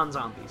 gold on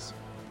zombies.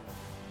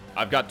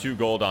 I've got 2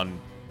 gold on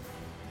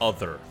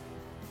other.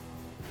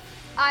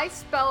 I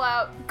spell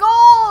out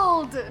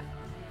gold.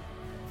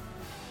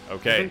 I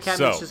Okay, think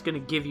Catman's so just gonna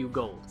give you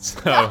gold.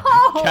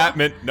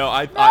 Catmint. No,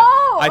 I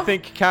No!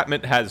 think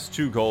Catmint has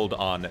 2 gold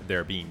on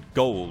there being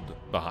gold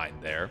behind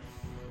there,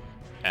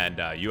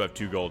 and you have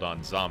 2 gold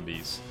on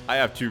zombies. I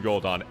have 2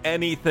 gold on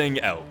anything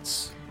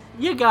else.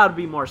 You gotta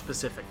be more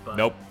specific, bud.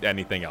 Nope,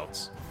 anything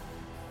else.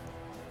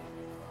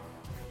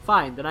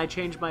 Fine, then I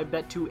change my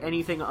bet to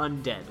anything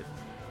undead.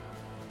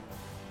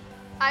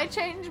 I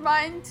change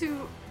mine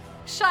to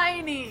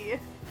shiny.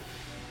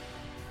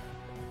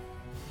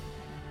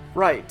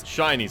 Right.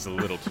 Shiny's a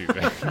little too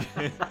big.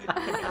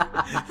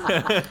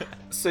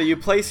 So you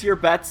place your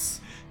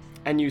bets,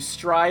 and you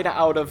stride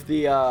out of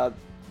the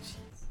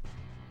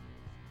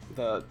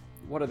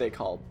what are they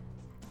called?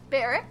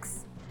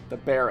 Barracks. The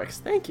barracks.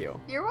 Thank you.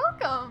 You're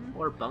welcome.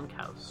 Or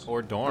bunkhouse.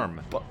 Or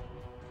dorm.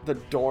 The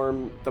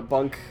dorm, the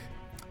bunk.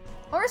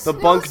 Or The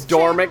bunk snooze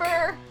dormic.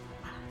 chamber.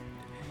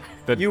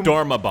 The You-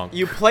 dorma bunk.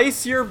 You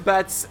place your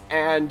bets,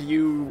 and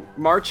you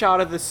march out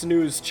of the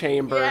snooze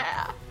chamber,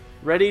 Yeah.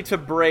 ready to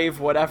brave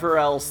whatever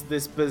else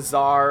this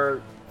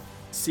bizarre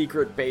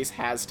secret base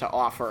has to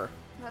offer.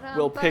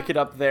 We'll pick it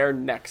up there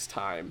next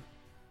time.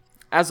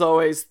 As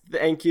always,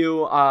 thank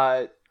you.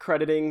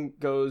 Crediting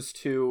goes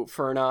to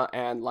Ferna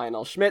and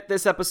Lionel Schmidt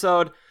this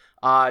episode.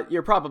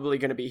 You're probably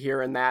going to be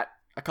hearing that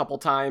a couple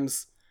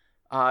times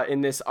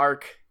in this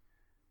arc.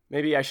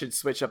 Maybe I should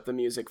switch up the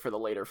music for the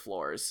later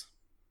floors.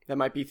 That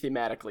might be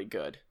thematically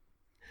good.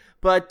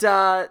 But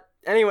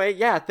anyway,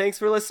 yeah, thanks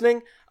for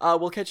listening.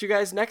 We'll catch you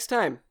guys next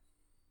time.